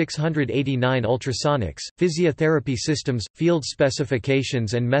 61689 Ultrasonics, physiotherapy systems, field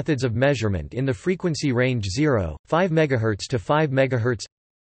specifications and methods of measurement in the frequency range 0.5 MHz to 5 MHz.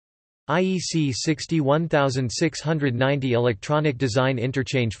 IEC 61690 Electronic Design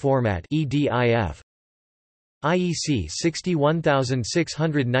Interchange Format (EDIF). IEC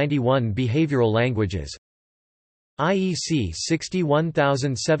 61691 Behavioral languages. IEC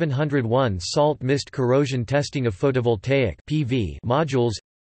 61701 Salt mist corrosion testing of photovoltaic (PV) modules.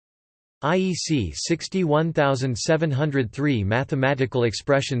 IEC 61703 Mathematical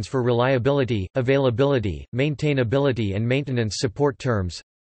expressions for reliability, availability, maintainability and maintenance support terms.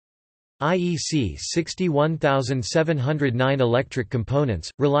 IEC 61709 Electric components,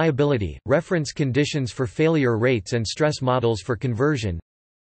 reliability, reference conditions for failure rates and stress models for conversion.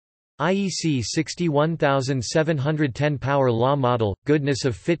 IEC 61710 Power law model, goodness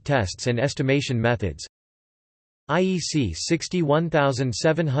of fit tests and estimation methods. IEC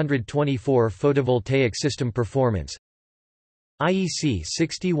 61724 Photovoltaic system performance. IEC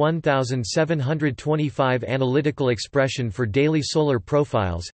 61725 Analytical expression for daily solar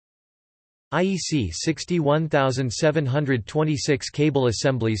profiles. IEC 61726 Cable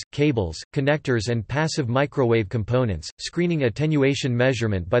assemblies, cables, connectors and passive microwave components, screening attenuation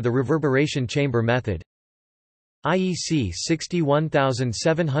measurement by the reverberation chamber method. IEC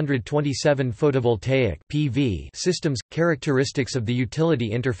 61727 Photovoltaic (PV) systems, characteristics of the utility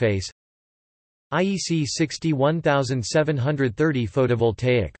interface. IEC 61730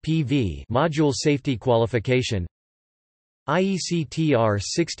 Photovoltaic (PV) module safety qualification. IEC TR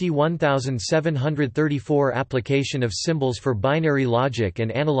 61734 Application of symbols for binary logic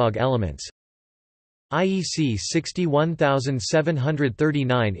and analog elements. IEC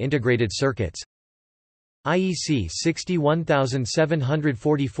 61739 Integrated circuits. IEC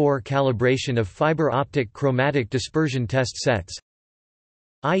 61744 Calibration of fiber optic chromatic dispersion test sets.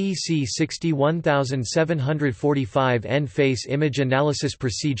 IEC 61745 N-phase image analysis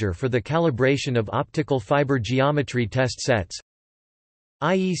procedure for the calibration of optical fiber geometry test sets.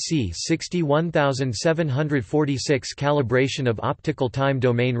 IEC 61746 Calibration of optical time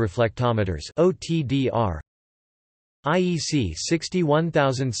domain reflectometers (OTDR). IEC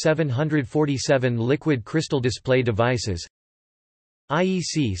 61747 Liquid crystal display devices.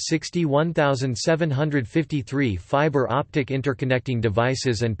 IEC 61753 Fiber optic interconnecting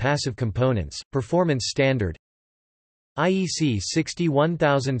devices and passive components, performance standard. IEC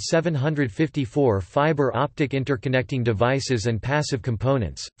 61754 Fiber optic interconnecting devices and passive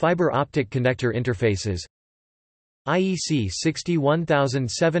components, fiber optic connector interfaces. IEC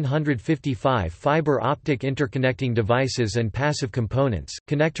 61755 Fiber optic interconnecting devices and passive components,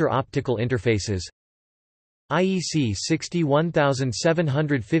 connector optical interfaces. IEC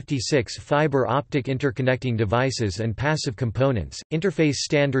 61756 Fiber optic interconnecting devices and passive components, interface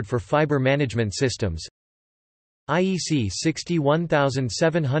standard for fiber management systems. IEC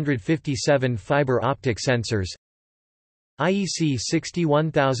 61757 Fiber optic sensors. IEC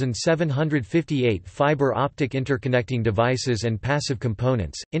 61758 Fiber optic interconnecting devices and passive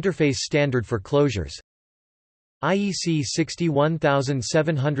components, interface standard for closures. IEC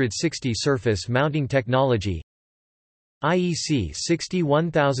 61760 Surface mounting technology. IEC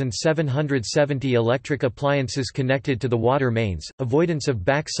 61770 Electric appliances connected to the water mains, avoidance of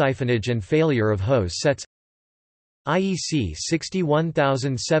back siphonage and failure of hose sets. IEC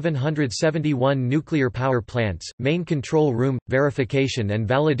 61771 Nuclear power plants, main control room, verification and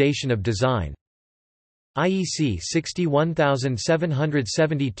validation of design. IEC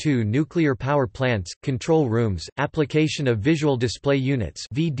 61772 Nuclear power plants, control rooms, application of visual display units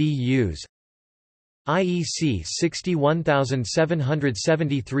 (VDUs). IEC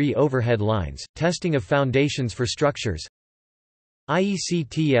 61773 Overhead lines, testing of foundations for structures. IEC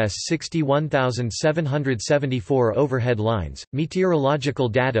TS 61774 Overhead lines, meteorological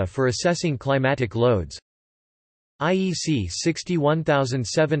data for assessing climatic loads. IEC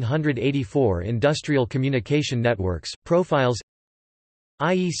 61784 Industrial communication networks, profiles.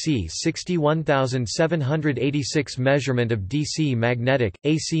 IEC 61786 Measurement of DC magnetic,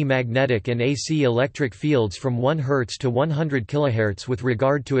 AC magnetic and AC electric fields from 1 Hz to 100 kHz with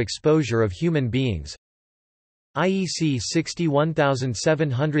regard to exposure of human beings. IEC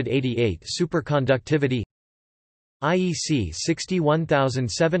 61788 Superconductivity. IEC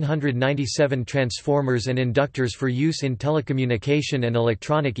 61797 Transformers and inductors for use in telecommunication and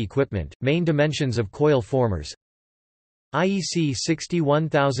electronic equipment, main dimensions of coil formers. IEC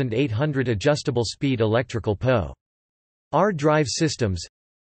 61800 Adjustable speed electrical PO.R drive systems.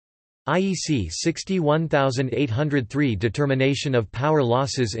 IEC 61803 Determination of power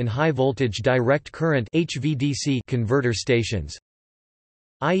losses in high voltage direct current (HVDC) converter stations.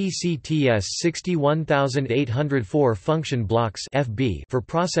 IEC TS 61804 Function blocks (FB) for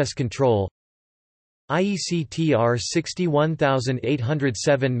process control. IEC TR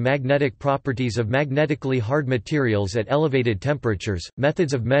 61807 Magnetic properties of magnetically hard materials at elevated temperatures,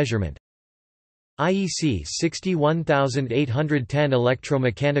 methods of measurement. IEC 61810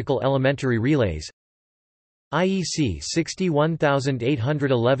 electromechanical elementary relays, IEC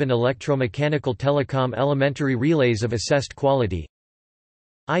 61811 electromechanical telecom elementary relays of assessed quality,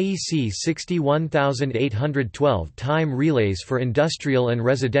 IEC 61812 time relays for industrial and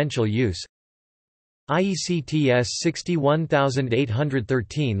residential use, IEC TS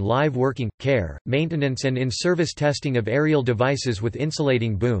 61813 live working, care, maintenance and in-service testing of aerial devices with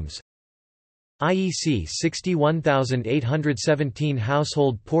insulating booms, IEC 61817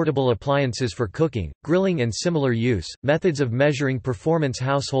 household portable appliances for cooking, grilling and similar use, methods of measuring performance,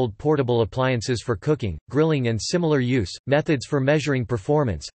 household portable appliances for cooking, grilling and similar use, methods for measuring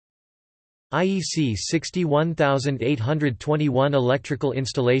performance, IEC 61821 electrical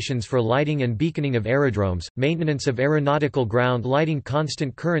installations for lighting and beaconing of aerodromes, maintenance of aeronautical ground lighting,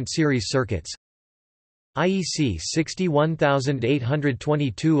 constant current series circuits, IEC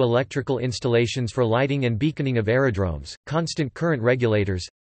 61822 electrical installations for lighting and beaconing of aerodromes, constant current regulators,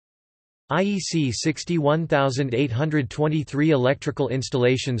 IEC 61823 electrical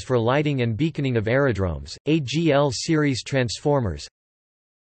installations for lighting and beaconing of aerodromes, AGL series transformers,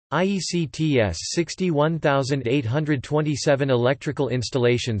 IEC TS 61827 electrical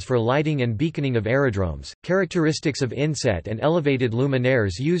installations for lighting and beaconing of aerodromes, characteristics of inset and elevated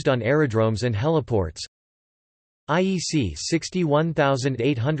luminaires used on aerodromes and heliports, IEC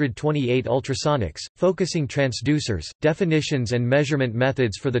 61828 ultrasonics, focusing transducers, definitions and measurement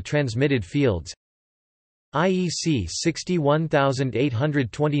methods for the transmitted fields, IEC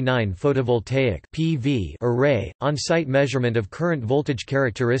 61829 photovoltaic (PV) array, on-site measurement of current voltage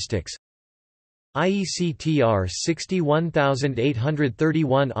characteristics, IEC TR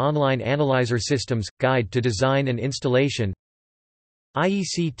 61831 online analyzer systems, guide to design and installation,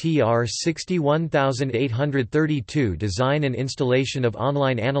 IEC TR 61832 design and installation of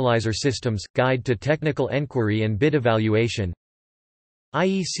online analyzer systems, guide to technical enquiry and bid evaluation,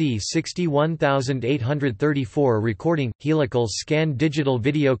 IEC 61834 recording, helical scan digital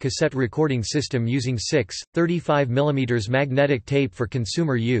video cassette recording system using 6.35 mm magnetic tape for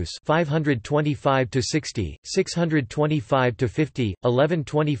consumer use, 525-60, 625-50,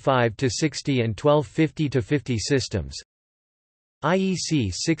 1125-60 and 1250-50 systems,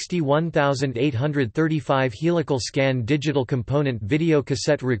 IEC 61835 helical scan digital component video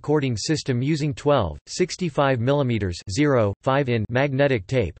cassette recording system using 12, 65 mm 0.5 in magnetic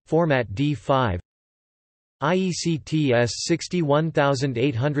tape, format D5, IEC TS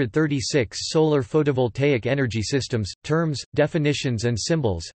 61836 solar photovoltaic energy systems, terms, definitions and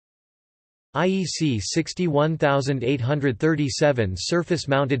symbols, IEC 61837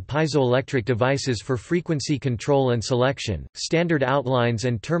 surface-mounted piezoelectric devices for frequency control and selection, standard outlines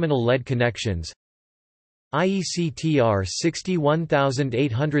and terminal LED connections, IEC TR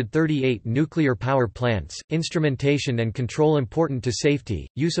 61838 nuclear power plants, instrumentation and control important to safety,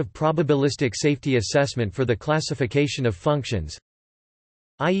 use of probabilistic safety assessment for the classification of functions,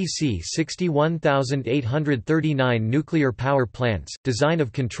 IEC 61839 nuclear power plants, design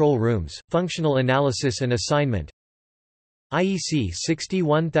of control rooms, functional analysis and assignment, IEC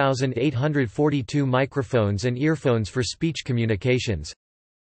 61842 microphones and earphones for speech communications,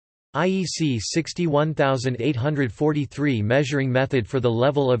 IEC 61843 measuring method for the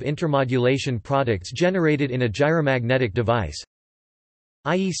level of intermodulation products generated in a gyromagnetic device,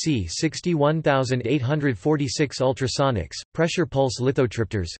 IEC 61846 ultrasonics, pressure pulse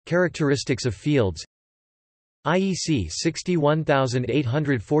lithotripters, characteristics of fields, IEC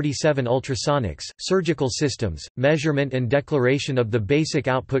 61847 ultrasonics, surgical systems, measurement and declaration of the basic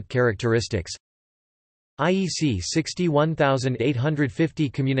output characteristics, IEC 61850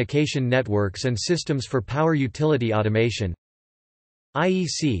 communication networks and systems for power utility automation,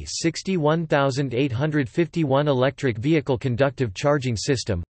 IEC 61851 electric vehicle conductive charging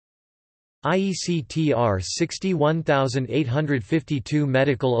system, IEC TR 61852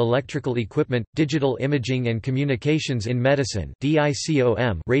 medical electrical equipment, digital imaging and communications in medicine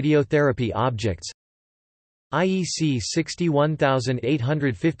DICOM radiotherapy objects, IEC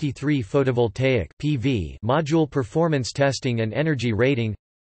 61853 photovoltaic (PV) module performance testing and energy rating,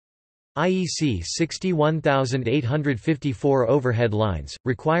 IEC 61854 overhead lines,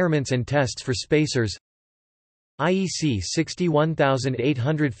 requirements and tests for spacers, IEC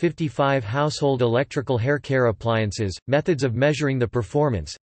 61855 household electrical hair care appliances, methods of measuring the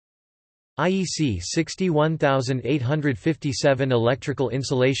performance, IEC 61857 electrical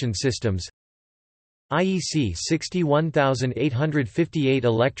insulation systems, IEC 61858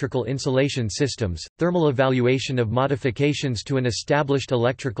 electrical insulation systems, thermal evaluation of modifications to an established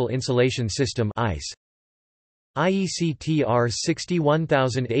electrical insulation system (ICE). IEC TR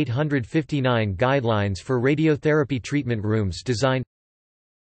 61859 Guidelines for Radiotherapy Treatment Rooms Design,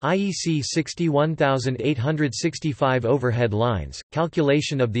 IEC 61865 Overhead Lines,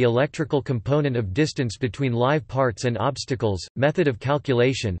 Calculation of the electrical component of distance between live parts and obstacles, Method of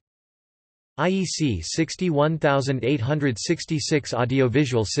Calculation, IEC 61866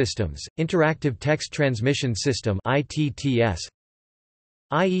 Audiovisual Systems, Interactive Text Transmission System ITTS,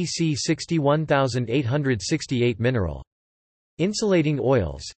 IEC 61868 Mineral Insulating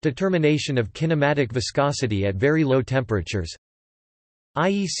Oils, Determination of Kinematic Viscosity at Very Low Temperatures,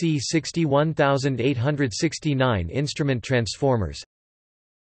 IEC 61869 Instrument Transformers,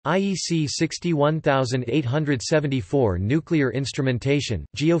 IEC 61874 Nuclear Instrumentation,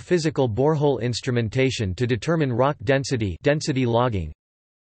 Geophysical Borehole Instrumentation to determine rock density logging,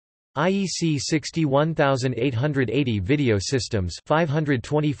 IEC 61880 Video Systems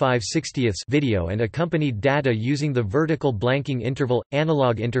 525/60 video and accompanied data using the Vertical Blanking Interval –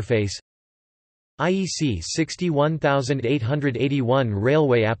 Analog Interface, IEC 61881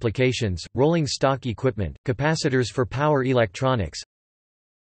 Railway Applications, Rolling Stock Equipment, Capacitors for Power Electronics,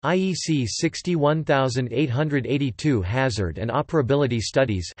 IEC 61882 Hazard and Operability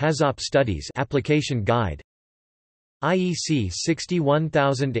Studies Application Guide, IEC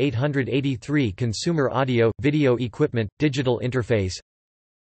 61883 Consumer Audio – Video Equipment, Digital Interface,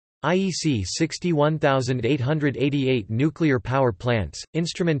 IEC 61888 Nuclear Power Plants,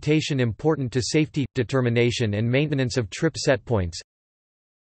 Instrumentation important to safety, determination and maintenance of trip setpoints,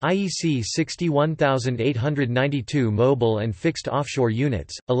 IEC 61892 Mobile and Fixed Offshore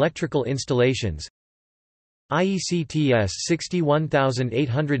Units, Electrical Installations, IEC TS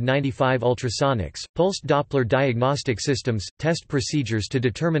 61895 Ultrasonics, Pulsed Doppler Diagnostic Systems, Test Procedures to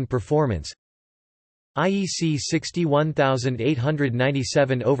determine performance, IEC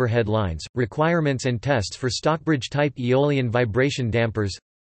 61897 Overhead Lines, Requirements and Tests for Stockbridge-type Aeolian Vibration Dampers,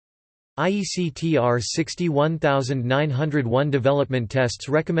 IEC TR 61901 Development tests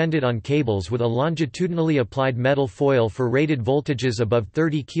recommended on cables with a longitudinally applied metal foil for rated voltages above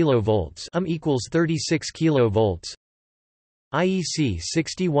 30 kV equals 36 kV, IEC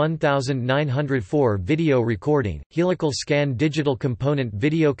 61904 Video recording, helical scan digital component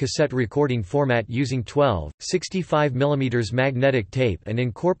video cassette recording format using 12, 65 mm magnetic tape and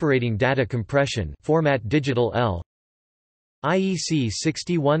incorporating data compression format digital L, IEC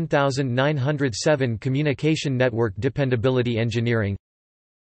 61907 Communication Network Dependability Engineering,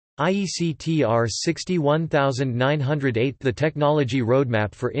 IEC TR 61908 The Technology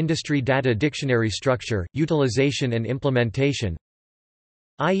Roadmap for Industry Data Dictionary Structure, Utilization and Implementation,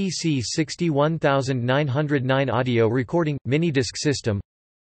 IEC 61909 Audio Recording, Minidisc System,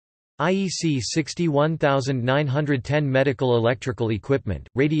 IEC 61910 Medical Electrical Equipment,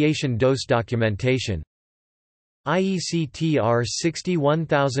 Radiation Dose Documentation, IEC TR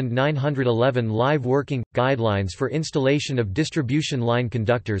 61911 Live Working – Guidelines for installation of distribution line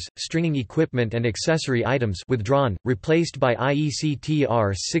conductors, stringing equipment and accessory items withdrawn, replaced by IEC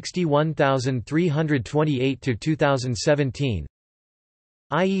TR 61328-2017,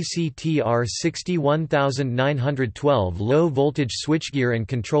 IEC TR 61912 Low Voltage Switchgear and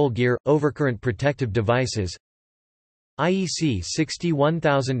Control Gear – Overcurrent Protective Devices, IEC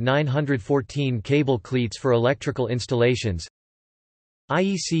 61914 Cable cleats for electrical installations,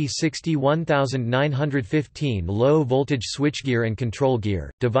 IEC 61915 Low voltage switchgear and control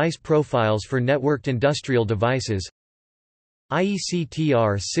gear, device profiles for networked industrial devices, IEC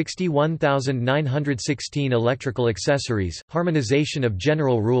TR 61916 Electrical accessories, harmonization of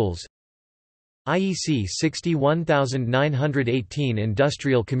general rules, IEC 61918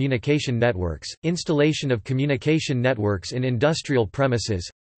 Industrial communication networks, installation of communication networks in industrial premises,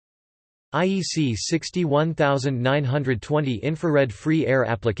 IEC 61920 Infrared free air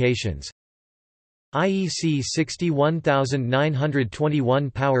applications, IEC 61921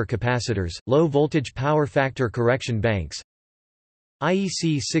 Power capacitors, low voltage power factor correction banks,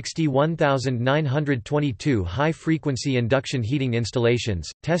 IEC 61922 High-frequency induction heating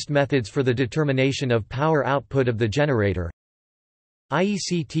installations, test methods for the determination of power output of the generator,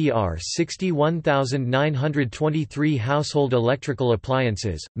 IEC TR 61923 Household electrical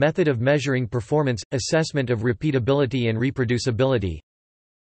appliances, method of measuring performance, assessment of repeatability and reproducibility,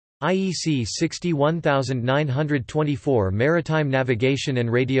 IEC 61924 Maritime navigation and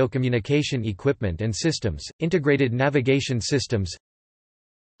radiocommunication equipment and systems, integrated navigation systems,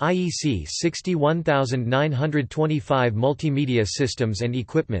 IEC 61925 Multimedia systems and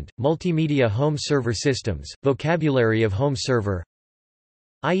equipment, multimedia home server systems, vocabulary of home server,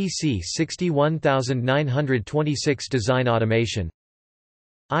 IEC 61926 Design automation,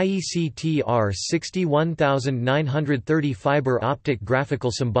 IEC TR 61930 Fiber optic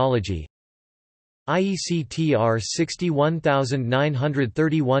graphical symbology, IEC TR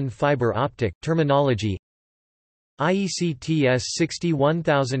 61931 Fiber optic terminology, IEC TS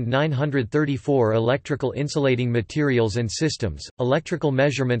 61934 Electrical insulating materials and systems, electrical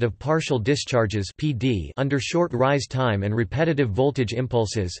measurement of partial discharges (PD) under short rise time and repetitive voltage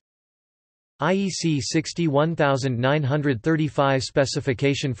impulses, IEC 61935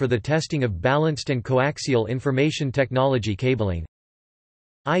 Specification for the testing of balanced and coaxial information technology cabling,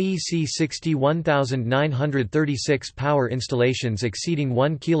 IEC 61936 Power installations exceeding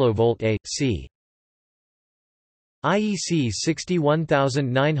 1 kV AC. IEC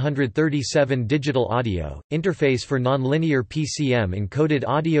 61937 Digital audio, interface for nonlinear PCM encoded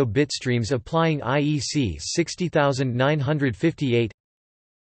audio bitstreams applying IEC 60958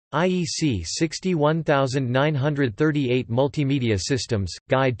 IEC 61938 Multimedia systems,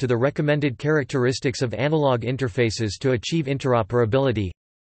 guide to the recommended characteristics of analog interfaces to achieve interoperability,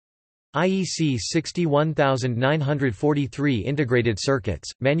 IEC 61943 Integrated circuits,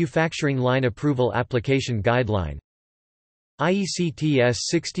 manufacturing line approval application guideline, IEC TS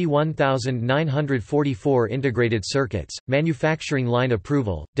 61944 Integrated circuits, manufacturing line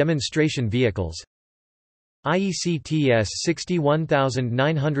approval, demonstration vehicles, IEC TS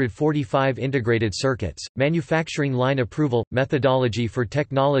 61945 Integrated circuits, manufacturing line approval, methodology for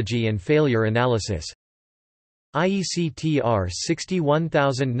technology and failure analysis, IEC TR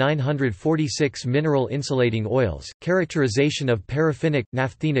 61946 Mineral insulating oils, characterization of paraffinic,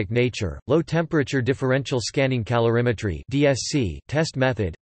 naphthenic nature, low-temperature differential scanning calorimetry (DSC) test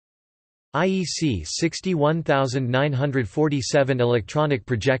method, IEC 61947 Electronic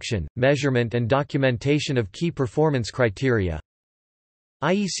projection, measurement and documentation of key performance criteria,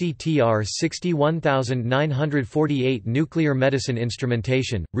 IEC TR 61948 Nuclear medicine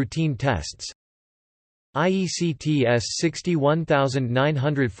instrumentation, routine tests, IEC TS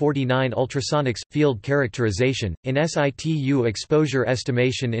 61949 Ultrasonics – field characterization, in situ exposure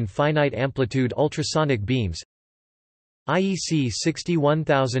estimation in finite amplitude ultrasonic beams, IEC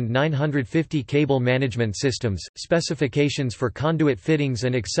 61950 Cable management systems, specifications for conduit fittings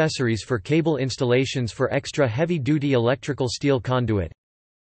and accessories for cable installations for extra heavy-duty electrical steel conduit,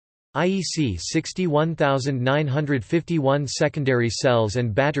 IEC 61951 Secondary cells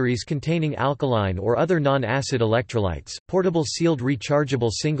and batteries containing alkaline or other non-acid electrolytes, portable sealed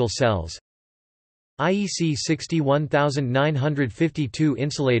rechargeable single cells, IEC 61952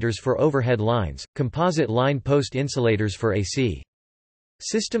 Insulators for overhead lines, composite line post insulators for AC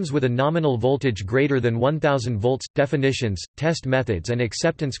systems with a nominal voltage greater than 1000 volts, definitions, test methods and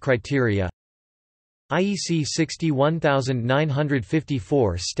acceptance criteria, IEC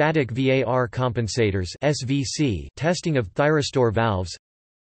 61954 Static VAR compensators (SVC) testing of thyristor valves,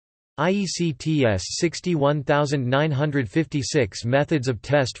 IEC TS 61956 Methods of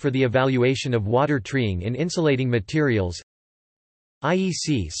test for the evaluation of water treeing in insulating materials,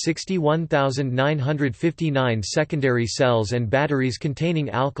 IEC 61959 Secondary cells and batteries containing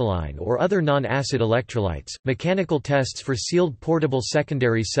alkaline or other non-acid electrolytes, mechanical tests for sealed portable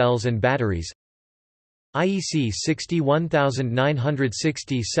secondary cells and batteries, IEC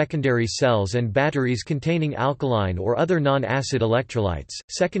 61960 Secondary cells and batteries containing alkaline or other non-acid electrolytes,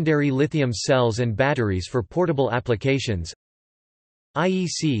 secondary lithium cells and batteries for portable applications,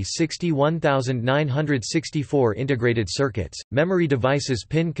 IEC 61964 Integrated circuits, memory devices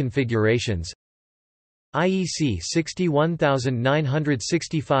pin configurations, IEC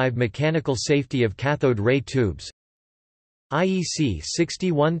 61965 Mechanical safety of cathode ray tubes, IEC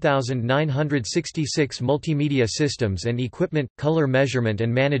 61966 Multimedia systems and equipment, color measurement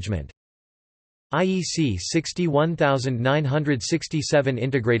and management, IEC 61967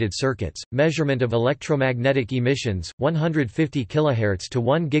 Integrated circuits, measurement of electromagnetic emissions, 150 kHz to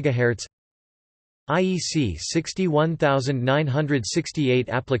 1 GHz, IEC 61968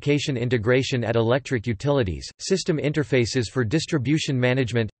 Application integration at electric utilities, system interfaces for distribution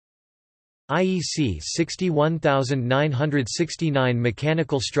management, IEC 61969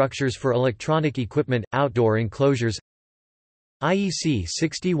 Mechanical structures for electronic equipment, outdoor enclosures, IEC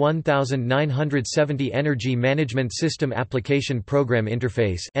 61970 Energy Management System Application Program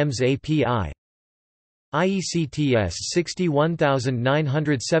Interface (EMS API), IEC TS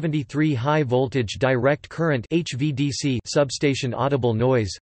 61973 High Voltage Direct Current (HVDC) Substation Audible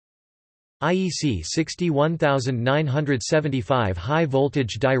Noise, IEC 61975 High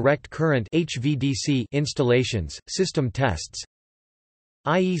Voltage Direct Current (HVDC) Installations, System tests,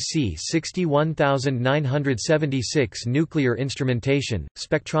 IEC 61976 Nuclear instrumentation,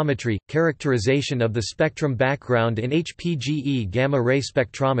 spectrometry, characterization of the spectrum background in HPGE gamma-ray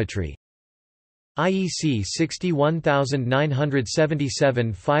spectrometry. IEC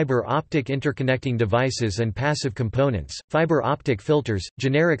 61977 Fiber optic interconnecting devices and passive components, fiber optic filters,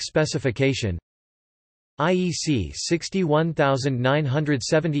 generic specification. IEC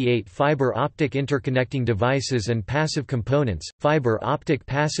 61978 Fiber optic interconnecting devices and passive components, fiber optic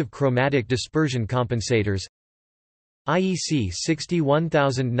passive chromatic dispersion compensators. IEC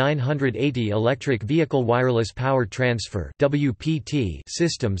 61980 Electric vehicle wireless power transfer (WPT)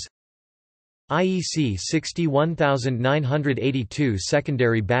 systems. IEC 61982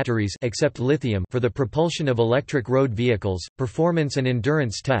 Secondary batteries except lithium for the propulsion of electric road vehicles, performance and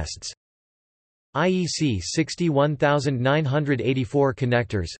endurance tests. IEC 61984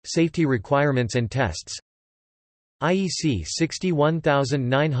 Connectors, safety requirements and tests. IEC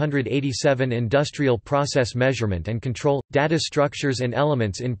 61987 Industrial process measurement and control, data structures and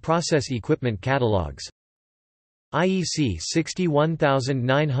elements in process equipment catalogs. IEC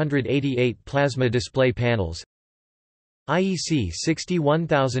 61988 Plasma display panels. IEC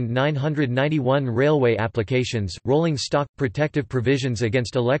 61991 Railway applications, rolling stock, protective provisions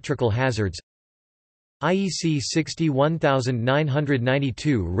against electrical hazards. IEC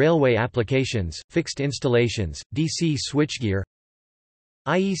 61992 Railway applications, fixed installations, DC switchgear.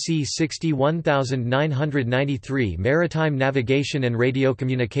 IEC 61993 Maritime navigation and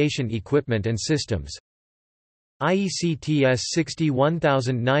radiocommunication equipment and systems. IEC TS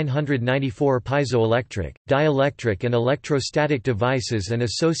 61994 Piezoelectric, dielectric and electrostatic devices and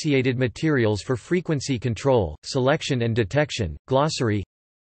associated materials for frequency control, selection and detection. Glossary.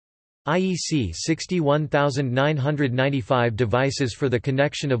 IEC 61995 Devices for the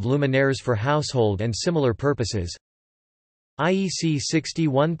connection of luminaires for household and similar purposes. IEC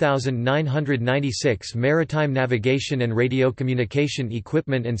 61996 Maritime navigation and radiocommunication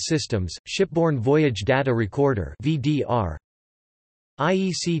equipment and systems, shipborne voyage data recorder (VDR).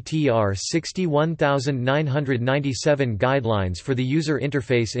 IEC TR 61997 Guidelines for the user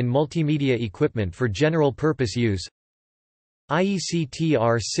interface in multimedia equipment for general purpose use. IEC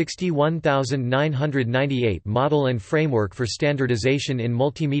TR 61998 Model and framework for standardization in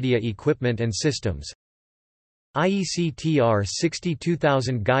multimedia equipment and systems. IEC TR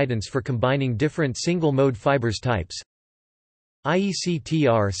 62000 Guidance for combining different single-mode fibers types. IEC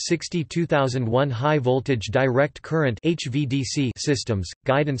TR 62001 High voltage direct current (HVDC) systems,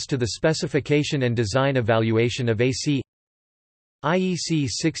 guidance to the specification and design evaluation of AC. IEC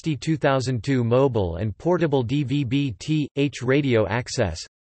 62002 Mobile and portable DVB-T/H radio access.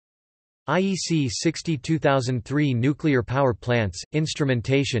 IEC 62003 Nuclear power plants,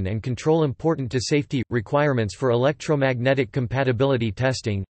 instrumentation and control important to safety, requirements for electromagnetic compatibility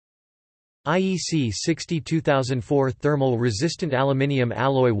testing. IEC 62004 Thermal resistant aluminium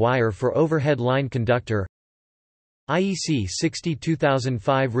alloy wire for overhead line conductor. IEC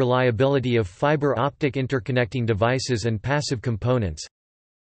 62005 Reliability of fiber optic interconnecting devices and passive components.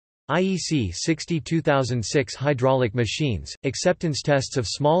 IEC 62006 Hydraulic machines, acceptance tests of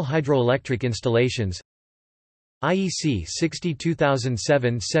small hydroelectric installations. IEC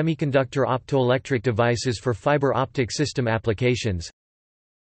 62007 Semiconductor optoelectric devices for fiber optic system applications.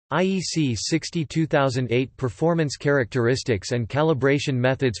 IEC 62008 Performance characteristics and calibration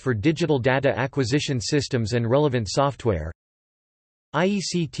methods for digital data acquisition systems and relevant software.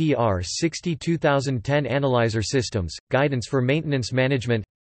 IEC TR 62010 Analyzer systems, guidance for maintenance management.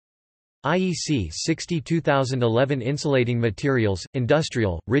 IEC 62011 Insulating materials,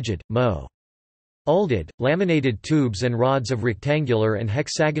 industrial, rigid, Mo. Molded, laminated tubes and rods of rectangular and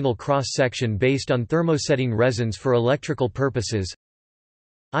hexagonal cross-section based on thermosetting resins for electrical purposes.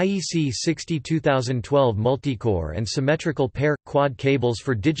 IEC 62012 Multicore and symmetrical pair – quad cables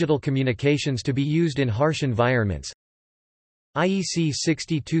for digital communications to be used in harsh environments. IEC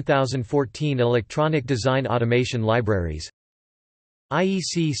 62014 Electronic design automation libraries.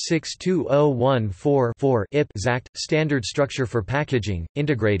 IEC 62014-4 IP standard structure for packaging,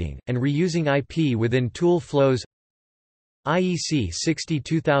 integrating, and reusing IP within tool flows. IEC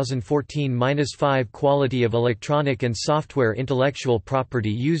 62014-5 Quality of electronic and software intellectual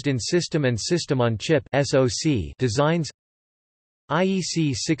property used in system and system-on-chip designs.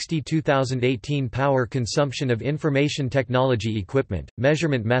 IEC 62018 Power consumption of information technology equipment,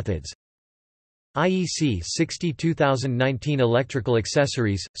 measurement methods. IEC 62019 Electrical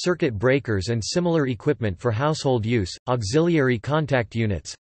accessories, circuit breakers and similar equipment for household use, auxiliary contact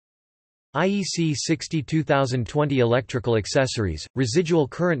units. IEC 62020 Electrical accessories, residual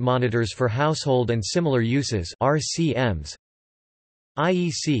current monitors for household and similar uses (RCMs).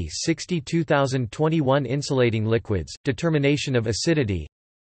 IEC 62021 Insulating liquids, determination of acidity.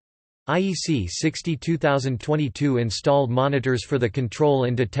 IEC 62022 Installed monitors for the control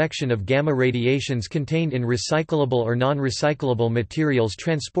and detection of gamma radiations contained in recyclable or non-recyclable materials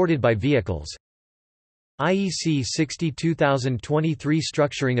transported by vehicles. IEC 62023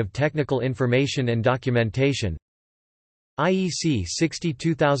 Structuring of technical information and documentation. IEC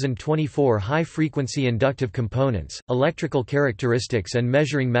 62024 High-frequency inductive components, electrical characteristics and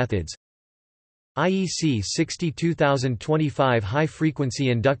measuring methods. IEC 62025 High-frequency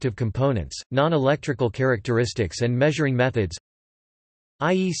inductive components, non-electrical characteristics and measuring methods.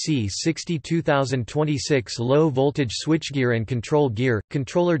 IEC 62026 Low-voltage switchgear and control gear,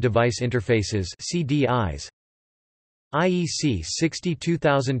 controller device interfaces (CDIs). IEC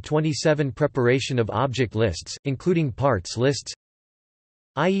 62027 Preparation of object lists, including parts lists.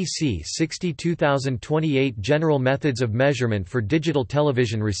 IEC 62028 General methods of measurement for digital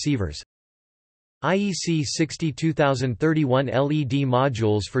television receivers. IEC 62031 LED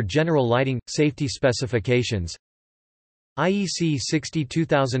modules for general lighting, safety specifications. IEC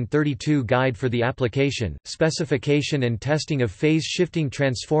 62032 Guide for the application, specification and testing of phase-shifting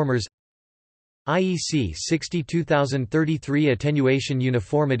transformers. IEC 62033 Attenuation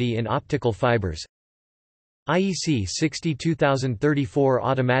uniformity in optical fibers. IEC 62034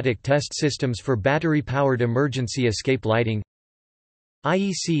 Automatic test systems for battery-powered emergency escape lighting.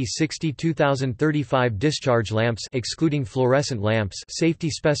 IEC 62035 Discharge lamps excluding fluorescent lamps safety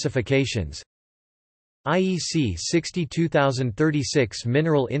specifications. IEC 62036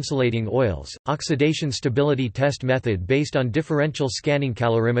 Mineral insulating oils, oxidation stability test method based on differential scanning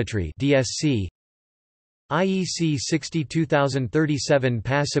calorimetry (DSC). IEC 62037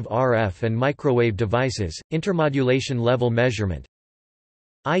 Passive RF and microwave devices, intermodulation level measurement.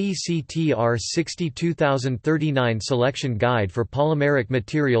 IEC TR 62039 Selection Guide for polymeric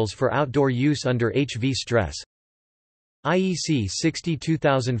materials for outdoor use under HV stress. IEC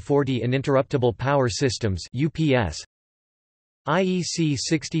 62040 Uninterruptible power systems (UPS). IEC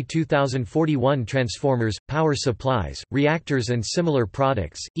 62041 Transformers, power supplies, reactors and similar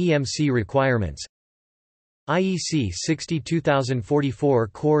products, EMC requirements. IEC 62044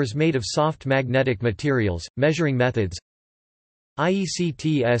 Cores made of soft magnetic materials, measuring methods. IEC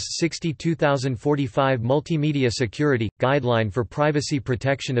TS 62045 Multimedia Security – Guideline for privacy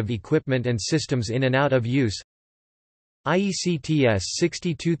protection of equipment and systems in and out of use. IEC TS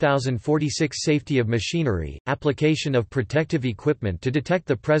 62046 Safety of machinery, application of protective equipment to detect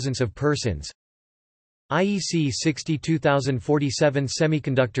the presence of persons. IEC 62047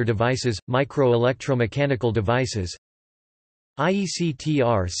 Semiconductor devices, micro-electromechanical devices. IEC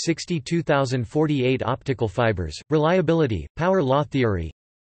TR 62048 Optical fibers, reliability, power law theory.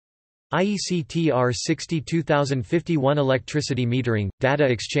 IEC TR 62051 Electricity metering, data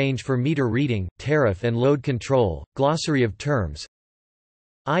exchange for meter reading, tariff and load control, glossary of terms.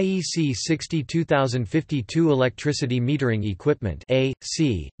 IEC 62052 Electricity metering equipment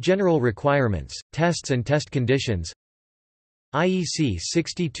A.C. General requirements, tests and test conditions. IEC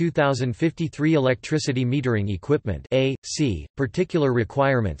 62053 Electricity metering equipment A.C. Particular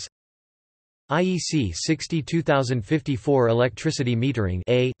requirements. IEC 62054 Electricity metering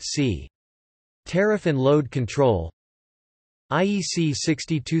A.C. Tariff and load control. IEC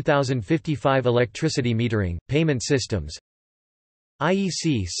 62055 Electricity metering, payment systems.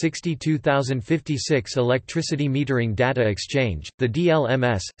 IEC 62056 Electricity metering data exchange, the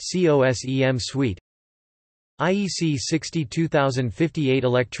DLMS, COSEM suite. IEC 62058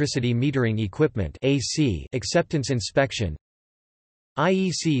 Electricity metering equipment AC acceptance inspection.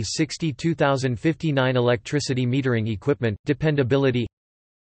 IEC 62059 Electricity metering equipment, dependability.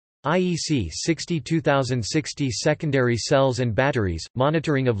 IEC 62060 Secondary cells and batteries,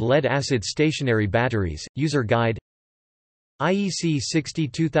 monitoring of lead-acid stationary batteries, user guide. IEC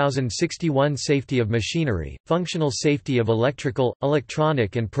 62061 Safety of machinery, functional safety of electrical,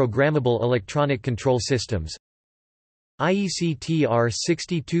 electronic and programmable electronic control systems. IEC TR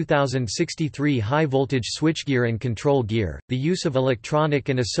 62063 High-voltage switchgear and control gear, the use of electronic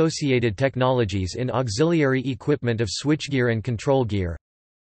and associated technologies in auxiliary equipment of switchgear and control gear.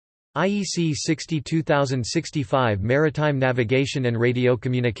 IEC 62065 Maritime navigation and radio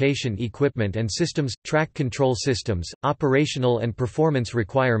communication equipment and systems, track control systems, operational and performance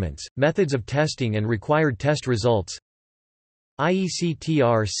requirements, methods of testing and required test results. IEC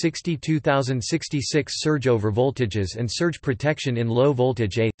TR 62066 Surge over voltages and surge protection in low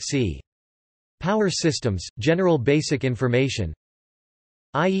voltage AC. Power systems, general basic information.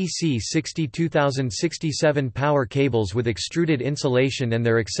 IEC 62067 Power cables with extruded insulation and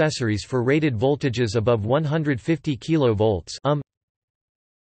their accessories for rated voltages above 150 kV.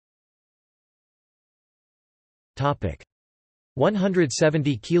 Topic: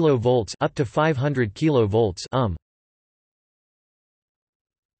 170 kV up to 500 kV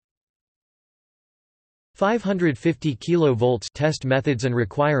 550 kV test methods and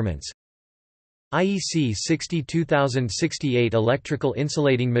requirements. IEC 62068 Electrical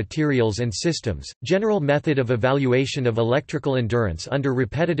Insulating Materials and Systems, General Method of Evaluation of Electrical Endurance under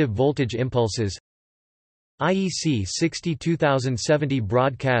Repetitive Voltage Impulses. IEC 62070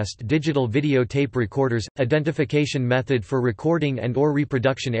 Broadcast Digital Video Tape Recorders, Identification Method for Recording and/or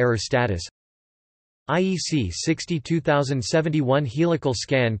Reproduction Error Status. IEC 62071 Helical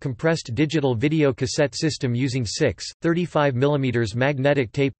Scan Compressed Digital Video Cassette System using 6/35 mm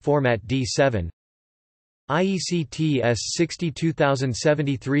Magnetic Tape, Format D7. IEC TS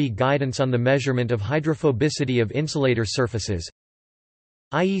 62073 Guidance on the Measurement of Hydrophobicity of Insulator Surfaces.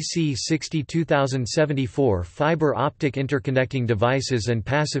 IEC 62074 Fiber Optic Interconnecting Devices and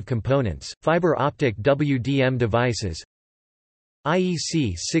Passive Components, Fiber Optic WDM Devices.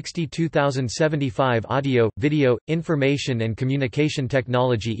 IEC 62075 Audio, Video, Information and Communication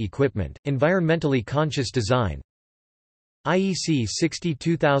Technology Equipment, Environmentally Conscious Design. IEC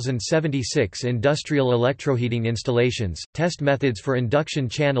 62076 Industrial Electroheating Installations, Test Methods for Induction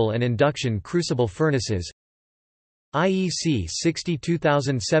Channel and Induction Crucible Furnaces. IEC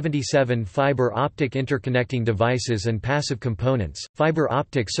 62077 Fiber Optic Interconnecting Devices and Passive Components, Fiber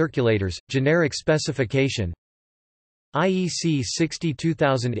Optic Circulators, Generic Specification. IEC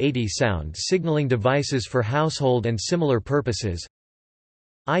 62080 Sound Signaling Devices for Household and Similar Purposes.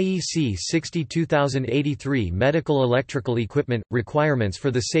 IEC 62083 Medical Electrical Equipment – Requirements for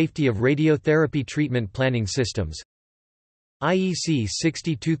the Safety of Radiotherapy Treatment Planning Systems. IEC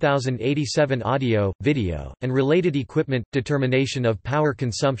 62087 Audio, Video, and Related Equipment – Determination of Power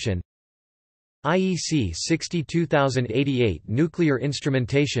Consumption. IEC 62088 Nuclear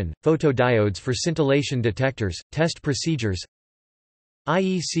Instrumentation – Photodiodes for Scintillation Detectors – Test Procedures.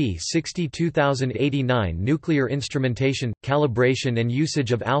 IEC 62089 Nuclear Instrumentation, Calibration and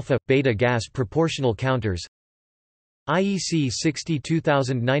Usage of Alpha, Beta Gas Proportional Counters. IEC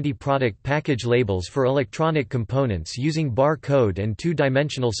 62090 Product Package Labels for Electronic Components using Bar Code and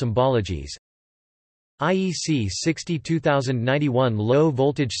Two-Dimensional Symbologies. IEC 62091 Low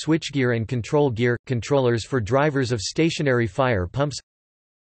Voltage Switchgear and Control Gear – Controllers for Drivers of Stationary Fire Pumps.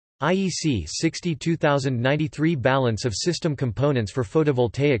 IEC 62093 Balance of System Components for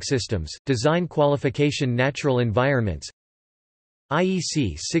Photovoltaic Systems, Design Qualification Natural Environments.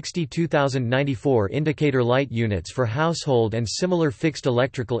 IEC 62094 Indicator Light Units for Household and Similar Fixed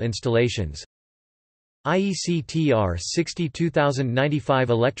Electrical Installations. IEC TR 62095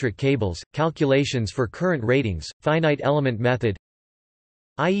 Electric Cables, Calculations for Current Ratings, Finite Element Method.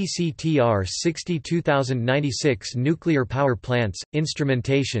 IEC TR 62096 Nuclear Power Plants,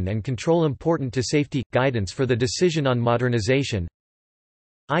 Instrumentation and Control Important to Safety – Guidance for the Decision on Modernization.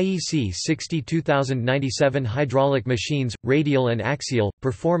 IEC 62097 Hydraulic Machines, Radial and Axial,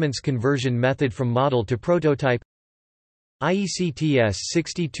 Performance Conversion Method from Model to Prototype. IEC TS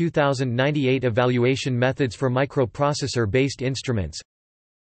 62098 Evaluation Methods for Microprocessor-Based Instruments.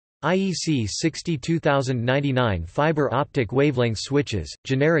 IEC 62099 Fiber Optic Wavelength Switches,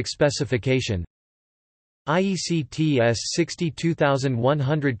 Generic Specification. IEC TS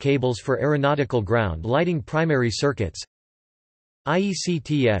 62100 Cables for Aeronautical Ground Lighting Primary Circuits. IEC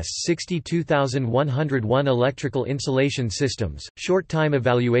TS 62101 Electrical Insulation Systems, Short-Time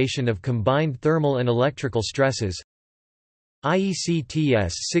Evaluation of Combined Thermal and Electrical Stresses. IEC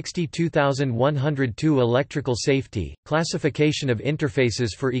TS 62102 Electrical Safety, Classification of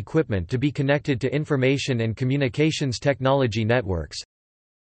Interfaces for Equipment to be Connected to Information and Communications Technology Networks.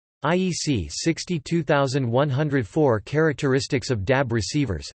 IEC 62104 Characteristics of DAB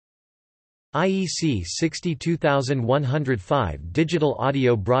Receivers. IEC 62105 Digital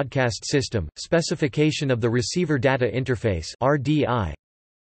Audio Broadcast System, Specification of the Receiver Data Interface (RDI).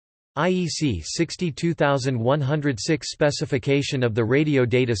 IEC 62106 Specification of the Radio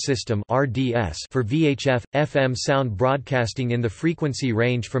Data System (RDS) for VHF, FM sound broadcasting in the frequency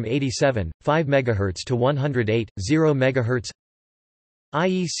range from 87.5 MHz to 108.0 MHz.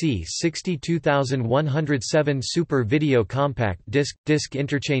 IEC 62107 Super Video Compact Disc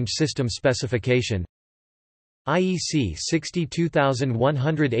Interchange System Specification. IEC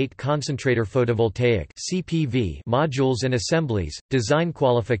 62108 Concentrator Photovoltaic (CPV) Modules and Assemblies, Design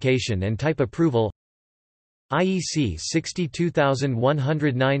Qualification and Type Approval. IEC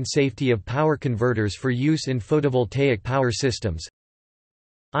 62109 Safety of Power Converters for Use in Photovoltaic Power Systems.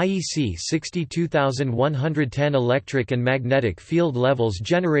 IEC 62110 Electric and magnetic field levels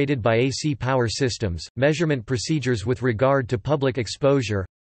generated by AC power systems, measurement procedures with regard to public exposure.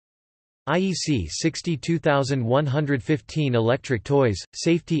 IEC 62115 Electric toys,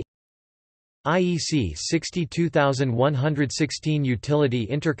 safety. IEC 62116 Utility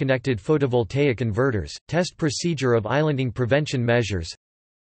interconnected photovoltaic inverters, test procedure of islanding prevention measures.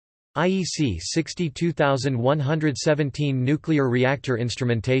 IEC 62117 Nuclear reactor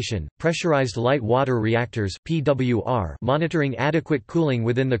instrumentation, pressurized light water reactors (PWR), monitoring adequate cooling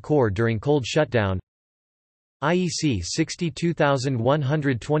within the core during cold shutdown. IEC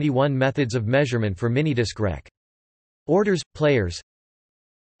 62121 Methods of measurement for minidisc rec. Orders, players.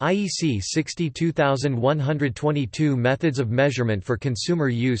 IEC 62122 Methods of measurement for consumer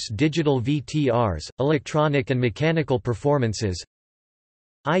use. Digital VTRs, electronic and mechanical performances.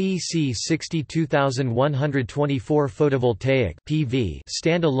 IEC 62124 Photovoltaic (PV)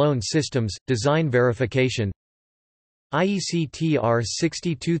 standalone systems, design verification. IEC TR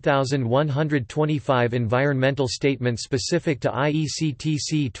 62125 Environmental statement specific to IEC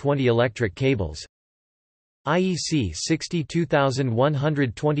TC20 electric cables. IEC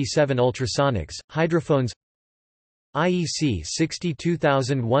 62127 Ultrasonics, hydrophones. IEC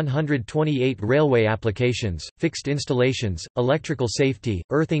 62128 Railway applications, fixed installations, electrical safety,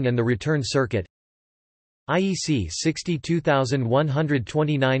 earthing and the return circuit. IEC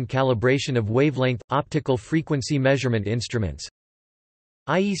 62129 Calibration of wavelength, optical frequency measurement instruments.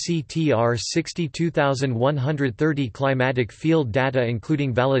 IEC TR 62130 Climatic field data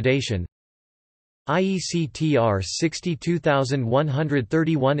including validation. IEC TR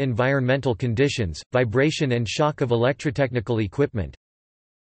 62131 Environmental conditions, vibration and shock of electrotechnical equipment.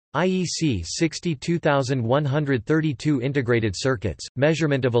 IEC 62132 Integrated circuits,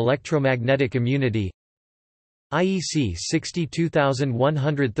 measurement of electromagnetic immunity. IEC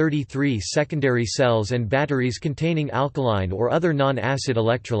 62133 Secondary cells and batteries containing alkaline or other non-acid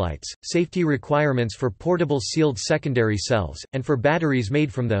electrolytes, safety requirements for portable sealed secondary cells, and for batteries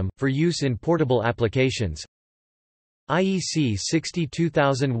made from them, for use in portable applications. IEC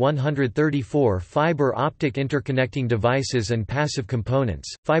 62134 Fiber optic interconnecting devices and passive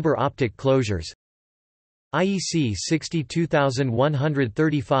components, fiber optic closures. IEC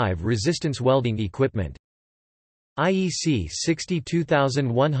 62135 Resistance welding equipment. IEC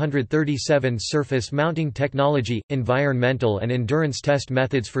 62137 Surface mounting technology, environmental and endurance test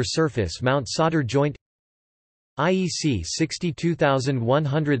methods for surface mount solder joint. IEC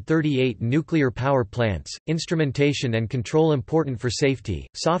 62138 Nuclear power plants, instrumentation and control important for safety,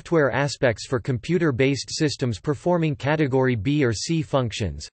 software aspects for computer-based systems performing Category B or C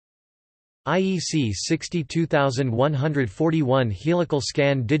functions. IEC 62141 Helical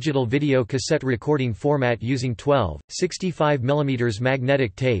scan digital video cassette recording format using 12, 65 mm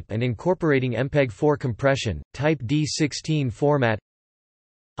magnetic tape and incorporating MPEG-4 compression, Type D16 format.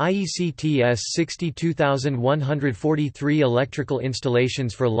 IEC TS 62143 Electrical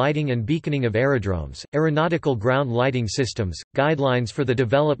installations for lighting and beaconing of aerodromes, aeronautical ground lighting systems, guidelines for the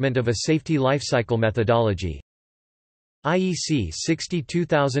development of a safety lifecycle methodology. IEC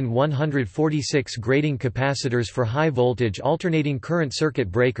 62146 Grading capacitors for high-voltage alternating current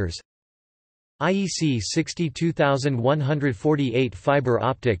circuit breakers. IEC 62148 Fiber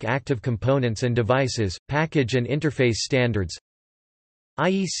optic active components and devices, package and interface standards.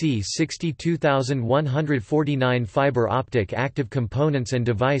 IEC 62149 Fiber optic active components and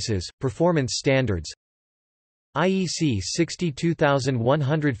devices, performance standards. IEC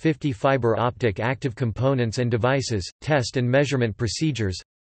 62150 Fiber optic active components and devices, test and measurement procedures.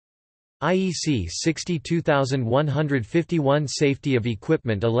 IEC 62151 Safety of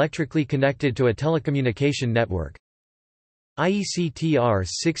equipment electrically connected to a telecommunication network. IEC TR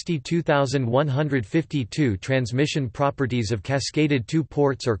 62152 Transmission properties of cascaded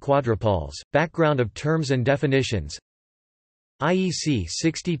two-ports or quadrupoles, background of terms and definitions. IEC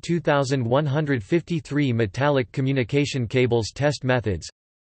 62153 Metallic communication cables test methods.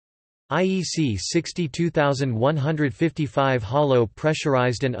 IEC 62155 Hollow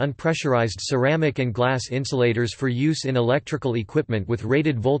pressurized and unpressurized ceramic and glass insulators for use in electrical equipment with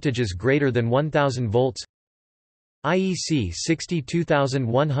rated voltages greater than 1000 volts. IEC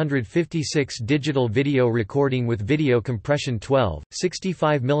 62156 Digital video recording with video compression 12,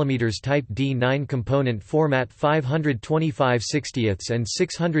 65 mm Type D9 component format 525/60ths and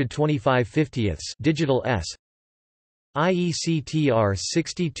 625/50ths digital S. IEC TR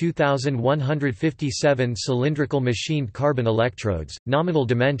 62157 Cylindrical machined carbon electrodes, nominal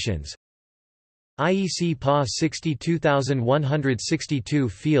dimensions. IEC PA 62162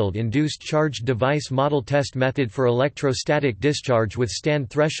 Field-induced charged device model test method for electrostatic discharge with stand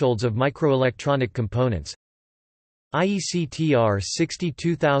thresholds of microelectronic components. IEC TR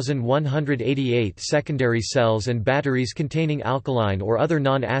 62188 secondary cells and batteries containing alkaline or other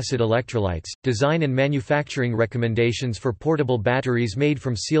non-acid electrolytes, design and manufacturing recommendations for portable batteries made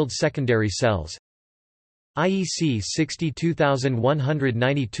from sealed secondary cells. IEC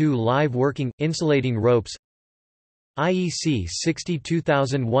 62192 live working, insulating ropes. IEC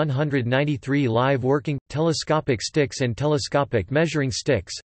 62193 live working, telescopic sticks and telescopic measuring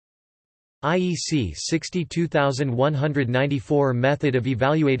sticks. IEC 62194 method of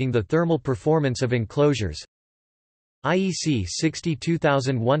evaluating the thermal performance of enclosures. IEC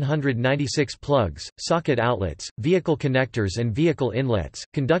 62196 plugs, socket outlets, vehicle connectors and vehicle inlets,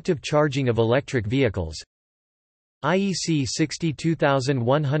 conductive charging of electric vehicles. IEC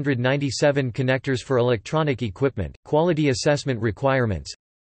 62197 connectors for electronic equipment, quality assessment requirements.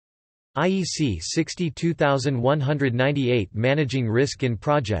 IEC 62198 managing risk in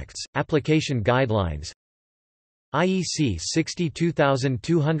projects, application guidelines. IEC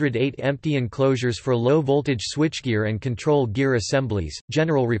 62208 empty enclosures for low-voltage switchgear and control gear assemblies,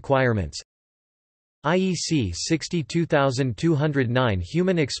 general requirements. IEC 62209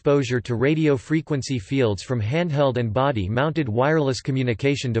 human exposure to radio frequency fields from handheld and body-mounted wireless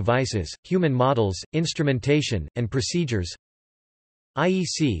communication devices, human models, instrumentation, and procedures.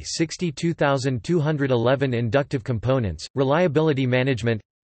 IEC 62211 inductive components, reliability management.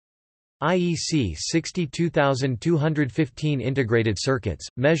 IEC 62215 integrated circuits,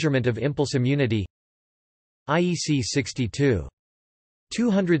 measurement of impulse immunity. IEC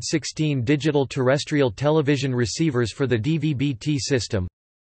 62216 digital terrestrial television receivers for the DVB-T system.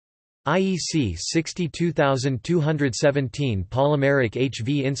 IEC 62217 polymeric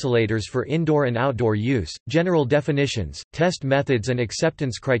HV insulators for indoor and outdoor use, general definitions, test methods and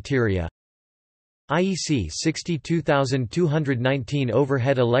acceptance criteria. IEC 62219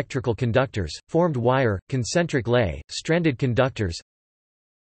 overhead electrical conductors, formed wire, concentric lay, stranded conductors.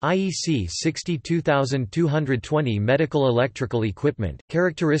 IEC 62220 medical electrical equipment,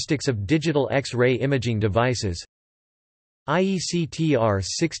 characteristics of digital X-ray imaging devices. IEC TR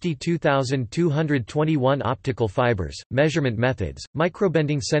 62221 optical fibers, measurement methods,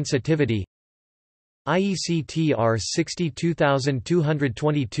 microbending sensitivity. IEC TR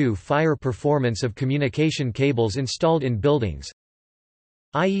 62222 fire performance of communication cables installed in buildings.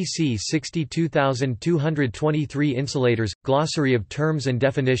 IEC 62223 insulators, glossary of terms and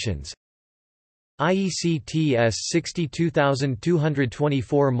definitions. IEC TS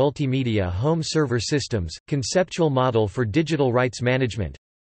 62224 multimedia home server systems, conceptual model for digital rights management.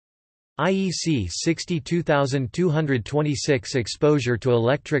 IEC 62226 exposure to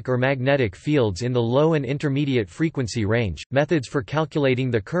electric or magnetic fields in the low and intermediate frequency range, methods for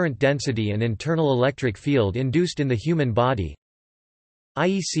calculating the current density and internal electric field induced in the human body.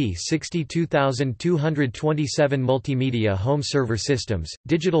 IEC 62227 multimedia home server systems,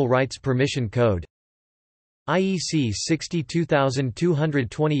 digital rights permission code. IEC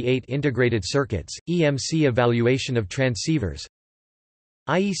 62228 integrated circuits, EMC evaluation of transceivers.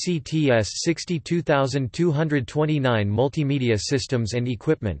 IEC TS 62229 multimedia systems and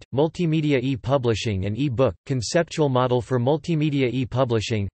equipment, multimedia e-publishing and e-book, conceptual model for multimedia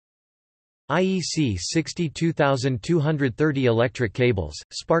e-publishing. IEC 62230 electric cables,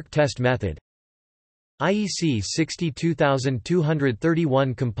 spark test method. IEC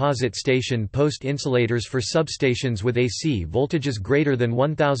 62231 composite station post insulators for substations with AC voltages greater than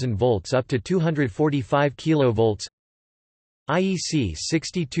 1000 volts up to 245 kV. IEC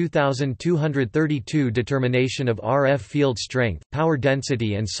 62232 determination of RF field strength, power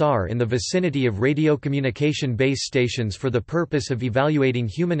density and SAR in the vicinity of radio communication base stations for the purpose of evaluating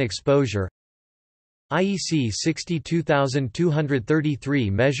human exposure. IEC 62233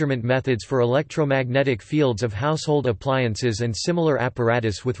 measurement methods for electromagnetic fields of household appliances and similar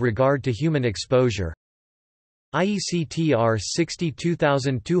apparatus with regard to human exposure. IEC TR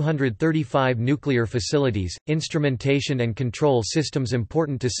 62235 nuclear facilities, instrumentation and control systems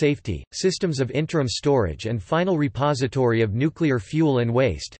important to safety, systems of interim storage and final repository of nuclear fuel and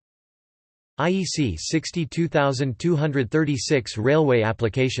waste. IEC 62236 railway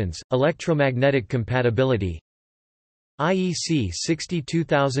applications, electromagnetic compatibility. IEC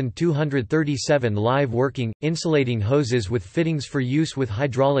 62237 live working, insulating hoses with fittings for use with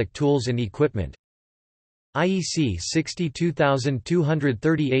hydraulic tools and equipment. IEC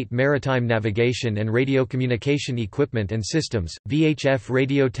 62238 maritime navigation and radio communication equipment and systems, VHF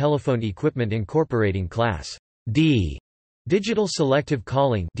radio telephone equipment incorporating Class D digital selective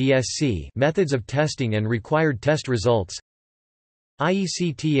calling (DSC) methods of testing and required test results.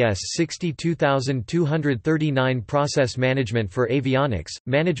 IEC TS 62239 process management for avionics,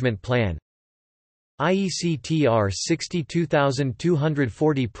 management plan. IEC TR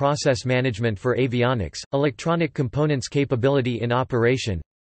 62240 Process Management for Avionics, Electronic Components Capability in Operation.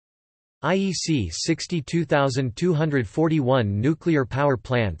 IEC 62241 Nuclear Power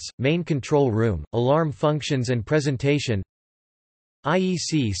Plants, Main Control Room, Alarm Functions and Presentation.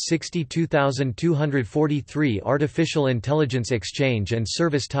 IEC 62243 Artificial Intelligence Exchange and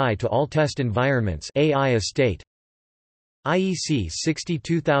Service Tie to All Test Environments AI Estate. IEC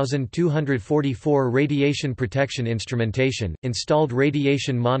 62244 Radiation Protection Instrumentation, Installed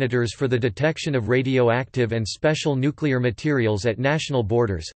Radiation Monitors for the Detection of Radioactive and Special Nuclear Materials at National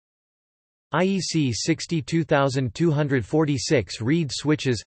Borders. IEC 62246 Reed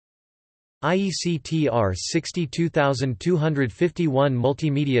Switches. IEC TR 62251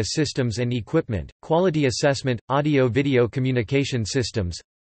 Multimedia Systems and Equipment, Quality Assessment, Audio-Video Communication Systems.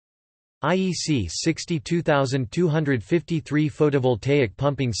 IEC 62253 Photovoltaic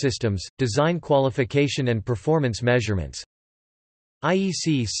Pumping Systems, Design Qualification and Performance Measurements.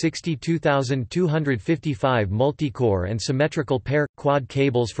 IEC 62255 Multicore and Symmetrical Pair – Quad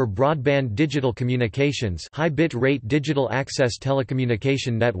Cables for Broadband Digital Communications High Bit Rate Digital Access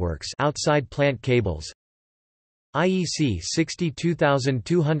Telecommunication Networks Outside Plant Cables. IEC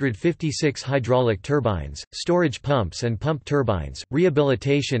 62256 Hydraulic Turbines, Storage Pumps and Pump Turbines,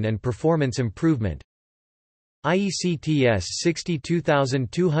 Rehabilitation and Performance Improvement. IEC TS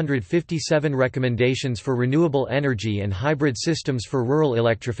 62257 Recommendations for Renewable Energy and Hybrid Systems for Rural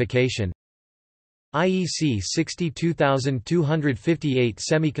Electrification. IEC 62258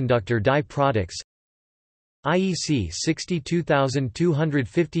 Semiconductor Die Products. IEC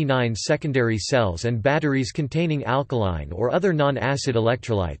 62259 Secondary cells and batteries containing alkaline or other non-acid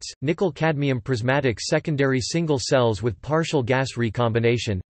electrolytes, nickel-cadmium prismatic secondary single cells with partial gas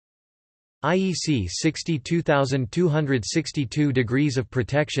recombination. IEC 62262 Degrees of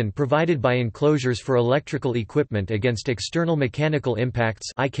protection provided by enclosures for electrical equipment against external mechanical impacts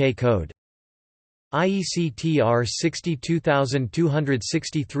IK code. IEC TR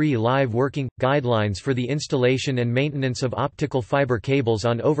 62263 Live Working – Guidelines for the installation and maintenance of optical fiber cables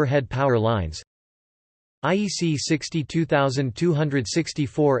on overhead power lines. IEC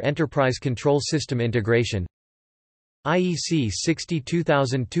 62264 Enterprise Control System Integration. IEC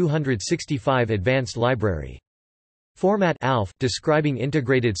 62265 Advanced Library Format ALF describing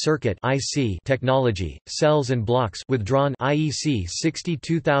integrated circuit IC technology, cells and blocks withdrawn IEC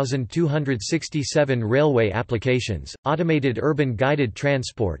 62267 Railway applications, automated urban guided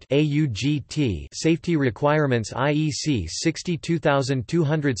transport AUGT safety requirements IEC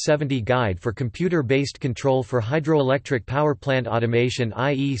 62270 Guide for computer-based control for hydroelectric power plant automation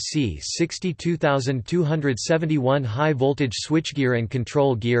IEC 62271 High voltage switchgear and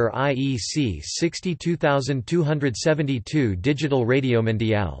control gear IEC 62272 Digital Radio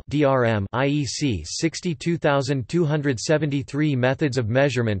Mondiale (DRM) IEC 62273 Methods of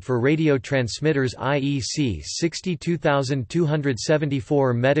measurement for radio transmitters IEC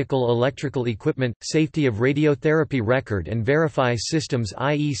 62274 Medical electrical equipment safety of radiotherapy record and verify systems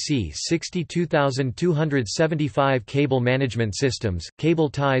IEC 62275 Cable management systems cable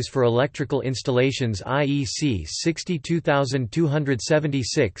ties for electrical installations IEC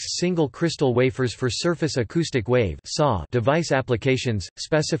 62276 Single crystal wafers for surface acoustic wave device applications,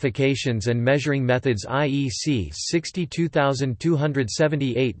 specifications and measuring methods IEC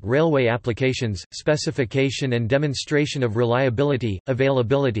 62278 Railway applications, specification and demonstration of reliability,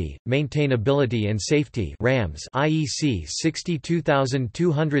 availability, maintainability and safety RAMs IEC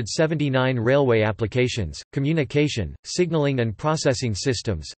 62279 Railway applications, communication, signaling and processing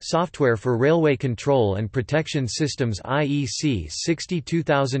systems, software for railway control and protection systems IEC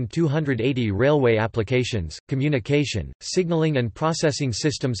 62280 Railway applications, communication, signaling and processing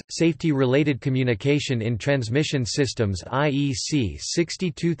systems, safety-related communication in transmission systems IEC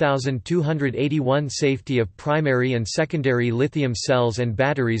 62281 Safety of primary and secondary lithium cells and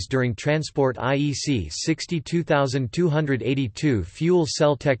batteries during transport IEC 62282 Fuel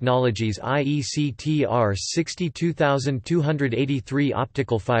cell technologies IEC TR 62283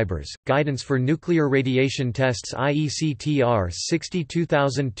 Optical fibers, guidance for nuclear radiation tests IEC TR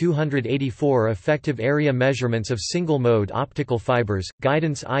 62284 Effective area measurements of single-mode optical fibers,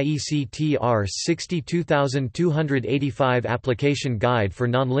 guidance IEC TR 62285 Application Guide for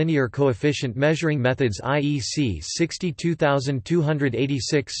Nonlinear Coefficient Measuring Methods IEC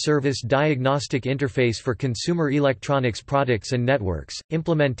 62286 Service Diagnostic Interface for Consumer Electronics Products and Networks,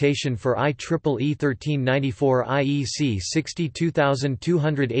 Implementation for IEEE 1394 IEC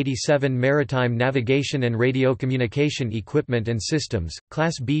 62287 Maritime Navigation and Radio Communication Equipment and Systems,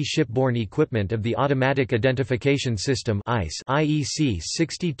 Class B Shipborne Equipment of the Automatic Identification Communication System IEC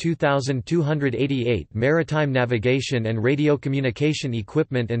 62288 Maritime Navigation and Radio Communication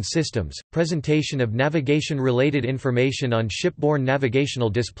Equipment and Systems, presentation of navigation-related information on shipborne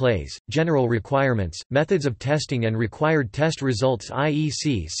navigational displays, general requirements, methods of testing and required test results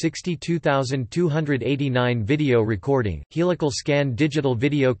IEC 62289 Video recording, helical scan digital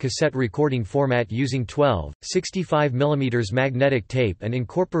video cassette recording format using 12, 65 mm magnetic tape and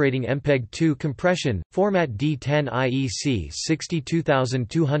incorporating MPEG-2 compression, format D10 IEC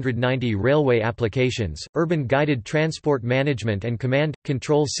 62290 Railway applications, urban guided transport management and command,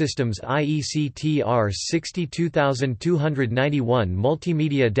 control systems IEC TR 62291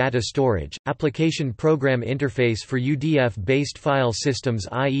 Multimedia data storage, application program interface for UDF-based file systems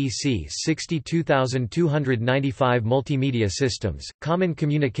IEC 62295 Multimedia systems, common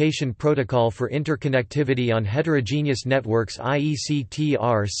communication protocol for interconnectivity on heterogeneous networks IEC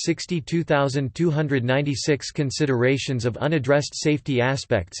TR 62296 Considerations of unaddressed safety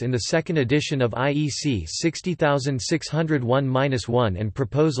aspects in the second edition of IEC 60601-1 and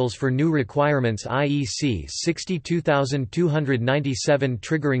proposals for new requirements IEC 62297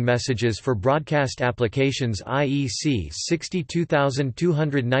 Triggering messages for broadcast applications IEC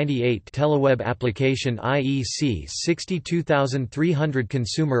 62298 Teleweb application IEC 62300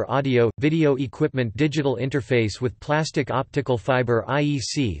 Consumer audio, video equipment digital interface with plastic optical fiber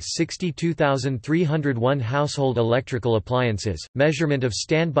IEC 62301 Household electrical appliances, measurement of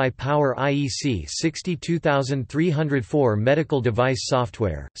standby power IEC 62304 Medical device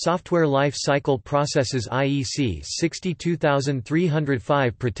software, software life cycle processes IEC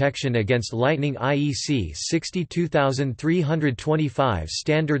 62305 Protection against lightning IEC 62325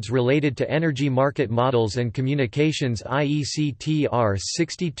 Standards related to energy market models and communications IEC TR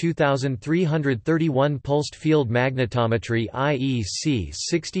 62331 Pulsed field magnetometry IEC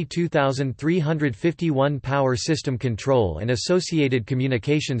 62351 Power system control and associated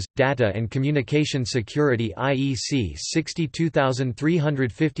communications, data and communication security IEC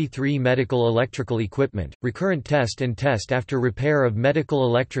 62353 Medical electrical equipment, recurrent test and test after repair of medical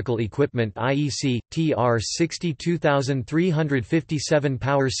electrical equipment IEC, TR 62357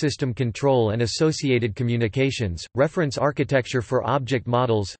 Power system control and associated communications, reference architecture for object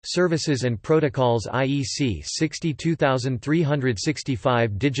models, services and protocols IEC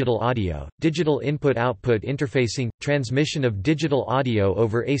 62365 Digital audio, digital input-output interfacing, transmission of digital audio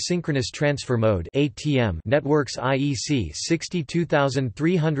over asynchronous transfer mode ATM networks IEC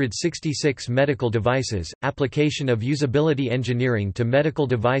 62366 Medical devices, application of usability engineering to medical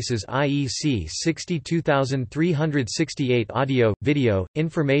devices IEC 62368 Audio, video,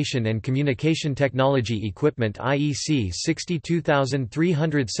 information and communication technology equipment IEC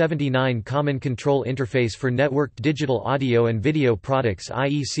 62379 Common control interface for networked digital audio and video products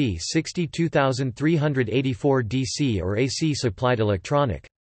IEC 62384 DC or AC supplied electronic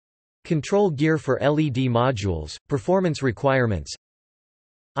control gear for LED modules, performance requirements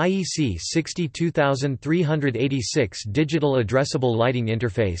IEC 62386 Digital addressable lighting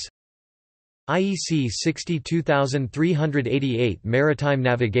interface IEC 62388 Maritime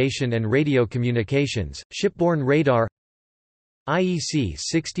navigation and radio communications, shipborne radar IEC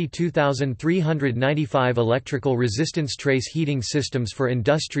 62395 Electrical resistance trace heating systems for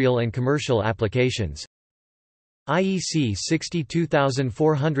industrial and commercial applications IEC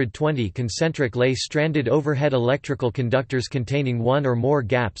 62420 Concentric lay-stranded overhead electrical conductors containing one or more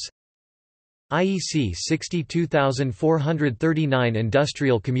gaps IEC 62439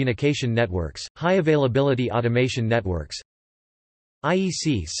 Industrial communication networks, high-availability automation networks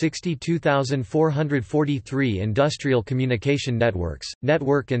IEC 62443 Industrial communication networks,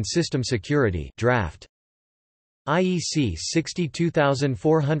 network and system security draft IEC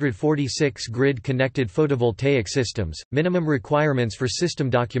 62446 Grid-connected photovoltaic systems, minimum requirements for system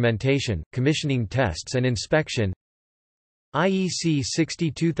documentation, commissioning tests and inspection IEC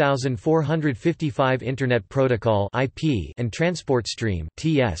 62455 Internet Protocol (IP) and Transport Stream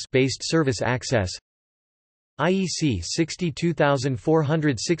 (TS) based service access IEC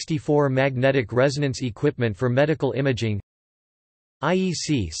 62464 Magnetic resonance equipment for medical imaging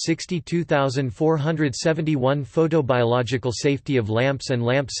IEC 62471 Photobiological safety of lamps and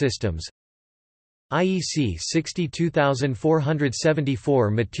lamp systems IEC 62474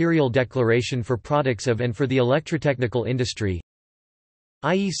 Material declaration for products of and for the electrotechnical industry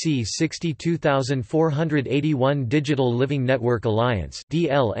IEC 62481 Digital Living Network Alliance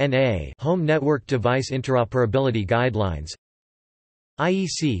DLNA Home Network Device Interoperability Guidelines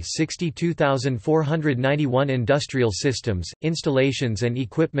IEC 62491 Industrial Systems, Installations and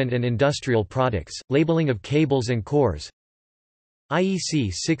Equipment and Industrial Products, Labeling of Cables and Cores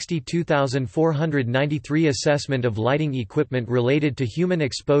IEC 62493 Assessment of lighting equipment related to human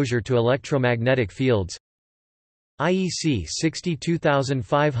exposure to electromagnetic fields. IEC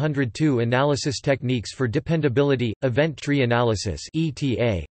 62502 Analysis techniques for dependability, event tree analysis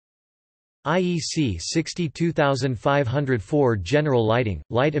 (ETA). IEC 62504 General lighting,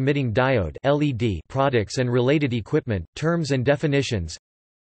 light-emitting diode (LED) products and related equipment, terms and definitions.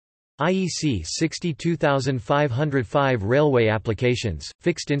 IEC 62505 Railway applications,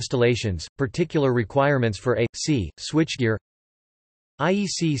 fixed installations, particular requirements for AC, switchgear.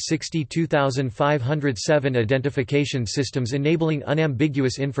 IEC 62507 Identification systems enabling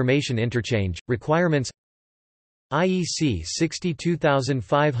unambiguous information interchange, requirements. IEC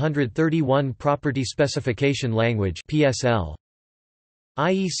 62531 Property Specification Language (PSL).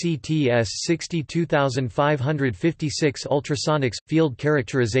 IEC TS 62556 Ultrasonics – Field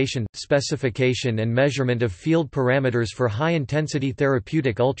Characterization, Specification and Measurement of Field Parameters for High-Intensity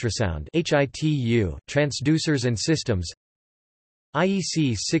Therapeutic Ultrasound (HITU), Transducers and Systems.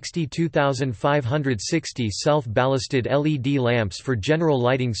 IEC 62560 Self-ballasted LED lamps for general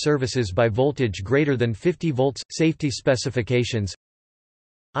lighting services by voltage greater than 50 volts, safety specifications.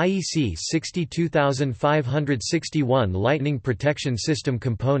 IEC 62561 Lightning Protection System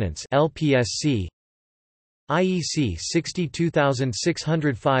Components (LPSC). IEC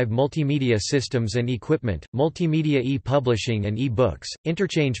 62605 Multimedia Systems and Equipment, Multimedia e-publishing and e-books,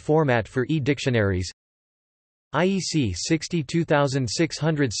 interchange format for e-dictionaries. IEC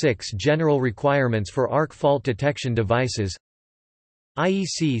 62606 General requirements for arc fault detection devices.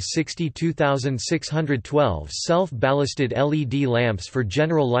 IEC 62612 Self-ballasted LED lamps for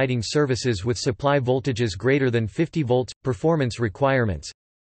general lighting services with supply voltages greater than 50 volts, performance requirements.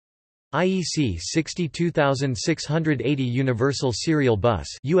 IEC 62680 Universal Serial Bus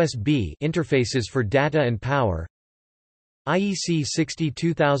 (USB) interfaces for data and power. IEC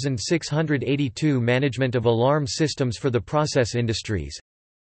 62682 Management of alarm systems for the process industries.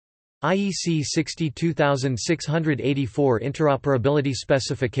 IEC 62684 Interoperability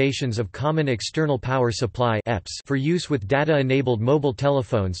specifications of common external power supply for use with data-enabled mobile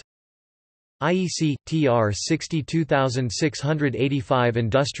telephones. IEC TR 62685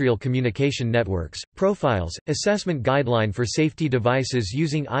 Industrial Communication Networks, Profiles, Assessment Guideline for Safety Devices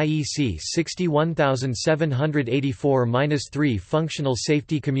using IEC 61784-3 Functional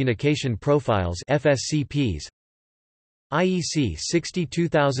Safety Communication Profiles (FSCPs). IEC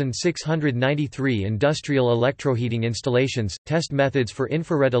 62693 Industrial Electroheating Installations, Test Methods for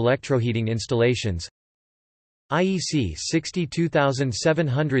Infrared Electroheating Installations. IEC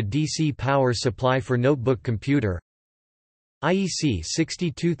 62700 DC Power Supply for Notebook Computer. IEC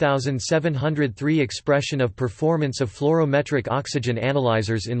 62703 Expression of performance of fluorometric oxygen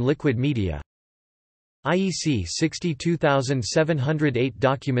analyzers in liquid media. IEC 62708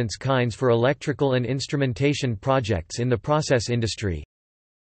 Documents kinds for electrical and instrumentation projects in the process industry.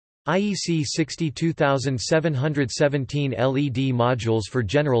 IEC 62717 LED modules for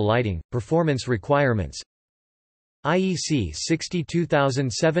general lighting, performance requirements. IEC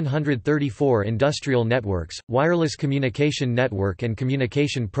 62734 Industrial Networks, Wireless Communication Network and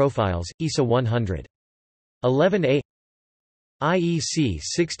Communication Profiles, ISA 100. 11A. IEC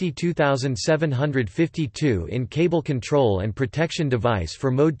 62752 in Cable Control and Protection Device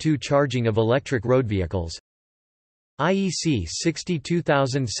for Mode 2 Charging of Electric Road Vehicles. IEC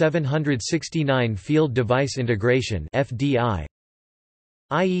 62769 Field Device Integration (FDI).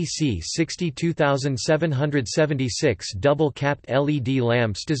 IEC 62776 Double-capped LED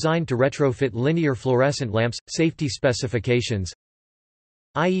lamps designed to retrofit linear fluorescent lamps, safety specifications.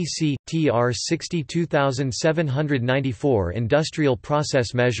 IEC TR 62794 Industrial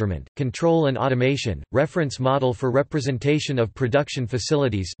Process Measurement, Control and Automation, Reference Model for Representation of Production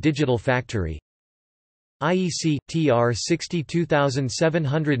Facilities Digital Factory. IEC TR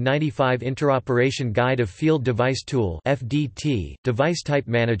 62795 Interoperation Guide of Field Device Tool (FDT), Device Type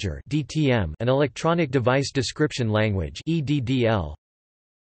Manager (DTM), and Electronic Device Description Language (EDDL).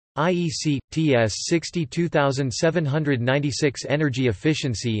 IEC TS 62796 Energy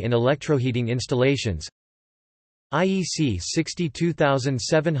Efficiency in Electroheating Installations. IEC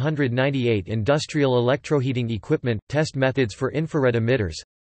 62798 Industrial Electroheating Equipment, Test Methods for Infrared Emitters.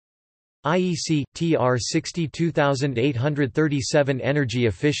 IEC TR 62837 Energy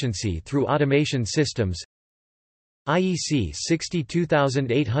Efficiency through Automation Systems. IEC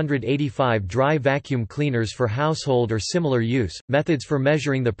 62885 Dry Vacuum Cleaners for Household or Similar Use, Methods for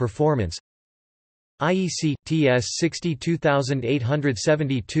Measuring the Performance. IEC TS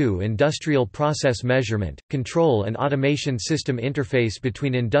 62872 Industrial Process Measurement, Control and Automation System Interface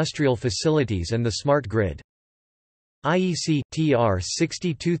between Industrial Facilities and the Smart Grid. IEC TR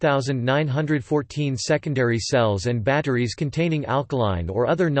 62914 secondary cells and batteries containing alkaline or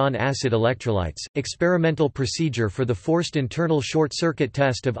other non-acid electrolytes. Experimental procedure for the forced internal short circuit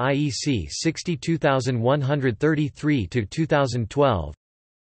test of IEC 62133 to 2012.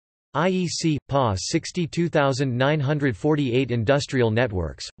 IEC PA 62948 Industrial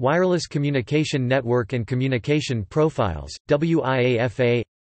Networks, Wireless Communication Network and Communication Profiles, WIAFA.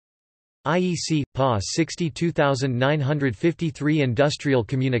 IEC PA 62953 Industrial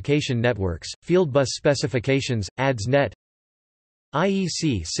Communication Networks, Field Bus Specifications, ADS-NET.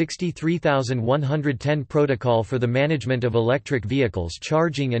 IEC 63110 Protocol for the Management of Electric Vehicles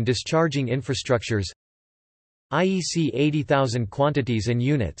Charging and Discharging Infrastructures. IEC 80000 Quantities and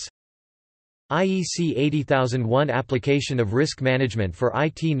Units. IEC 80001 Application of Risk Management for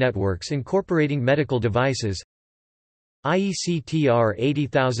IT Networks Incorporating Medical Devices. IEC TR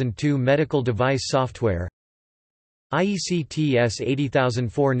 80002 Medical Device Software. IEC TS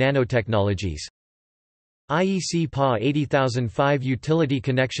 80004 Nanotechnologies. IEC PA 80005 Utility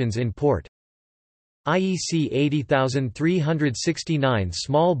Connections in Port. IEC 80369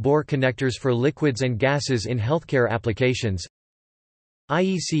 Small Bore Connectors for Liquids and Gases in Healthcare Applications.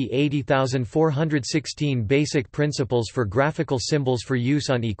 IEC 80416 Basic Principles for Graphical Symbols for Use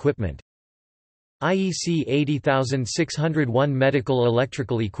on Equipment. IEC 80601 Medical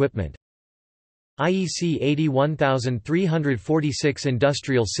Electrical Equipment. IEC 81346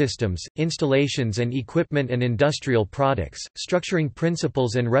 Industrial Systems, Installations and Equipment and Industrial Products, Structuring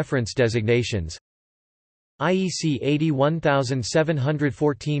Principles and Reference Designations. IEC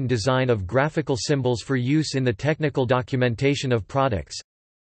 81714 Design of Graphical Symbols for Use in the Technical Documentation of Products.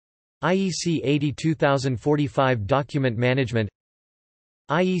 IEC 82045 Document Management.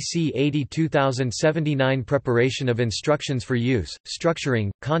 IEC 82079 Preparation of Instructions for Use, Structuring,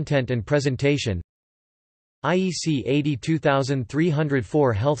 Content and Presentation. IEC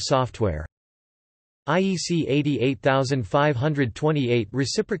 82304 Health Software. IEC 88528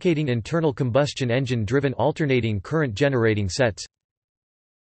 Reciprocating Internal Combustion Engine Driven Alternating Current Generating Sets.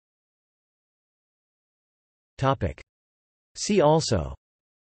 See also: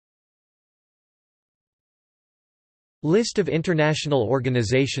 List of International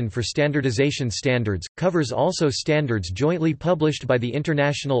Organization for Standardization standards, covers also standards jointly published by the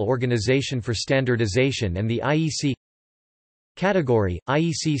International Organization for Standardization and the IEC. Category: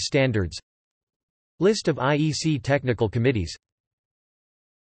 IEC standards. List of IEC technical committees.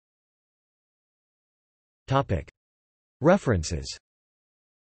 References.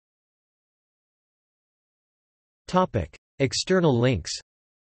 External links.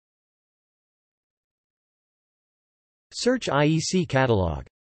 Search IEC catalog.